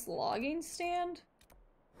getting this logging stand.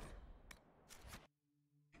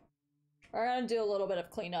 We're gonna do a little bit of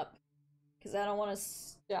cleanup because I don't want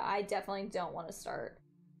to. I definitely don't want to start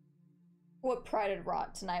what Pride and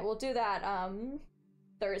Rot tonight. We'll do that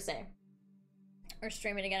Thursday. We're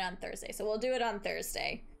streaming again on Thursday, so we'll do it on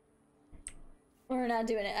Thursday. We're not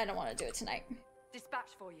doing it. I don't want to do it tonight.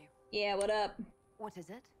 Dispatch for you. Yeah, what up? What is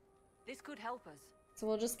it? This could help us. So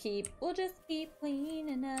we'll just keep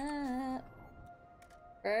cleaning up.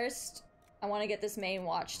 First, I want to get this main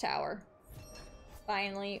watchtower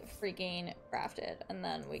finally freaking crafted, and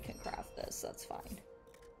then we can craft this. That's fine.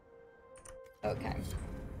 Okay.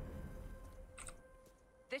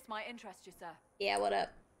 This might interest you, sir. Yeah, what up?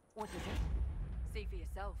 What is it? See for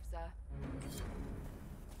yourself, sir.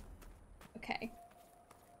 Okay.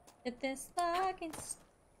 Get this logging.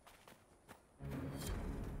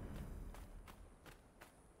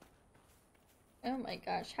 Oh my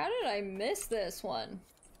gosh, how did I miss this one?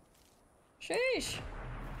 Sheesh.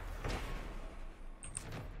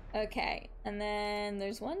 Okay, and then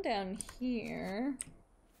there's one down here.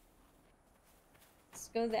 Let's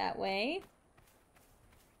go that way.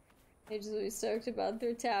 Mages will be stoked about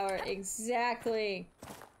their tower. Exactly.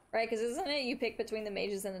 Right, because isn't it you pick between the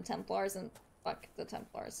mages and the Templars, and fuck the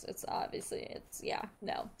Templars. It's obviously, it's, yeah,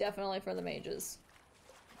 no, definitely for the mages.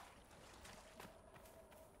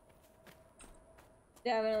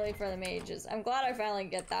 Definitely for the mages. I'm glad I finally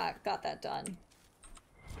got that done.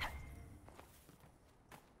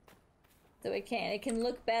 So it can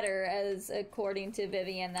look better, as according to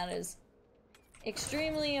Vivian, that is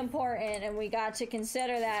extremely important, and we got to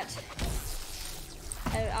consider that.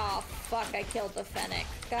 And, oh fuck, I killed the Fennec.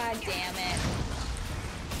 God damn it.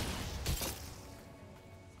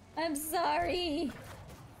 I'm sorry.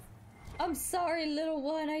 I'm sorry, little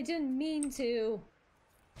one, I didn't mean to.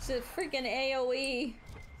 It's a freaking AoE.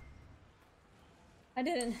 I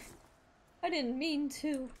didn't mean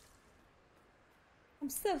to. I'm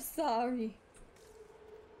so sorry.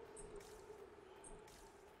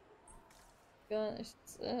 God,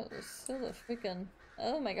 there's still a freaking...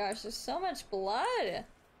 Oh my gosh, there's so much blood!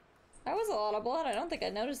 That was a lot of blood. I don't think I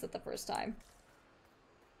noticed it the first time.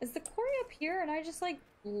 Is the quarry up here and I just, like,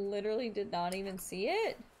 literally did not even see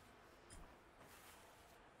it?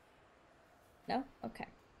 No? Okay.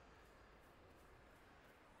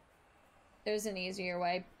 There's an easier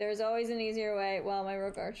way. There's always an easier way. Well, my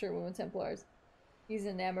Rogue Archer, Women Templars. He's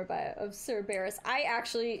enamored of Sir Barris. I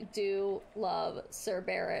actually do love Sir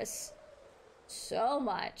Barris so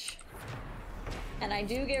much. And I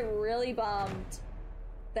do get really bummed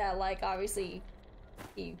that, like, obviously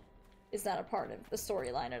he is not a part of the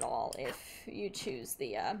storyline at all if you choose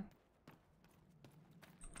the, I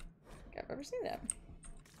think I've ever seen that.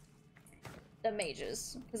 The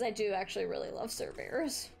mages. Because I do actually really love Sir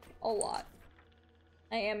Barris. A lot.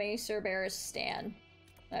 I am a Sir Barris stan,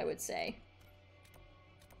 I would say.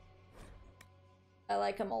 I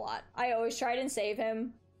like him a lot. I always try and save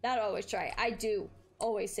him. Not always try. I do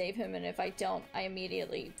always save him, and if I don't, I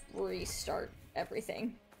immediately restart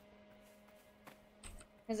everything.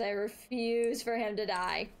 Because I refuse for him to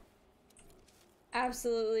die.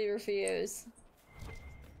 Absolutely refuse.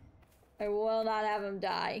 I will not have him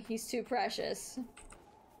die. He's too precious.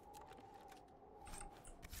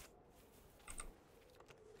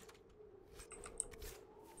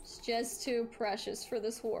 He's just too precious for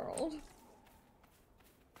this world.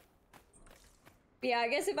 Yeah, I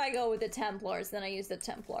guess if I go with the Templars, then I use the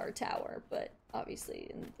Templar Tower, but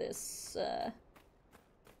obviously in this,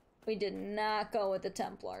 we did not go with the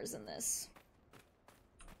Templars in this.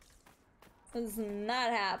 This is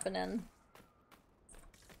not happening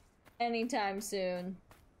anytime soon.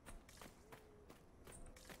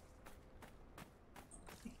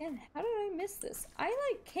 Again, how did I miss this? I,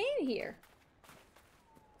 like, came here.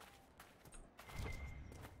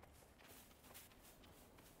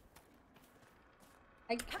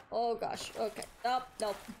 Oh gosh, okay. Oh,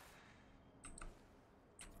 nope.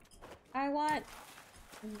 I want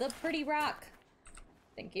the pretty rock.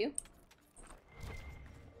 Thank you.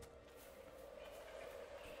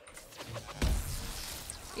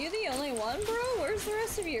 You the only one, bro? Where's the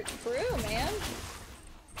rest of your crew, man?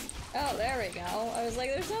 Oh, there we go. I was like,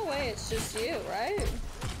 there's no way it's just you, right?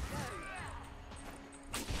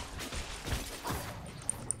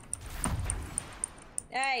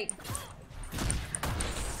 Hey!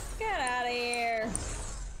 Get out of here!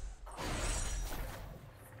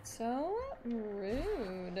 So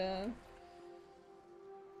rude.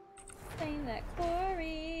 Find that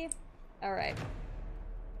quarry. Alright.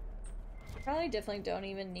 Probably definitely don't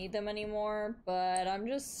even need them anymore, but I'm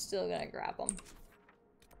just still gonna grab them.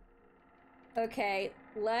 Okay,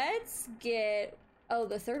 let's get... Oh,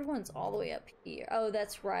 the third one's all the way up here. Oh,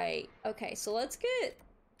 that's right. Okay, so let's get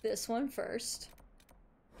this one first.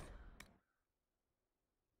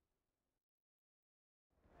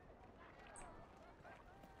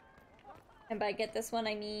 And by get this one,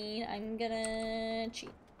 I mean I'm gonna cheat.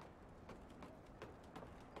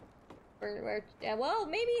 Yeah, well,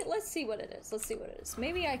 maybe, let's see what it is. Let's see what it is.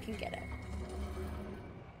 Maybe I can get it.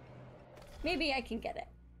 Maybe I can get it.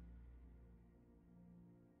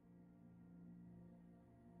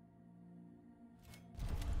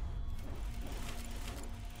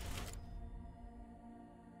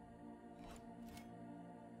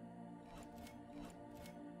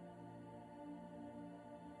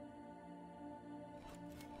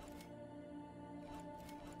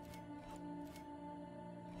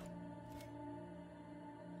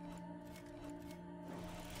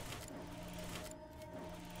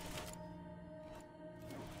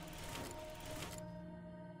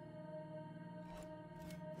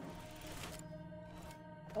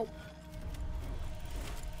 Oh.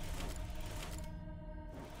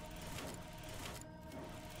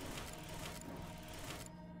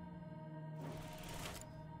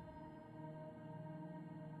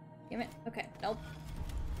 Damn it. Okay, nope.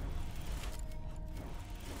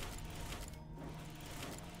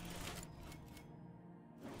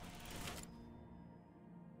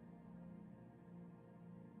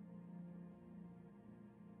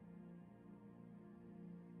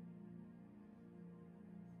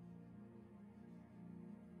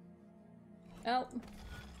 Nope.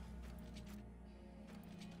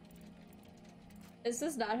 This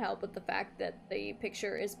does not help with the fact that the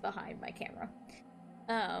picture is behind my camera.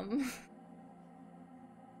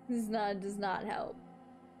 This does not help.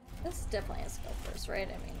 This definitely has to go first, right?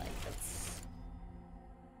 I mean, like, that's...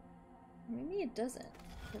 Maybe it doesn't,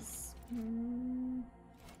 because...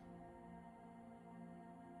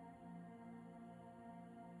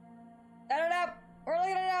 I don't know! We're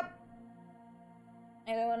looking it up!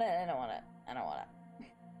 I don't want it, I don't want it, I don't want it.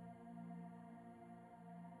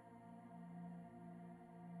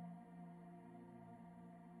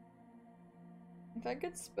 If I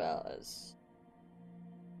could spell as...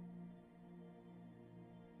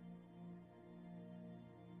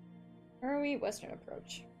 Where are we? Western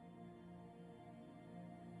approach.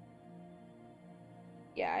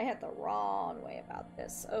 Yeah, I had the wrong way about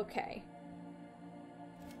this. Okay.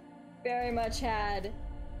 Very much had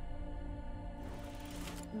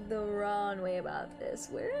the wrong way about this.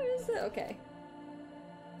 Where is it? Okay.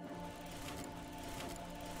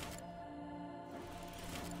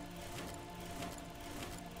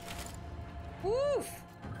 Woof!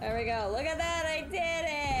 There we go. Look at that! I did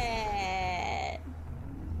it!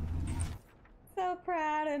 So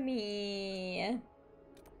proud of me.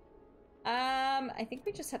 I think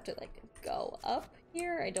we just have to, like, go up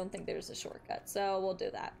here. I don't think there's a shortcut, so we'll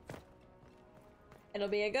do that. It'll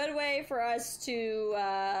be a good way for us to,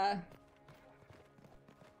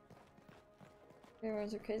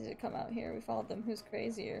 Everyone's are crazy to come out here. We followed them. Who's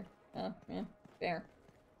crazier? Oh, yeah. Fair.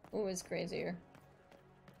 Who is crazier?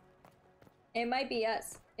 It might be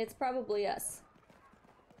us. It's probably us.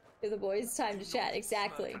 Give the boys time to chat.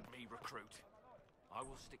 Exactly. Me, recruit. I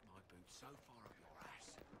will stick my boots so far up your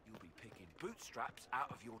ass, you'll be picking bootstraps out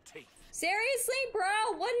of your teeth. Seriously,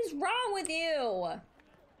 bro? What is wrong with you?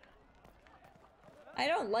 I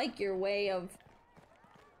don't like your way of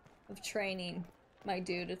training, my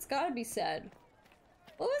dude. It's gotta be said.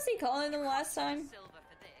 What was he calling them last time?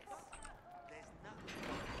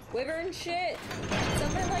 Wyvern shit?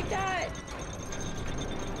 Something like that?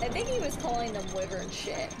 I think he was calling them wyvern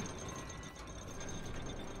shit.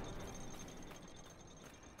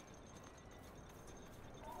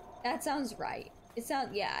 That sounds right.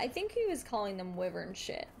 Yeah, I think he was calling them wyvern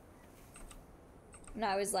shit. And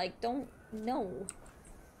I was like, no.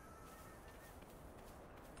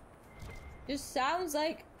 Just sounds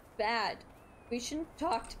like bad. We shouldn't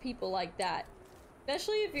talk to people like that.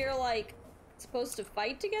 Especially if you're, like, supposed to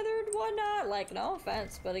fight together and whatnot. Like, no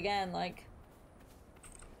offense, but again, like,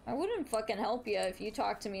 I wouldn't fucking help you if you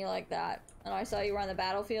talked to me like that. And I saw you were on the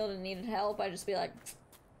battlefield and needed help, I'd just be like,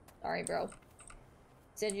 sorry, bro.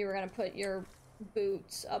 Said you were gonna put your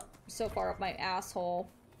boots up so far up my asshole.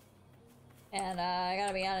 And, I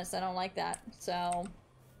gotta be honest, I don't like that. So,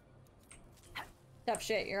 tough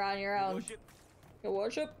shit, you're on your own. Your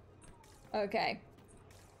worship? Okay.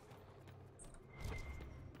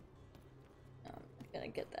 I'm gonna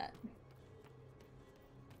get that.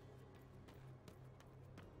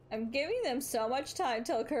 I'm giving them so much time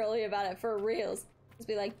to tell Curly about it for reals. Just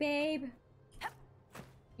be like, babe,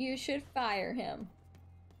 you should fire him.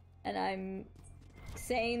 And I'm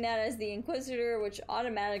saying that as the Inquisitor, which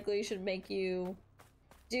automatically should make you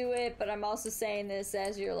do it, but I'm also saying this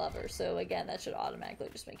as your lover. So again, that should automatically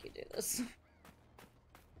just make you do this.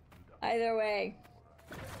 Either way.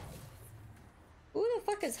 Who the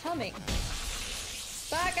fuck is humming?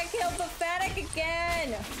 Fuck, I killed the Fennec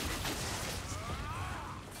again!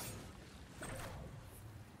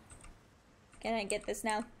 Can I get this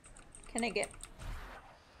now? Can I get...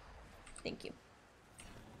 Thank you.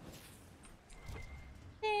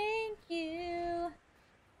 Thank you!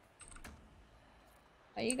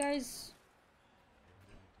 Are you guys...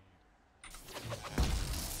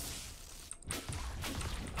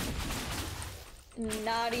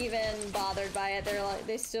 not even bothered by it? They're like,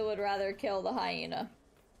 they still would rather kill the hyena.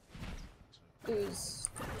 Who's...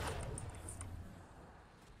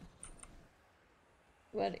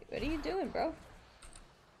 What are you doing, bro?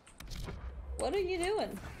 What are you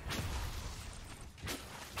doing?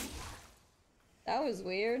 That was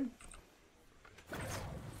weird.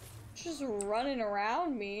 Just running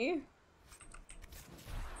around me.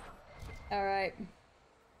 Alright.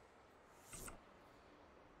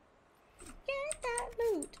 Get that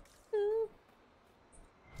loot. Ooh.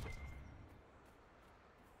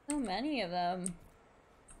 So many of them.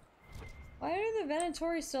 Why are the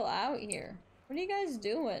Venatori still out here? What are you guys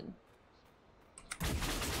doing?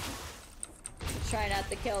 Try not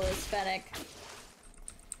to kill this Fennec.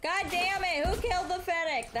 God damn it! Who killed the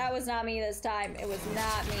Fennec? That was not me this time. It was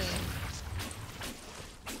not me.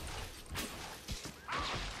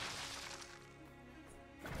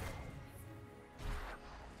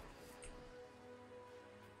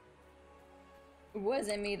 It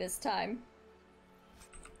wasn't me this time.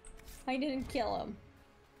 I didn't kill him.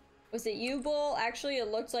 Was it you, Bull? Actually, it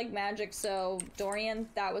looked like magic, so Dorian,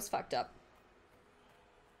 that was fucked up.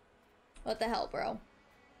 What the hell, bro?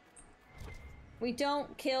 We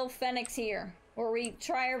don't kill Fennecs here. Or we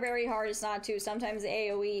try our very hardest not to. Sometimes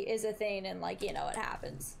AoE is a thing and, like, you know, it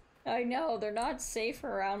happens. I know, they're not safe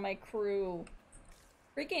around my crew.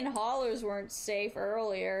 Freaking haulers weren't safe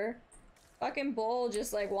earlier. Fucking Bull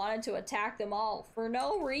just, like, wanted to attack them all for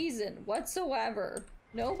no reason whatsoever.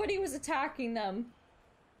 Nobody was attacking them.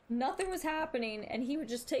 Nothing was happening, and he would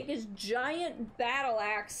just take his giant battle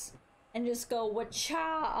axe and just go wacha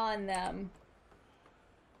on them.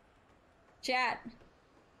 Chat.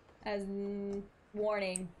 As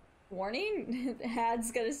warning. Warning? The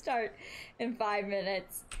ad's gonna start in 5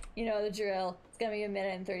 minutes. You know the drill. It's gonna be 1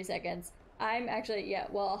 minute and 30 seconds. I'm actually, yeah,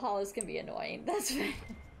 well, hollows can be annoying. That's fair.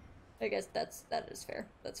 I guess that is fair.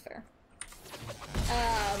 That's fair.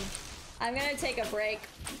 I'm gonna take a break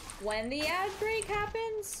when the ad break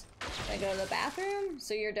happens. I go to the bathroom,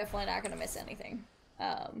 so you're definitely not gonna miss anything.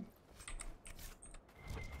 At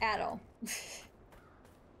all.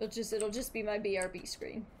 It'll just be my BRB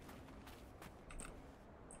screen.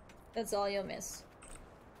 That's all you'll miss.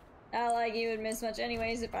 Not like you would miss much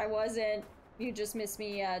anyways if I wasn't. You just miss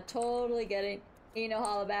me totally getting ain't no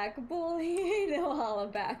holla back bull. Ain't no holla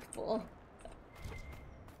back bull.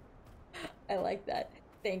 I like that.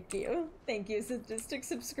 Thank you. Thank you, sadistic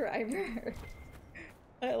subscriber.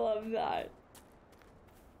 I love that.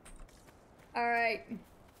 Alright.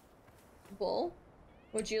 Bull,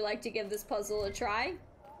 would you like to give this puzzle a try?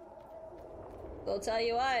 I'll tell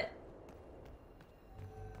you what.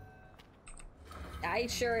 I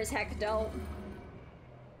sure as heck don't.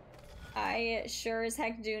 I sure as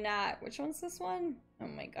heck do not. Which one's this one? Oh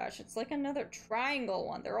my gosh, it's like another triangle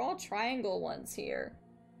one. They're all triangle ones here.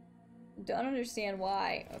 Don't understand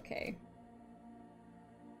why. Okay.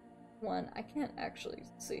 One, I can't actually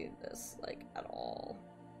see this, like, at all.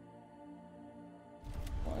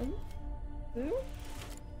 1, 2.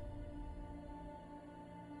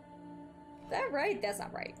 Is that right? That's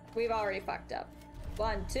not right. We've already fucked up.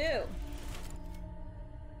 1, 2.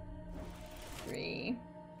 3.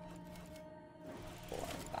 4,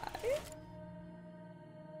 5.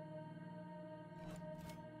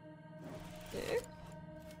 6.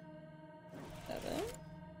 7.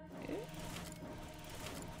 8.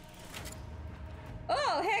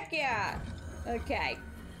 Oh, heck yeah! Okay.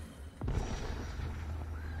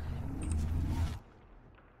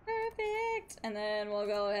 Perfect! And then we'll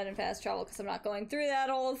go ahead and fast travel because I'm not going through that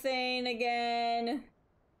whole thing again.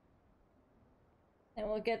 And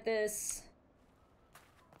we'll get this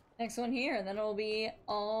next one here, and then it'll be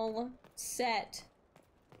all set.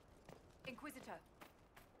 Inquisitor.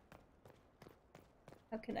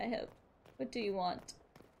 How can I help? What do you want?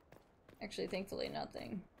 Actually, thankfully,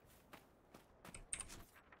 nothing.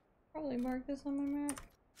 Probably mark this on my map.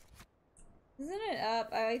 Isn't it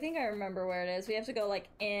up? I think I remember where it is. We have to go, like,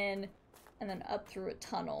 in and then up through a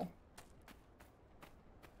tunnel.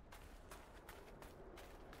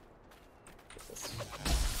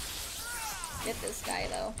 Get this guy,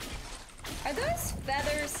 though. Are those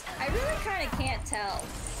feathers? I really kind of can't tell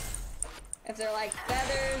if they're like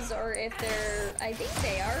feathers or if they're... I think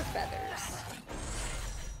they are feathers.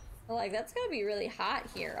 But, like, that's gonna be really hot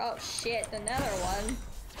here. Oh shit, another one.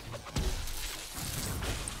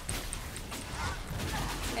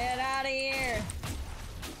 Get out of here.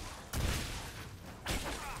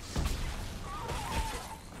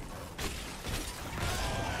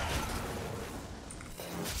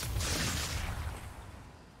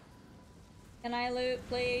 Can I loot,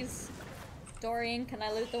 please? Dorian, can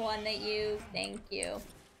I loot the one that you... Thank you.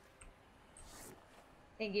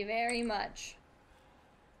 Thank you very much.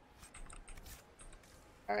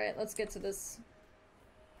 Alright, let's get to this.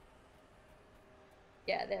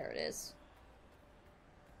 Yeah, there it is.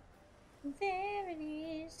 There it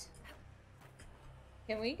is.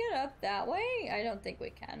 Can we get up that way? I don't think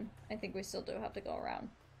we can. I think we still do have to go around.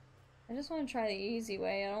 I just want to try the easy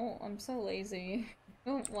way. I'm so lazy. I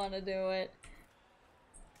don't want to do it.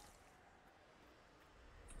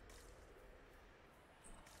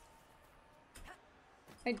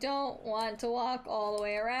 I don't want to walk all the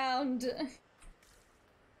way around.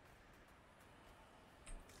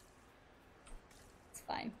 It's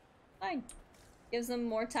fine. Fine. Gives them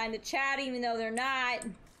more time to chat even though they're not.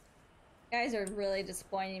 You guys are really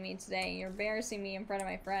disappointing me today. You're embarrassing me in front of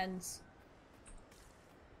my friends.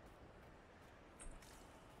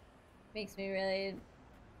 Makes me really...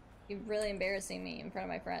 You're really embarrassing me in front of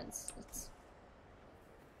my friends.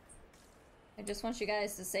 I just want you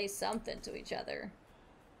guys to say something to each other.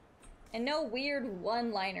 And no weird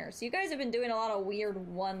one-liners. You guys have been doing a lot of weird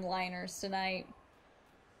one-liners tonight.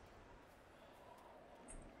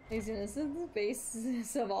 Laziness is the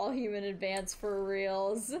basis of all human advance for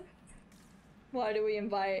reals. Why do we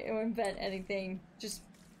invent anything just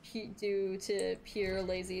due to pure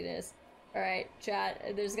laziness? Alright, chat,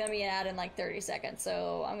 there's gonna be an ad in like 30 seconds,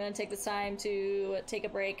 so I'm gonna take this time to take a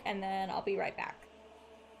break, and then I'll be right back.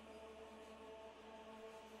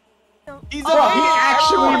 He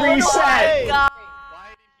actually reset! Why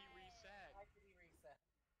did he reset?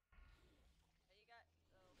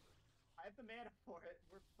 I have the mana for it.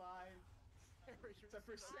 We're fine. Except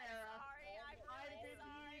for Sarah. I'm sorry. I'm really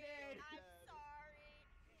sorry. I'm sorry.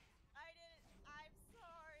 I'm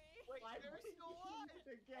sorry. Wait, there's still alive.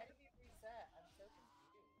 Again. Why did he reset? I'm so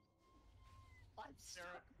confused. I'm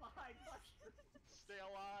Sarah. stuck behind mushrooms. Stay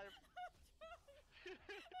alive.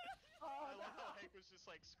 Oh, I love how Hank was just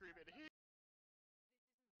like screaming.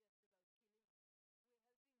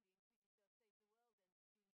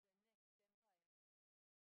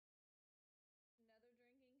 Another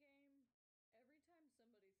drinking game? Every time somebody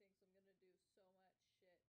thinks I'm gonna do so much shit, I get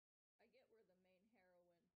we're the main heroine.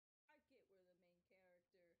 I get we're the main character.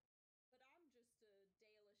 But I'm just a Dalish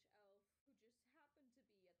elf who just happened to be at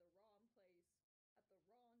the wrong place at the wrong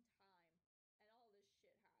time, and all this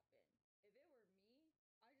shit happened. If it were me,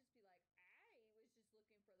 I'd just be like, I was just looking for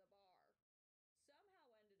the bar.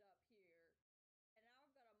 Somehow ended up here, and now I've got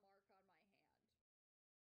a mark on my hand.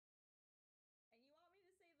 And you want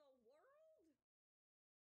me to save the world?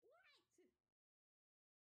 What? We're drinking.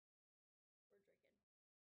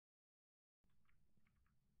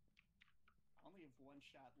 I only have one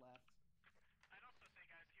shot left. I'd also say,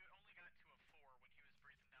 guys, you only got to a 4 when he was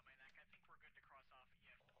breathing down my neck. I think we're good to cross off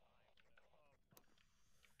EF.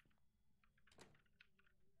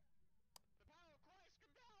 The power of Christ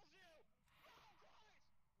compels you! Power of Christ!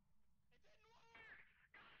 It didn't work!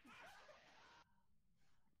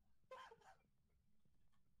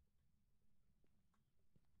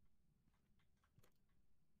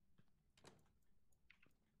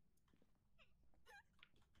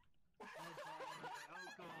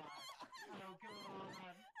 Oh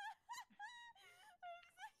god.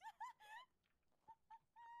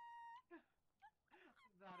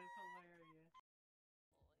 That is hilarious.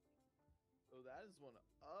 Oh, that is one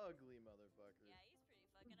ugly motherfucker. Yeah, he's pretty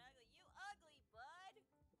fucking ugly. You ugly, bud.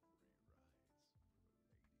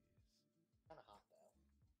 Kinda hot though.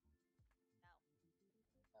 No.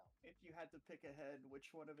 No. If you had to pick a head,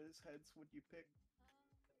 which one of his heads would you pick?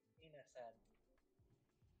 Penis head.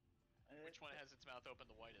 Which one has its mouth open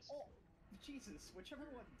the whitest? Oh, Jesus! Whichever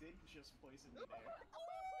one did just poison me there.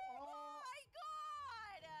 Oh my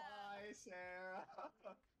god! Bye, Sarah.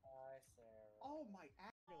 Bye, Sarah. Oh my!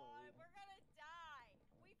 God, we're gonna die.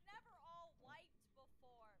 We've never all wiped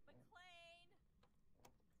before. McLean,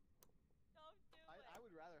 don't do it. I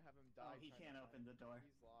would rather have him die. Oh, he can't open the door.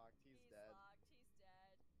 He's locked. He's dead. Locked. He's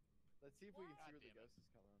dead. Let's see if we can see where the ghost is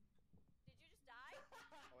coming. Did you just die?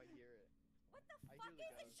 Oh, I hear it. What the I fuck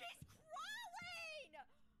hear is the it? ghost. She's crawling!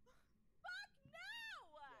 Fuck no!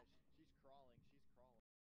 Yeah, she's crawling. She's crawling.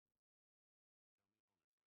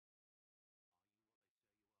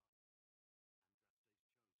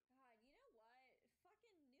 God, you know what?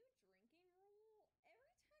 Fucking new drinking rule.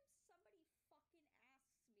 Every time somebody fucking asks me if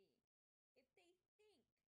they think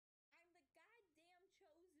I'm the goddamn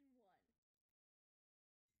chosen one.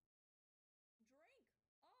 Drink. Oh my gosh. Yes.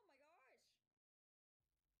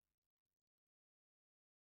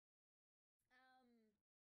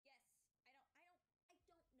 I don't know. I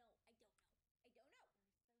don't know.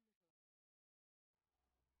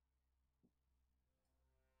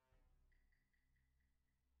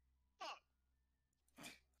 Fuck!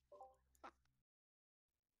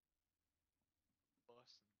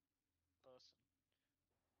 Listen.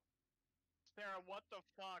 Sarah, what the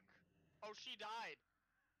fuck? Oh, she died.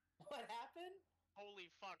 What happened?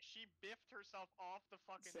 Holy fuck, she biffed herself off the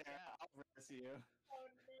fucking Sarah, tap. I'll res you. Oh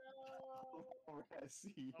no! I'll res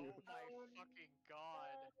you. Oh my fucking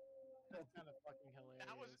god. That's kind of fucking hilarious.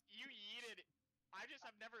 That was, you yeeted. I just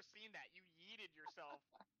have never seen that. You yeeted yourself.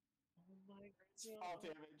 Oh my god. Small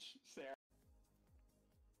damage, Sarah.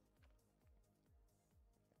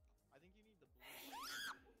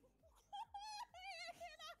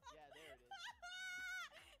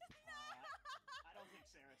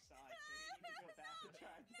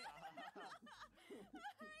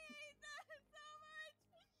 hate that so much.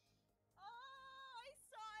 Oh, I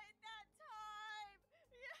saw it that time.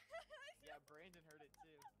 Yeah, Brandon heard it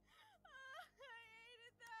too. I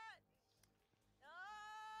hated that.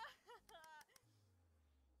 Oh.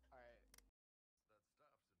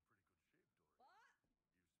 All right. That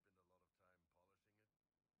staff's in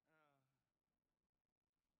pretty good shape,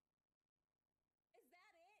 Dory. What?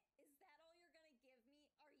 You spend a lot of time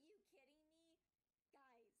polishing it. Is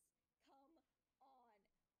that it? Is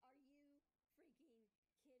that all you're gonna give me? Are you kidding me?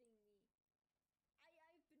 Guys, come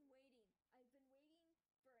on. Are you freaking kidding me? I've been waiting.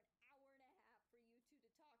 I've been waiting for an hour and a half for you two to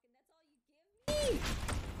talk, and that's all you give me?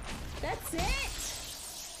 That's it?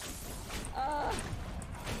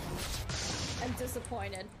 I'm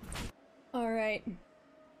disappointed. Alright.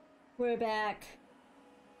 We're back.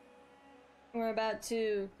 We're about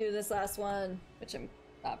to do this last one, which I'm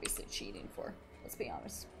obviously cheating for. Let's be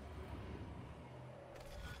honest.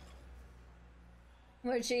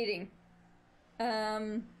 We're cheating.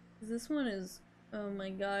 This one is, oh my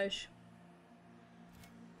gosh,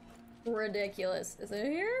 ridiculous. Is it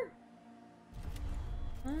here?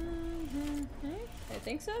 I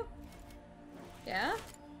think so. Yeah?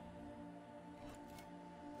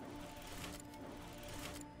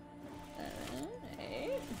 7,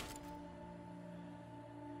 8,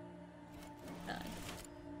 9,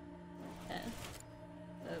 10,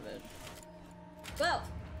 11, 12.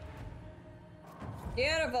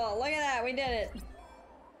 Beautiful. Look at that. We did it.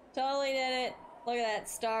 Totally did it. Look at that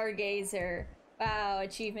stargazer. Wow,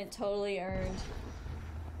 achievement totally earned.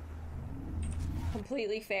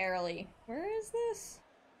 Completely fairly. Where is this?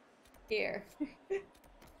 Here.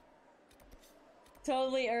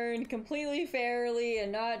 Totally earned, completely fairly,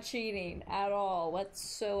 and not cheating at all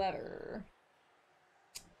whatsoever.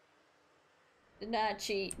 Did not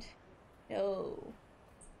cheat. No.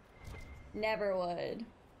 Never would.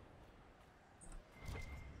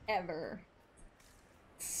 Ever.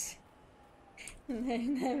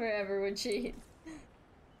 Never ever would cheat.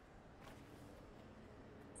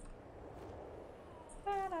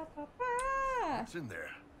 What's in there?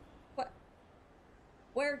 What?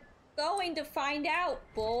 We're going to find out,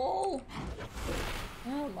 Bull.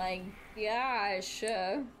 Oh my gosh.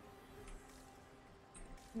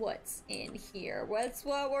 What's in here? What's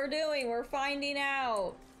what we're doing? We're finding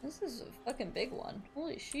out. This is a fucking big one.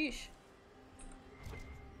 Holy sheesh.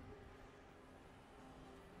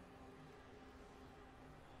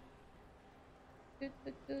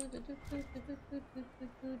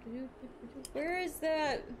 Where is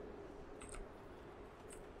that?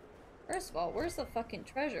 First of all, where's the fucking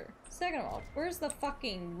treasure? Second of all, where's the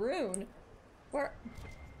fucking rune? Where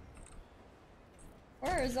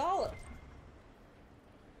is all of...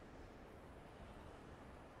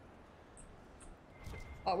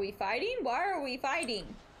 Are we fighting? Why are we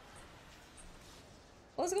fighting?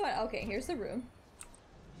 What's going on? Okay, here's the rune.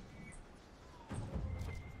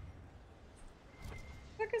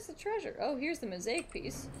 Where is the treasure? Oh, here's the mosaic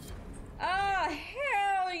piece. Ah,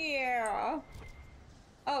 hell yeah!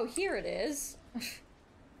 Oh, here it is.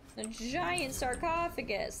 The giant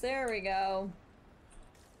sarcophagus. There we go.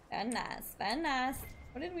 Very nice. Very nice.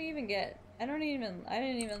 What did we even get? I didn't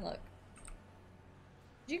even look.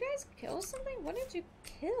 Did you guys kill something? What did you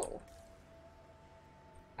kill?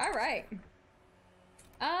 Alright.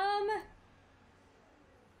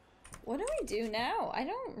 What do we do now? I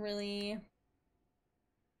don't really...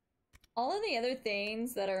 All of the other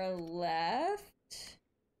things that are left,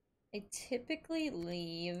 I typically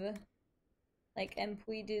leave, like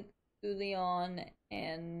Empuy de Leon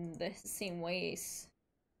and the Hissing Waste,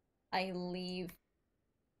 I leave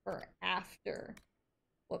for after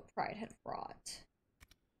what Pride had brought.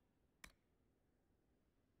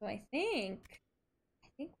 So I think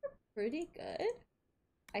we're pretty good.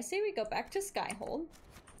 I say we go back to Skyhold.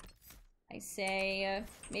 I say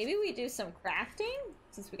maybe we do some crafting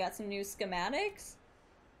since we got some new schematics.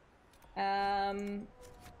 And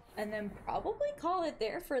then probably call it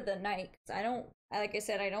there for the night. 'Cause I don't, like I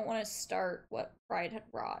said, I don't want to start what Pride had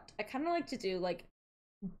brought. I kind of like to do like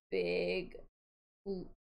big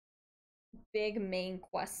main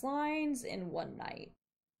quest lines in one night.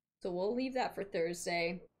 So we'll leave that for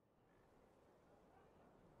Thursday.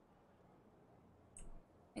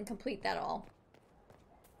 And complete that all.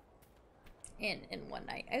 In one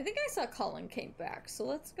night. I think I saw Cullen came back, so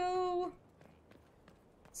let's go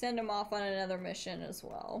send him off on another mission as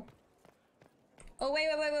well. Oh, wait.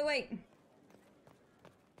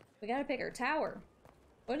 We gotta pick our tower.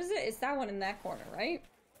 What is it? It's that one in that corner, right?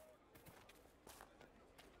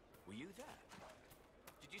 Were you there?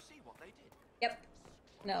 Did you see what they did? Yep.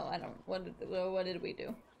 No, I don't. What did we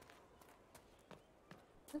do?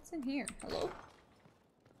 What's in here? Hello?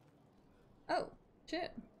 Oh,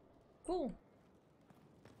 shit. Cool.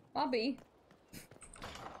 Bobby.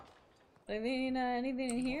 Anything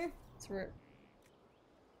in here? Let's rip.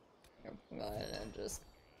 Go ahead and just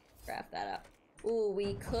craft that up. Ooh,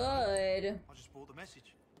 we could. I just bought the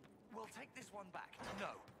message. We'll take this one back. No.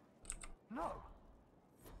 No.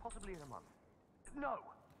 Possibly in a month. No.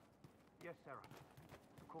 Yes, Sarah.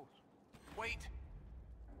 Of course. Wait.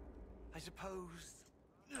 I suppose.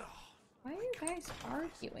 Ugh. Why are you guys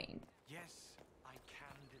arguing? Yes, I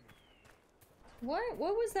can do. What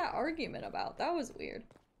was that argument about? That was weird.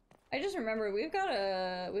 I just remember we've got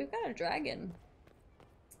a dragon.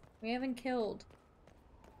 We haven't killed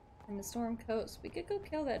in the Storm Coast. We could go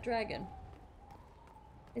kill that dragon.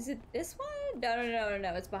 Is it this one?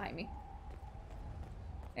 No, it's behind me.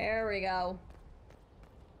 There we go.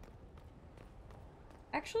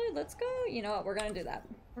 Actually, let's go. You know what? We're gonna do that.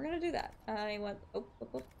 We're gonna do that. I went.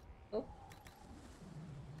 Oh.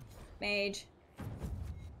 Mage.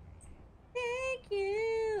 Thank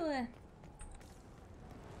you.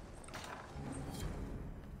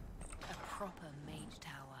 A proper mage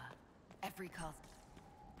tower. Every castle.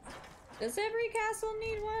 Does every castle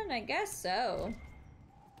need one? I guess so.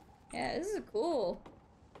 Yeah, this is cool.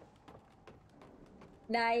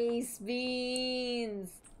 Nice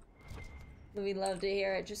beans. We'd love to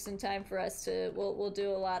hear it just in time for us to. We'll do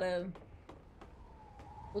a lot of.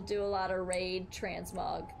 We'll do a lot of raid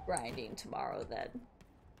transmog grinding tomorrow.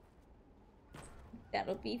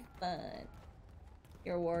 That'll be fun.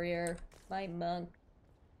 Your warrior, my monk.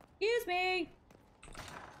 Excuse me.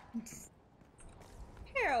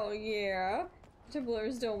 Hell yeah.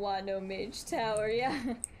 Templars don't want no mage tower.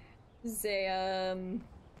 Yeah. Say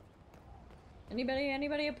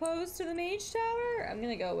Anybody opposed to the mage tower? I'm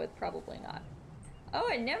gonna go with probably not. Oh,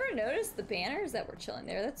 I never noticed the banners that were chilling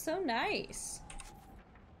there. That's so nice.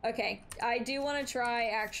 Okay, I do want to try,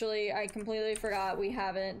 actually, I completely forgot we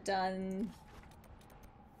haven't done...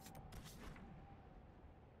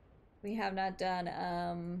 We have not done,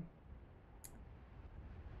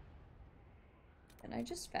 Can I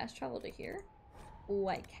just fast travel to here? Oh,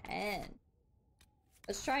 I can.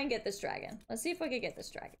 Let's try and get this dragon. Let's see if we can get this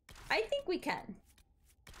dragon. I think we can.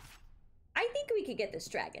 I think we could get this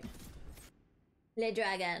dragon. Le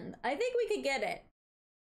dragon. I think we could get it.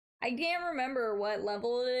 I can't remember what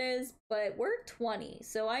level it is, but we're 20,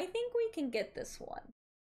 so I think we can get this one.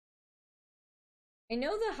 I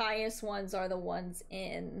know the highest ones are the ones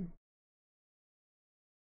in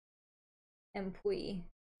Empui.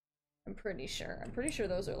 I'm pretty sure. I'm pretty sure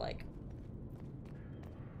those are like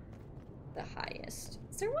the highest.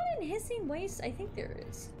 Is there one in Hissing Waste? I think there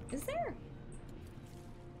is. Is there?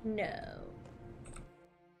 No.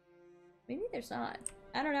 Maybe there's not.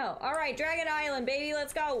 I don't know. Alright, Dragon Island, baby,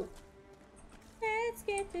 let's go! Let's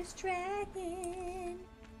get this dragon.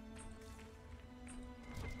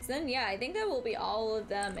 So then, yeah, I think that will be all of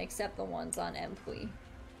them except the ones on Empui.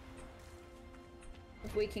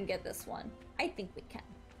 If we can get this one. I think we can.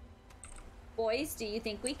 Boys, do you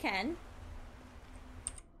think we can?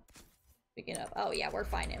 Speaking of, oh yeah, we're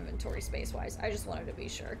fine inventory space-wise. I just wanted to be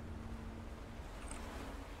sure.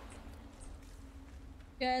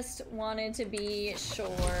 Just wanted to be sure.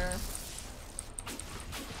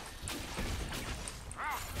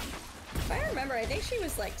 If I remember, I think she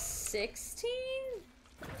was like 16?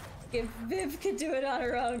 If Viv could do it on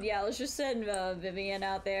her own, yeah, let's just send Vivian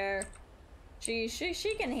out there. She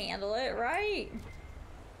can handle it, right?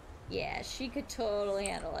 Yeah, she could totally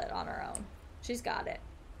handle it on her own. She's got it.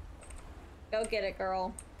 Go get it,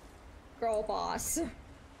 girl. Girl boss.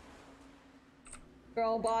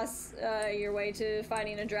 Girl boss your way to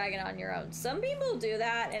fighting a dragon on your own. Some people do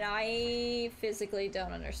that, and I physically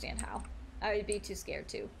don't understand how. I would be too scared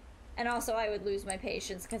to. And also, I would lose my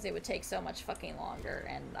patience because it would take so much fucking longer,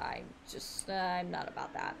 and I'm not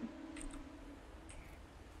about that.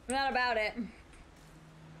 I'm not about it.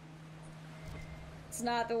 It's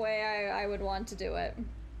not the way I would want to do it.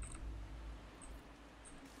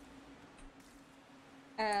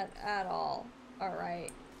 At all.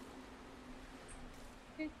 Alright.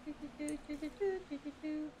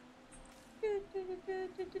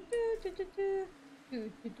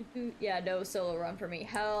 Yeah, no solo run for me.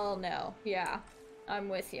 Hell no. Yeah, I'm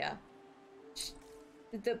with ya.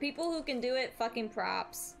 The people who can do it, fucking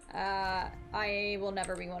props. I will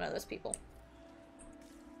never be one of those people.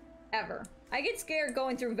 Ever. I get scared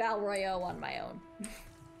going through Val Royale on my own.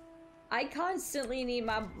 I constantly need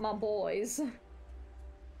my boys.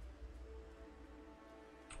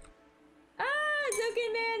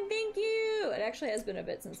 Token Man, thank you! It actually has been a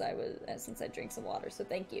bit since I drank some water, so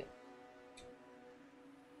thank you.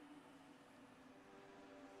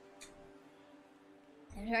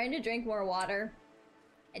 I'm trying to drink more water.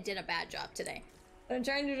 I did a bad job today. But I'm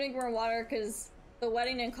trying to drink more water because the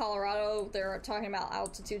wedding in Colorado, they're talking about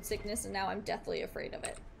altitude sickness, and now I'm deathly afraid of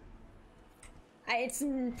it. It's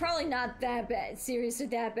probably not that bad, seriously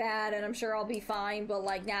that bad, and I'm sure I'll be fine, but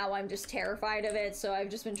like now I'm just terrified of it, so I've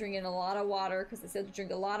just been drinking a lot of water, because they said to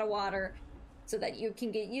drink a lot of water so that you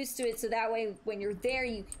can get used to it, so that way when you're there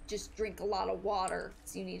you just drink a lot of water,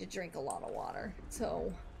 so you need to drink a lot of water.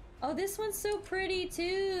 So, oh, this one's so pretty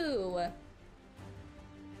too.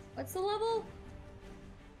 What's the level?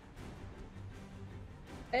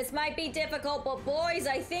 This might be difficult, but boys,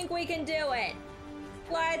 I think we can do it.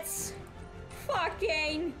 Let's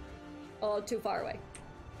fucking... Oh, too far away.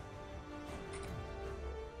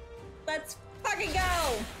 Let's fucking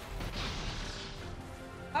go!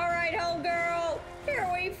 Alright, homegirl! Here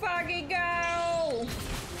we fucking go!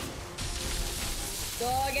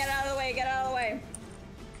 Oh, get out of the way, get out of the way.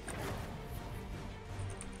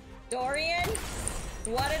 Dorian,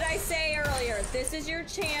 what did I say earlier? This is your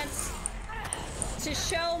chance to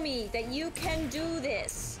show me that you can do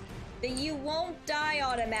this. That you won't die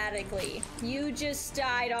automatically. You just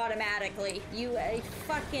died automatically. You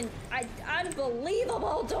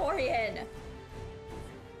unbelievable, Dorian.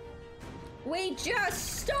 We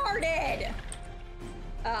just started.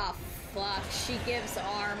 Oh, fuck. She gives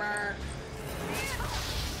armor.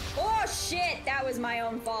 Oh, shit. That was my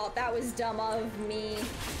own fault. That was dumb of me.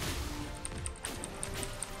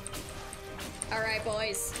 All right,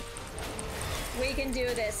 boys. We can do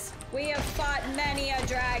this. We have fought many a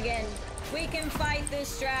dragon. We can fight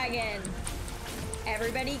this dragon.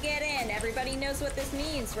 Everybody get in. Everybody knows what this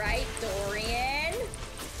means, right? Dorian?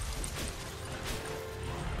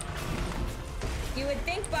 You would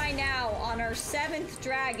think by now, on our 7th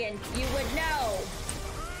dragon, you would know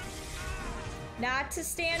not to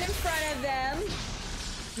stand in front of them,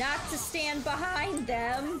 not to stand behind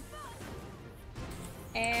them,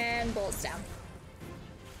 and Bull's down.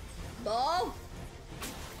 Bull?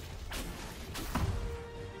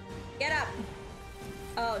 Get up.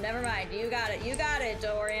 Oh, never mind. You got it. You got it,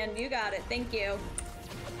 Dorian. You got it. Thank you.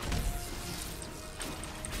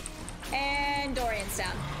 And Dorian's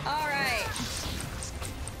down. All right.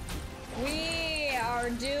 We are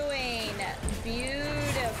doing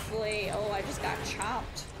beautifully. Oh, I just got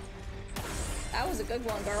chopped. That was a good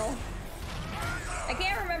one, girl. I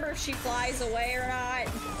can't remember if she flies away or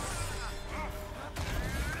not.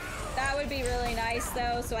 That would be really nice,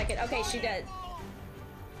 though, so I could... Okay, she did.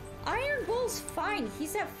 Iron Bull's fine.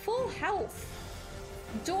 He's at full health.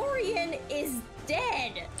 Dorian is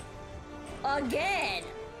dead. Again.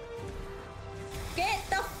 Get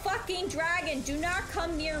the fucking dragon. Do not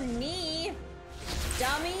come near me.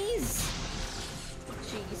 Dummies.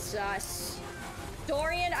 Jesus.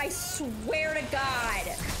 Dorian, I swear to God.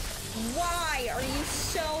 Why are you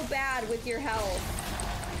so bad with your health?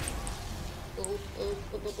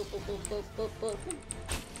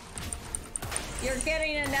 You're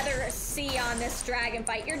getting another C on this dragon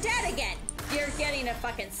fight. You're dead again. You're getting a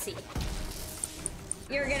fucking C.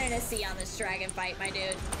 You're getting a C on this dragon fight, my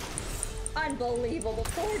dude. Unbelievable.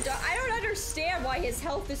 Poor dog. I don't understand why his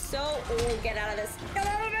health is so... Oh, get out of this. Get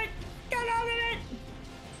out of it. Get out of it.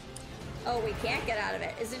 Oh, we can't get out of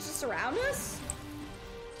it. Is it just around us?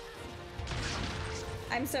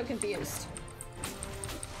 I'm so confused.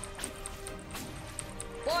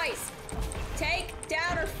 Boys, take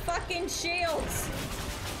down her fucking shields.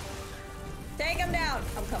 Take them down.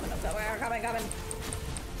 I'm coming, I'm coming.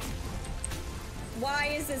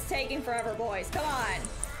 Why is this taking forever, boys? Come on.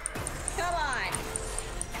 Come on.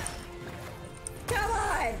 Come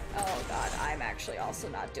on. Oh, God, I'm actually also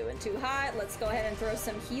not doing too hot. Let's go ahead and throw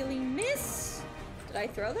some healing miss. Did I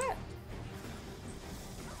throw that?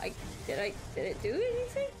 Did it do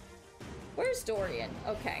anything? Where's Dorian?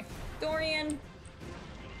 Okay. Dorian.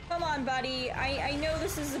 Come on, buddy. I know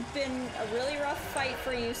this has been a really rough fight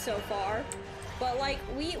for you so far, but like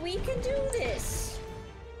we can do this.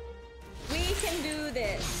 We can do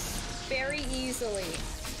this very easily.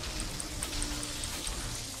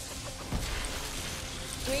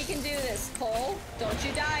 We can do this, Cole. Don't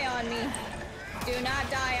you die on me. Do not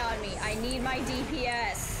die on me. I need my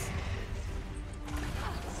DPS.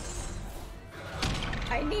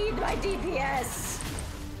 I need my DPS.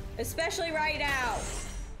 Especially right now.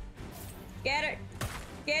 Get it.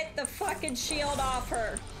 Get the fucking shield off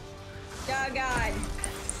her. Doggone.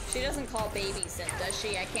 She doesn't call babies in, does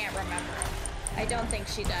she? I can't remember. I don't think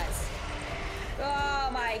she does. Oh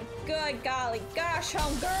my good golly gosh,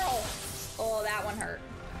 homegirl. Oh, that one hurt.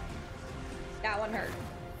 That one hurt.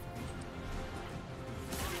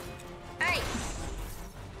 Hey!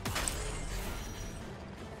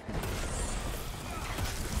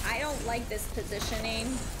 don't like this positioning.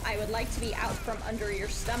 I would like to be out from under your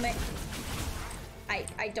stomach.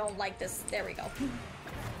 I don't like this. There we go.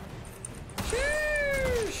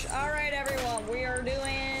 Sheesh! Alright, everyone. We are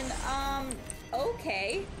doing,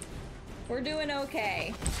 okay. We're doing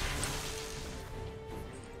okay.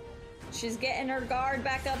 She's getting her guard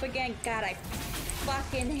back up again. God, I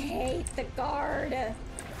fucking hate the guard.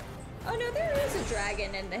 Oh no, there is a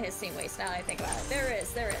dragon in the hissing waste now that I think about it. There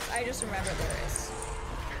is. I just remember there is.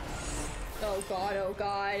 Oh god, oh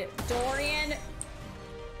god. Dorian.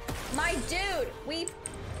 My dude,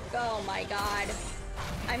 oh my god.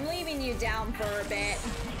 I'm leaving you down for a bit.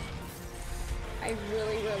 I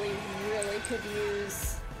really could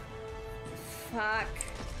use... Fuck.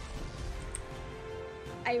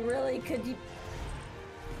 I really could...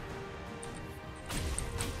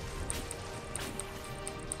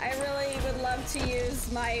 I really would love to use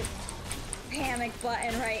my panic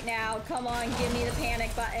button right now. Come on, give me the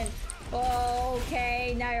panic button.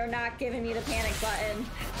 Okay, now you're not giving me the panic button.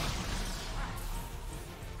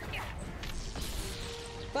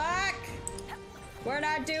 Fuck! We're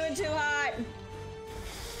not doing too hot.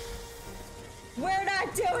 We're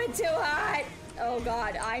not doing too hot. Oh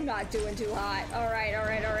god, I'm not doing too hot. Alright.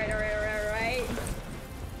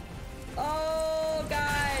 Oh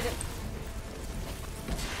god.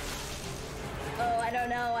 Oh, I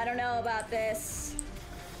don't know about this.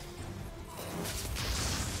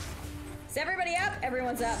 Is everybody up?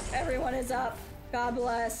 Everyone's up. Everyone is up. God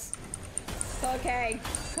bless. Okay,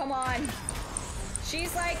 come on.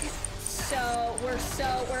 She's like, we're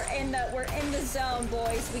in the zone,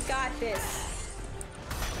 boys. We got this.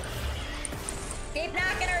 Keep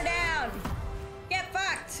knocking her down. Get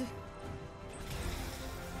fucked.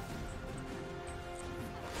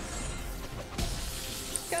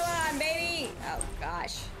 Come on, baby. Oh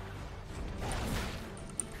gosh.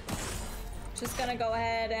 Just gonna go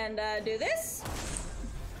ahead and do this.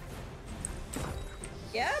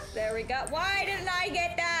 Yep, there we go. Why didn't I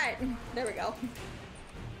get that? There we go.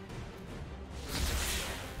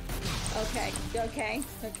 Okay.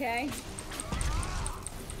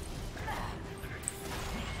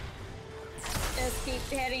 Just keep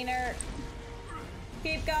hitting her.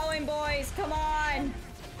 Keep going, boys. Come on.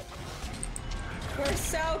 We're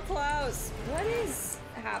so close. What is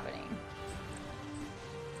happening?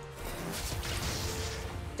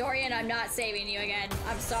 Dorian, I'm not saving you again.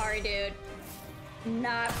 I'm sorry, dude.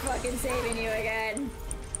 Not fucking saving you again.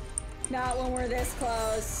 Not when we're this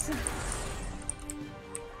close.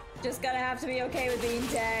 Just gonna have to be okay with being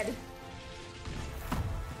dead.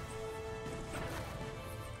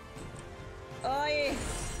 Oi!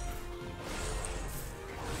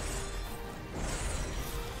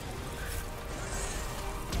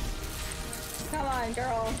 Come on,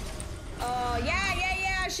 girl. Oh,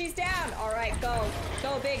 yeah, she's down. All right, go.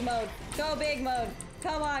 Go big mode. Go big mode.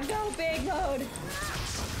 Come on, go big mode.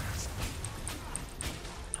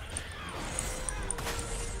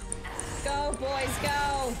 Go, boys,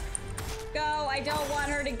 go. Go, I don't want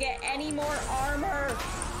her to get any more armor.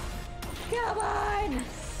 Come on.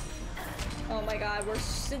 Oh my god,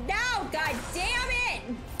 no, god damn it.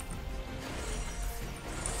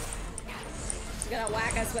 She's gonna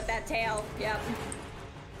whack us with that tail, yep.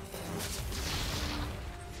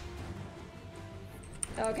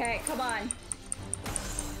 Okay, come on.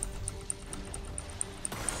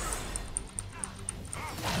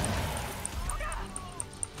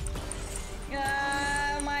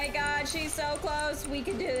 Oh my god, she's so close. We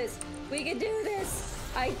can do this. We can do this.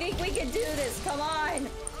 I think we can do this. Come on.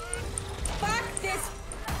 Fuck this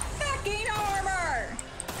fucking armor.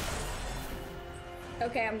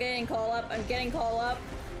 Okay, I'm getting Cole up. I'm getting Cole up.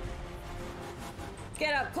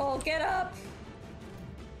 Get up, Cole. Get up.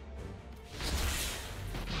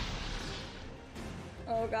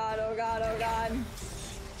 Oh god, oh god, oh god.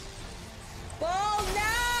 Oh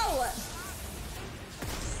no!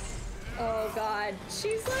 Oh god,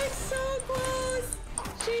 she's like so close!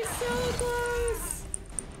 She's so close!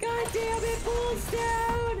 God damn it, Bull's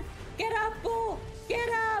down! Get up, Bull! Get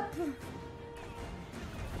up!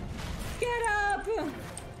 Get up!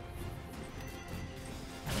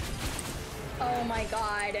 Oh my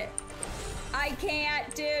god. I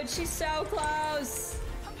can't, dude, she's so close!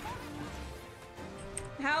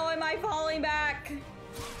 How am I falling back?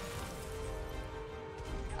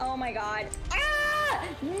 Oh my god. Ah!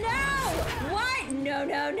 No! What? No,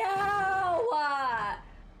 no, no!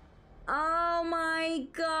 Oh my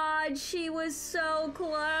god, she was so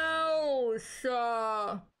close.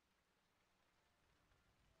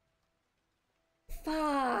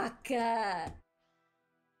 Fuck.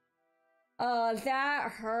 Oh,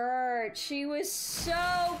 that hurt. She was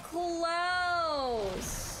so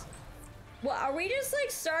close. Well, are we just like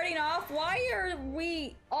starting off? Why are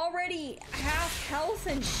we already half health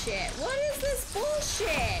and shit? What is this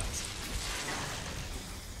bullshit?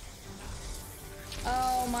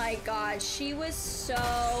 Oh my god, she was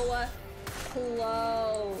so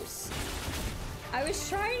close. I was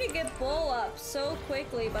trying to get Bull up so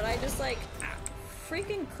quickly, but I just like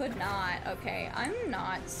freaking could not. Okay, I'm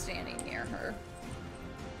not standing near her.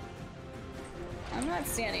 I'm not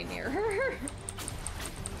standing near her.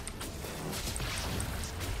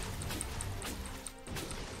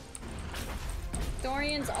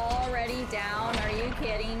 Dorian's already down. Are you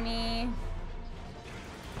kidding me?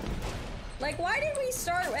 Like, why did we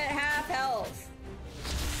start at half health?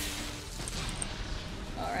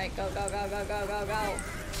 Alright, go, go, go, go, go, go, go.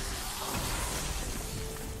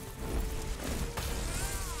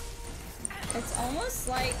 It's almost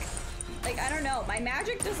like, I don't know, my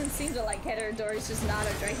magic doesn't seem to like hit her door. He's just not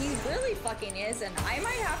a dragon. He really fucking is, and I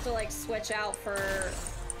might have to like switch out for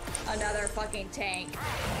another fucking tank,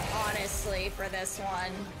 honestly, for this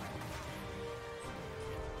one.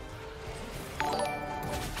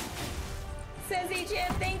 Sissy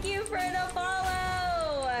Chip, thank you for the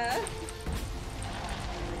follow!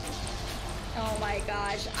 Oh my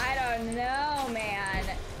gosh, I don't know, man.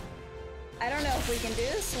 I don't know if we can do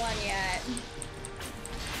this one yet.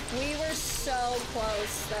 We were so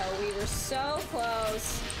close, though. We were so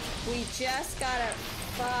close. We just gotta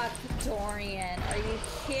fuck Dorian. Are you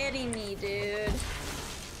kidding me, dude?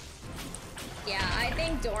 Yeah, I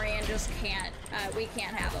think Dorian just can't. We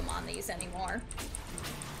can't have him on these anymore.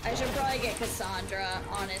 I should probably get Cassandra,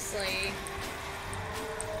 honestly.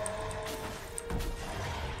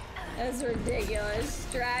 That's ridiculous.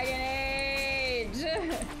 Dragon Age!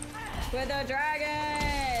 With a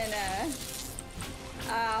dragon!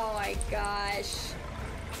 Oh my gosh.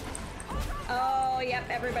 Oh, yep,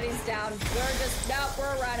 everybody's down. We're just, nope,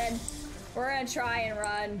 we're running. We're gonna try and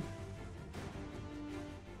run.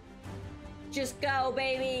 Just go,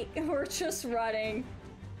 baby. We're just running.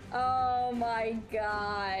 Oh my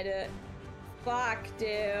god. Fuck,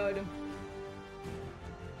 dude.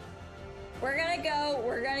 We're gonna go,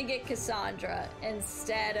 we're gonna get Cassandra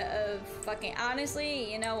instead of fucking,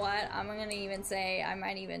 honestly, you know what? I'm gonna even say, I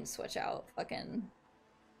might even switch out fucking,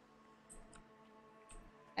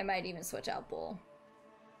 I might even switch out Bull.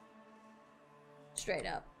 Straight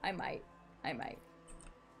up, I might.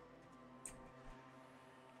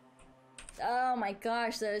 Oh my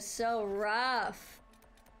gosh, that is so rough.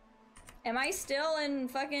 Am I still in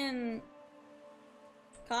fucking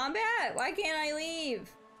combat? Why can't I leave?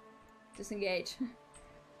 Disengage.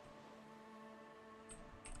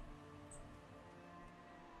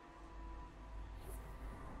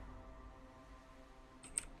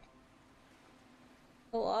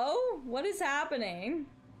 Hello? What is happening?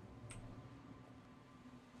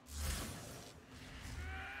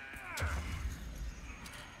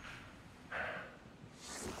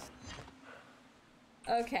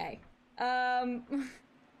 Okay. That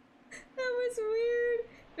was weird.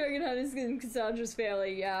 Dragon Hunt is in Cassandra's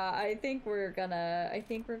failing. Yeah, I think we're gonna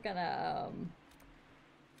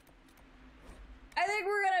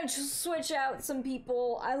just switch out some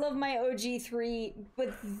people. I love my OG3,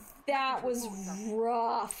 but that was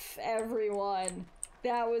rough, everyone.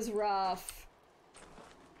 That was rough.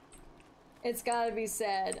 It's gotta be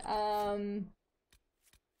said. I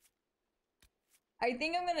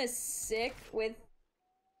think I'm gonna stick with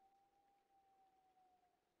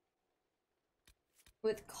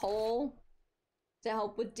Cole to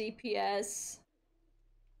help with DPS.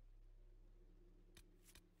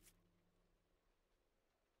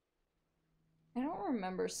 I don't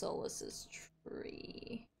remember Solus's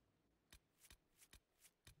tree.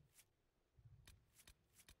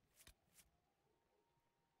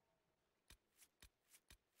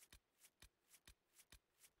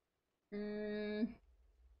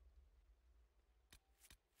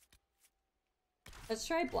 Let's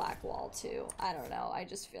try Blackwall too. I don't know. I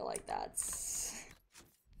just feel like that's...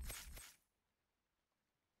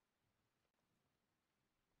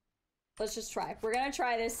 Let's just try. We're gonna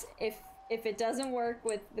try this. If it doesn't work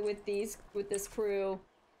with this crew,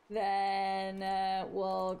 then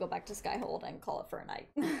we'll go back to Skyhold and call it for a night.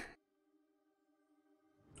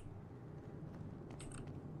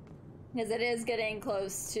 Because it is getting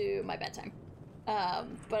close to my bedtime.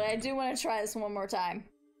 But I do want to try this one more time.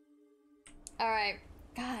 Alright.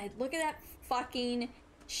 God, look at that fucking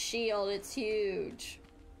shield. It's huge.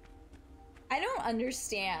 I don't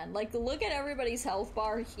understand. Like, look at everybody's health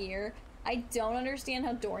bar here. I don't understand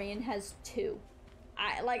how Dorian has 2.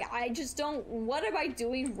 I just don't... What am I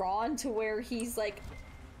doing wrong to where he's, like...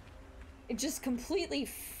 just completely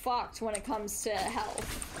fucked when it comes to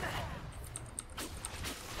health?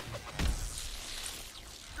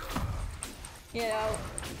 You know,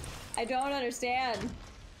 I don't understand.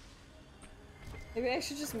 Maybe I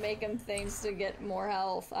should just make him things to get more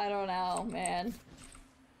health. I don't know, man.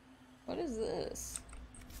 What is this?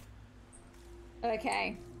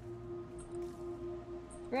 Okay.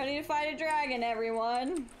 Ready to fight a dragon,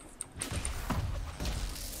 everyone.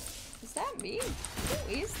 Is that me?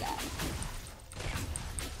 Who is that?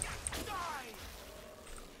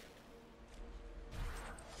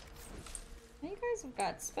 You guys have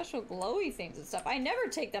got special glowy things and stuff. I never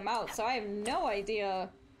take them out, so I have no idea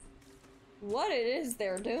what it is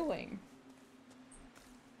they're doing.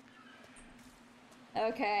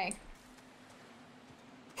 Okay.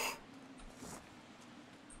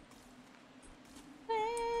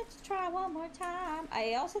 Let's try one more time.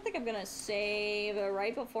 I also think I'm gonna save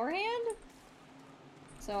right beforehand,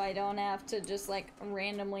 so I don't have to just like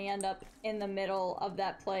randomly end up in the middle of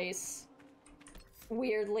that place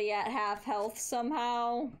weirdly at half health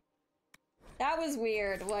somehow. That was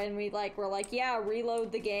weird when we like were like, yeah,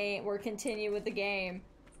 reload the game, we're continue with the game,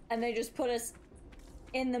 and they just put us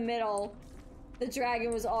in the middle. The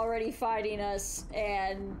dragon was already fighting us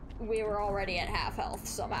and we were already at half health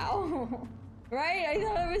somehow. Right? I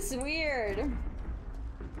thought it was weird.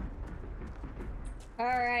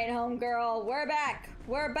 Alright, homegirl, we're back.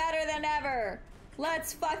 We're better than ever.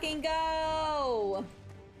 Let's fucking go!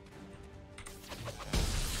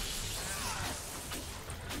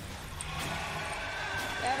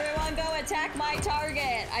 Everyone go attack my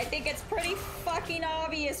target. I think it's pretty fucking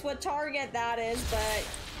obvious what target that is, but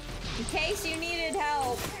in case you needed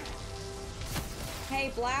help.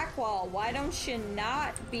 Hey, Blackwall, why don't you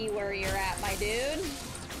not be where you're at, my dude?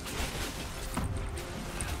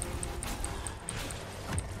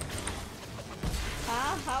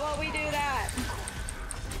 Huh? How about we do that?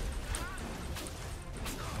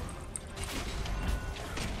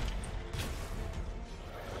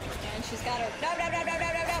 And she's got her. No, no, no, no, no,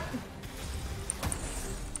 no, no.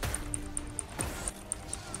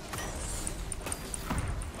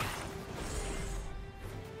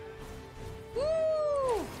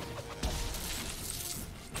 Woo!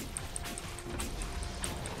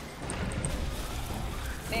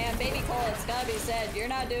 Man, baby Cole, it's gotta be said, you're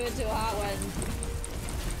not doing too hot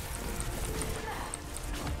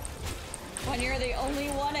when you're the only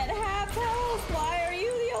one at half health. Why are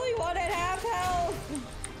you the only one at half health?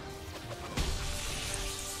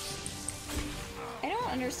 I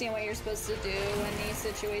don't understand what you're supposed to do in these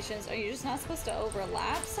situations. Are you just not supposed to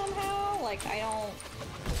overlap somehow? Like, I don't...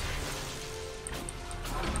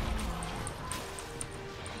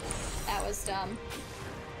 That was dumb.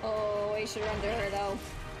 Oh, we should run through her, though.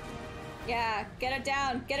 Yeah, get it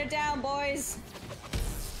down! Get it down, boys!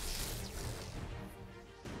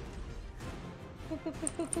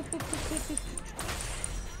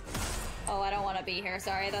 Oh, I don't want to be here.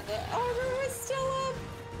 Sorry, I thought the armor was still up.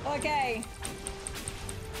 Okay.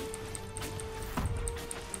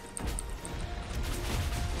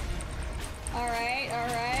 Alright,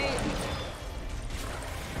 alright.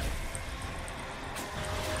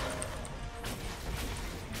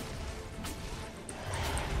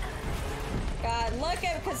 God, look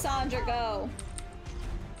at Cassandra go.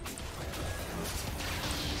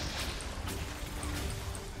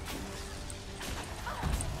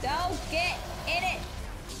 Don't get in it!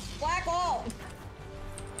 Blackwall!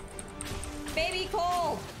 Baby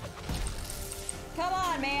Cole! Come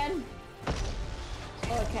on, man!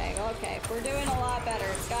 Okay, okay. We're doing a lot better.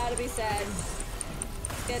 It's gotta be said.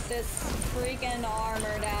 Let's get this freaking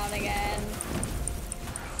armor down again.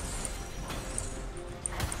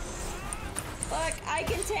 Look, I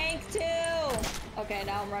can tank too! Okay,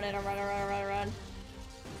 now I'm running, run.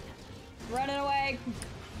 Running away.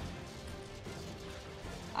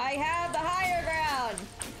 I have the higher ground!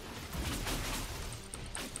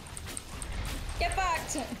 Get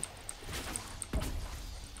fucked!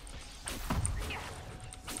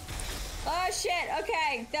 Oh shit,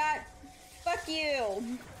 okay, that... Fuck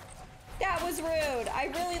you. That was rude. I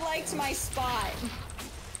really liked my spot.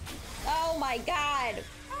 Oh my god.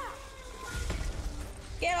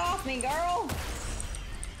 Get off me, girl!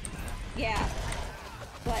 Yeah.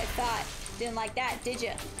 What I thought. Didn't like that, did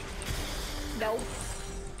you? Nope.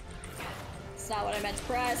 It's not what I meant to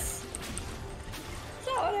press. It's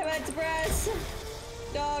not what I meant to press.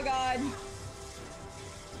 Oh god.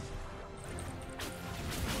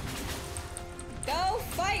 Go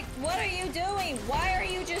fight! What are you doing? Why are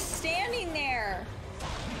you just standing there?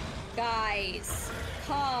 Guys,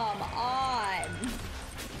 come on.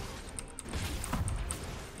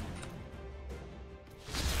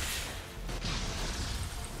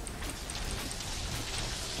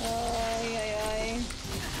 Ay, ay, ay.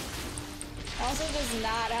 Also, does does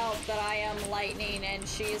not help that I am lightning and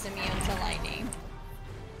she is immune to lightning.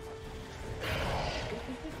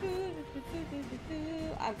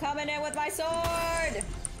 I'm coming in with my sword!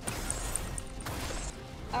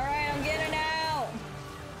 Alright, I'm getting out!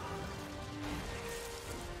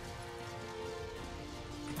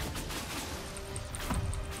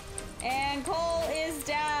 And Cole is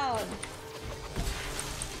down.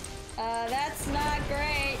 That's not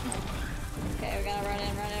great. Okay, we gotta run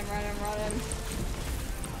in.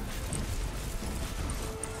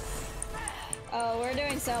 Oh, we're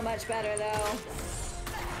doing so much better though.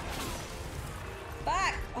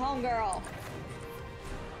 Fuck, homegirl.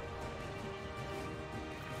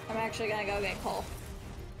 I'm actually gonna go get Cole.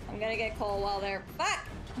 I'm gonna get Cole while they're... Fuck!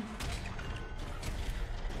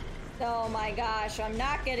 Oh my gosh, I'm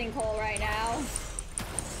not getting Cole right now.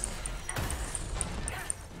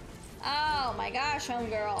 Oh my gosh,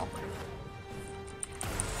 homegirl.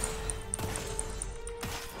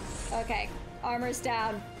 Okay, armor's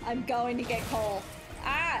down. I'm going to get Cole.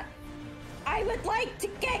 Ah! I would like to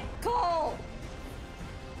get Cole!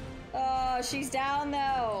 Oh, she's down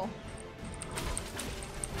though.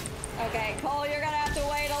 Okay, Cole, you're gonna have to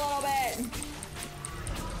wait a little bit.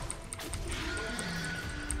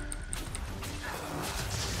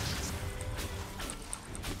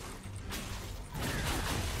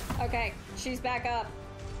 Okay, she's back up.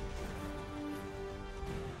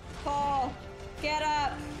 Cole, get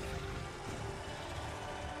up.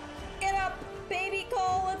 Get up, baby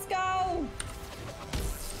Cole, let's go.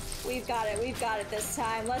 We've got it this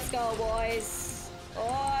time. Let's go, boys.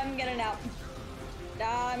 Oh, I'm getting out.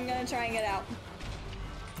 I'm gonna try and get out.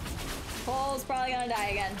 Cole's probably gonna die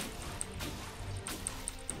again.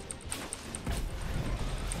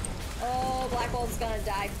 Oh, Black Bolt's gonna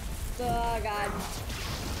die. Oh, God.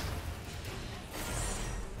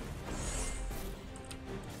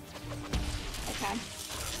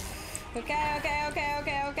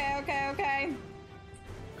 Okay.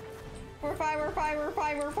 We're fine. We're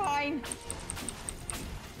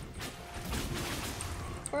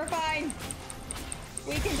fine.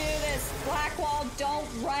 We can do this. Blackwall, don't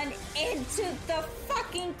run into the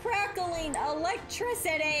fucking crackling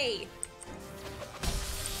electricity.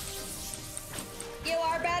 You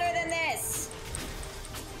are better than this.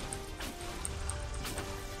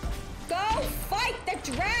 Go fight the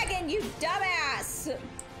dragon, you dumbass.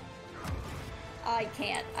 I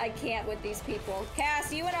can't with these people.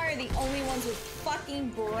 Cass, you and I are the only ones with fucking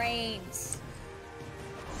brains.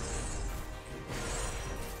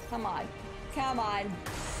 Come on.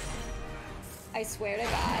 I swear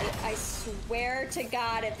to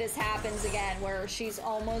God, if this happens again, where she's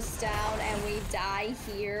almost down and we die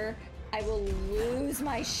here, I will lose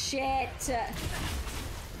my shit.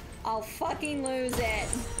 I'll fucking lose it.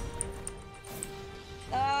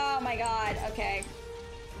 Oh my God, okay.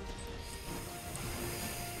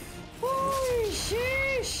 Holy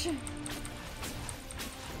sheesh!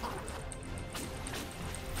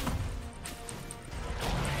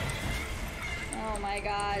 Oh my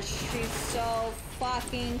gosh, she's so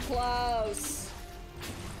fucking close.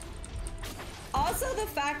 Also, the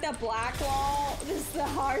fact that Blackwall is the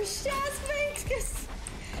harsh ass thing, because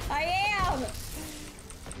I am.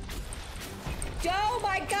 Oh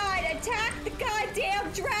my God, attack the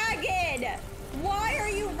goddamn dragon! Why are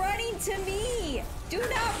you running to me? Do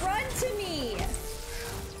not run to me!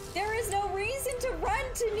 There is no reason to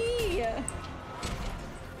run to me!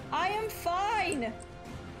 I am fine!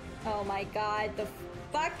 Oh my God, the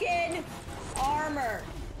fucking armor!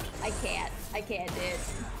 I can't, dude.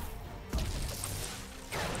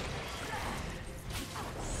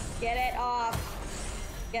 Get it off.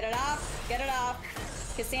 Get it off.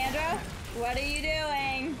 Cassandra, what are you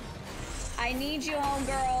doing? I need you,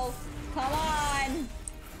 homegirl. Come on.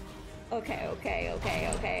 Okay.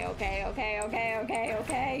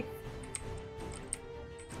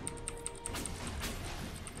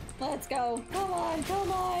 Let's go. Come on.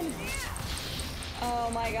 Oh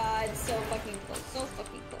my God, so fucking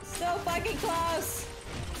close.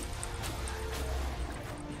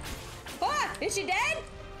 Ah, is she dead?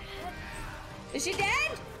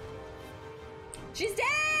 She's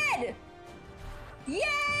dead!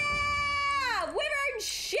 Yeah! Wyvern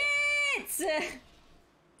shit!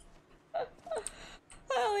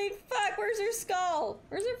 Holy fuck, where's her skull?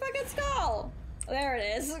 Where's her fucking skull? There it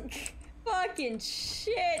is. Fucking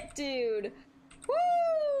shit, dude.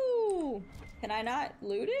 Woo! Can I not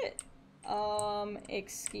loot it?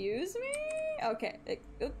 Excuse me? Okay.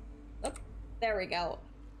 Oop. There we go.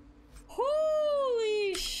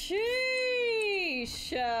 Holy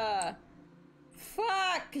sheesh!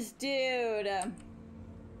 Fuck, dude.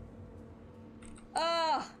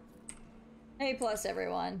 Ugh. A plus,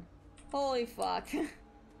 everyone. Holy fuck.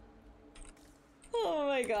 Oh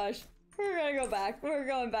my gosh. We're gonna go back. We're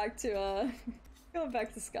going back to, going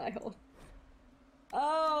back to Skyhold.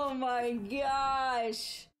 Oh my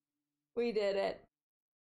gosh. We did it.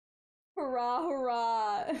 Hurrah,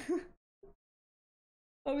 hurrah.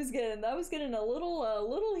 I was getting a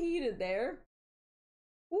little heated there.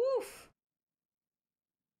 Woof.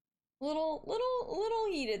 Little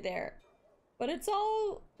heated there. But it's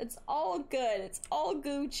all good. It's all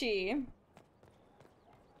Gucci.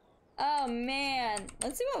 Oh man,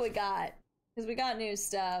 let's see what we got. Because we got new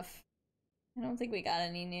stuff. I don't think we got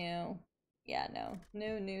any new. Yeah, no.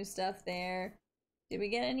 No new stuff there. Did we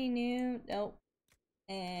get any new? Nope.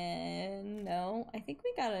 And no. I think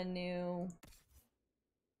we got a new.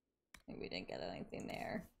 I think we didn't get anything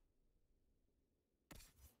there.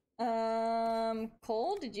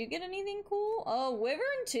 Cole, did you get anything cool? Oh,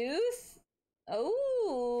 Wyvern Tooth?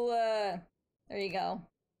 Oh, there you go.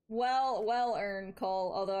 Well earned,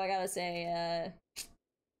 Cole. Although I gotta say,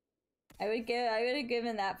 I would have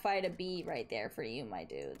given that fight a B right there for you, my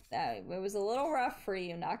dude. It was a little rough for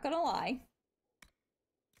you, not gonna lie.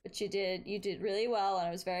 But you did really well, and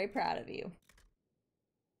I was very proud of you.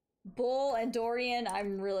 Bull and Dorian,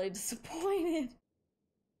 I'm really disappointed.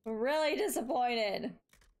 Really disappointed.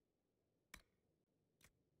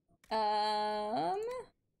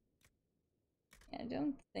 I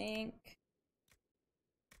don't think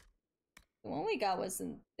the one we got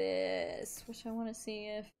wasn't this, which I want to see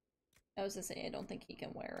if I was to say I don't think he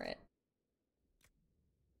can wear it,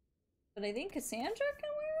 but I think Cassandra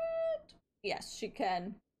can wear it. Yes, she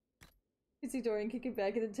can. You see Dorian kicking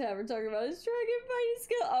back in the tavern talking about his dragon fighting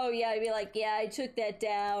skill. Oh yeah, I'd be like, yeah, I took that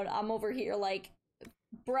down. I'm over here like,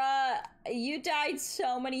 bruh, you died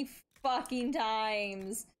so many fucking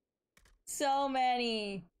times. So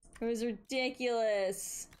many. It was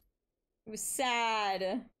ridiculous. It was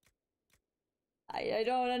sad. I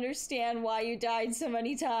don't understand why you died so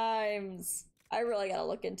many times. I really gotta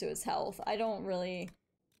look into his health. I don't really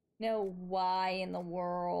know why in the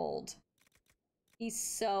world he's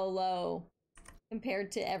so low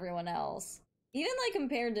compared to everyone else. Even like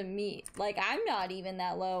compared to me. Like I'm not even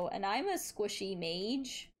that low and I'm a squishy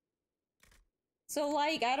mage. So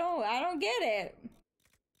like I don't get it.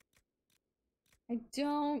 I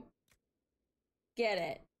don't get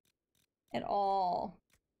it at all.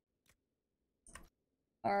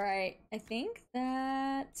 Alright, I think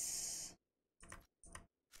that's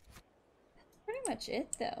pretty much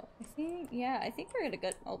it though. I think we're at a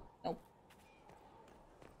good, oh, nope.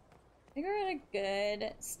 I think we're at a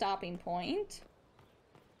good stopping point.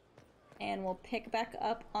 And we'll pick back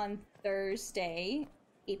up on Thursday,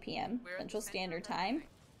 8 p.m. Central Standard Time.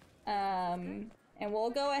 And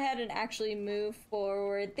we'll go ahead and actually move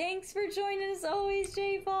forward. Thanks for joining us always,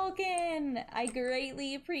 Jay Falcon. I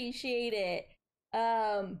greatly appreciate it.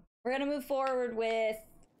 We're gonna move forward with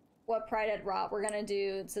what Pride had wrought. We're gonna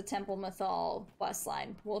do, it's a Temple Mythal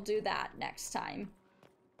questline. We'll do that next time.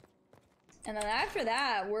 And then after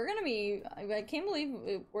that, we're gonna be, I can't believe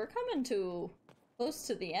we're coming to close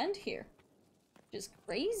to the end here. Which is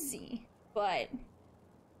crazy, but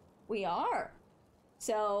we are.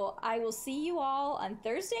 So I will see you all on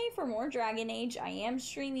Thursday for more Dragon Age. I am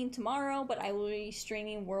streaming tomorrow, but I will be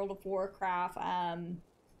streaming World of Warcraft.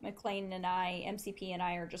 McLean and I, MCP and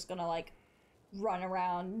I are just gonna like run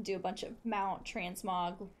around and do a bunch of mount,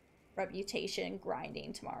 transmog, reputation,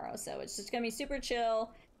 grinding tomorrow. So it's just gonna be super chill,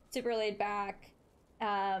 super laid back.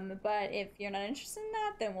 But if you're not interested in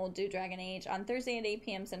that, then we'll do Dragon Age on Thursday at 8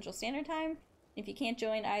 p.m. Central Standard Time. If you can't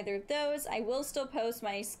join either of those, I will still post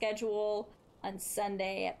my schedule on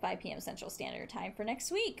Sunday at 5 p.m. Central Standard Time for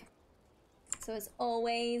next week. So as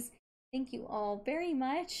always, thank you all very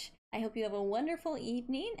much. I hope you have a wonderful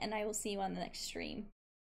evening, and I will see you on the next stream.